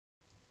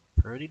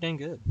 Pretty dang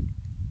good.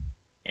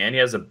 And he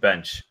has a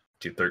bench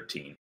to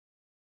 13.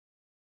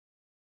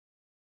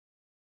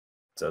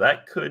 So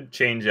that could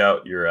change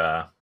out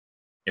your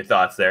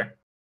thoughts there.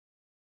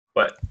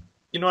 But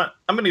you know what?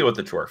 I'm going to go with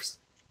the Dwarfs.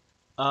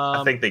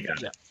 I think they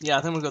got it. Yeah,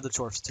 I think we'll go with the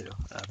Dwarfs too.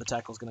 The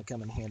tackle's going to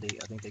come in handy.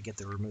 I think they get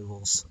the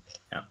removals.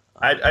 Yeah,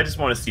 I just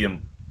want to see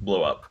them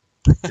blow up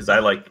because I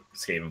like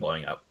Skaven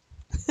blowing up.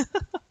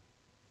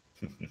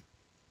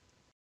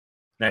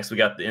 Next, we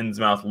got the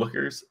Innsmouth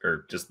Lookers,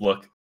 or just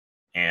Look,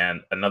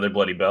 and another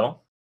Bloody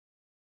Bell.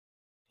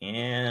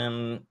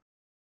 And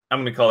I'm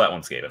going to call that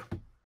one Skaven.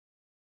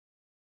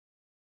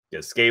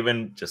 Because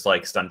Skaven just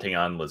like stunting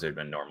on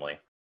Lizardmen normally.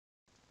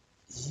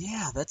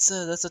 Yeah, that's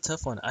a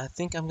tough one. I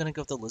think I'm gonna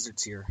go with the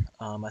Lizards here.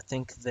 I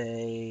think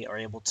they are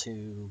able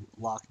to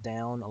lock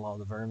down a lot of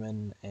the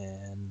Vermin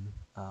and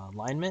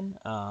linemen.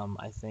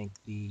 I think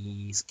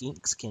the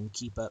Skinks can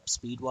keep up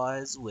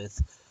speed-wise with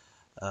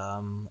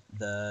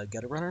the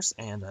Gutter Runners,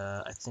 and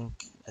I think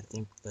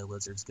the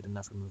Lizards get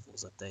enough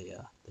removals that they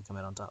come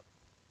out on top.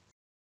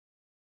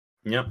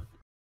 Yep.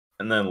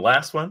 And then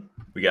last one,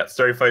 we got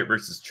Starry Fight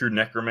versus True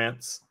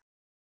Necromance.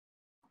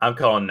 I'm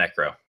calling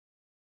Necro.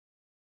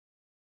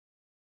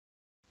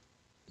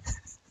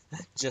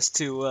 Just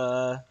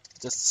to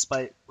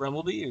spite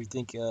Rumblebee, or you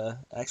think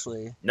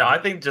actually? No, I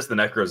think just the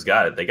Necros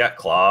got it. They got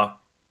Claw,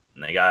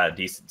 and they got a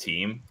decent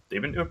team.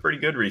 They've been doing pretty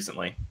good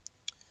recently.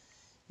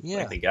 Yeah, I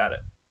think they got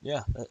it.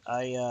 Yeah,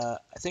 I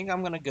think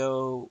I'm gonna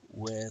go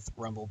with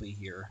Rumblebee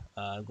here.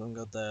 I'm gonna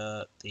go with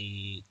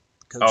the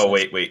coach. Oh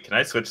wait, can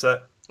I switch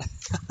that?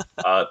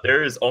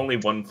 There is only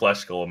one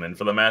Flesh Golem in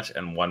for the match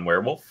and one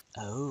Werewolf.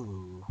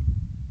 Oh.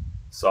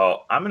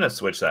 So I'm gonna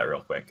switch that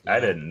real quick. Yeah, I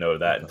didn't know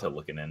that until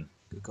looking in.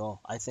 Good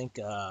call. I think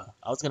I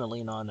was going to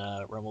lean on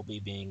Rumblebee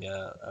being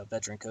a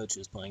veteran coach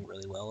who's playing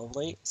really well of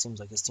late. It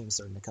seems like his team's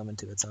starting to come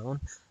into its own.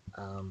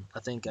 I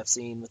think I've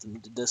seen within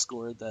the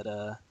Discord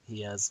that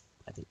he has,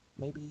 I think,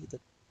 maybe the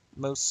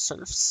most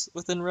serfs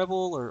within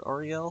Rebbl or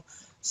REL.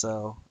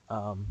 So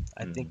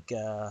I think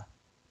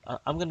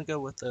I'm going to go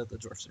with the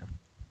Dwarfs here.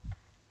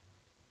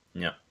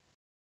 Yeah.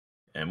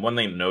 And one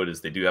thing to note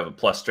is they do have a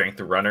plus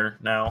strength runner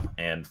now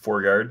and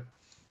 4 guard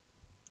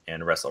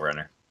and a wrestle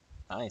runner.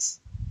 Nice.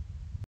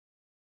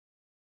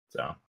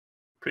 So,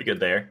 pretty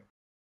good there.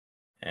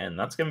 And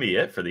that's going to be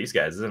it for these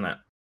guys, isn't it?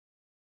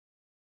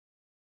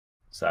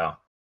 So,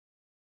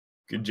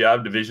 good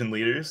job, division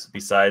leaders.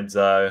 Besides,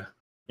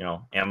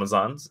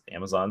 Amazons.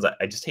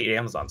 I just hate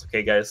Amazons,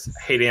 okay, guys?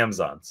 I hate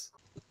Amazons.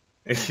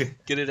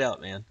 Get it out,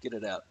 man. Get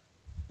it out.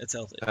 It's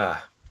healthy.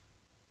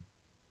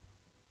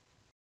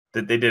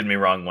 They did me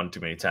wrong one too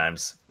many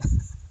times.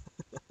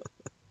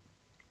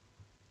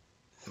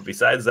 But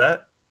besides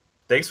that,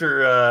 thanks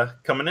for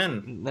coming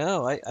in.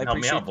 No, I help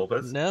me out,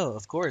 appreciate. No,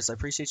 of course, I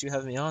appreciate you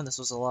having me on. This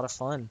was a lot of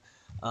fun.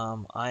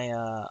 I'm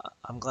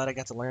glad I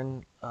got to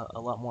learn a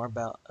lot more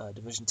about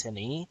Division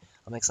 10E.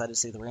 I'm excited to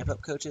see the ramp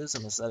up coaches.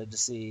 I'm excited to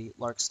see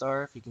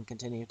Larkstar if he can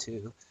continue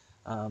to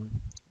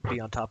be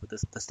on top of the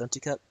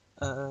Stunty Cup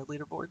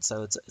leaderboard.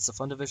 So it's a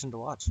fun division to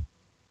watch.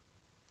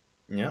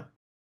 Yeah.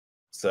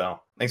 So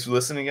thanks for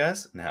listening,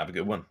 guys, and have a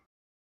good one.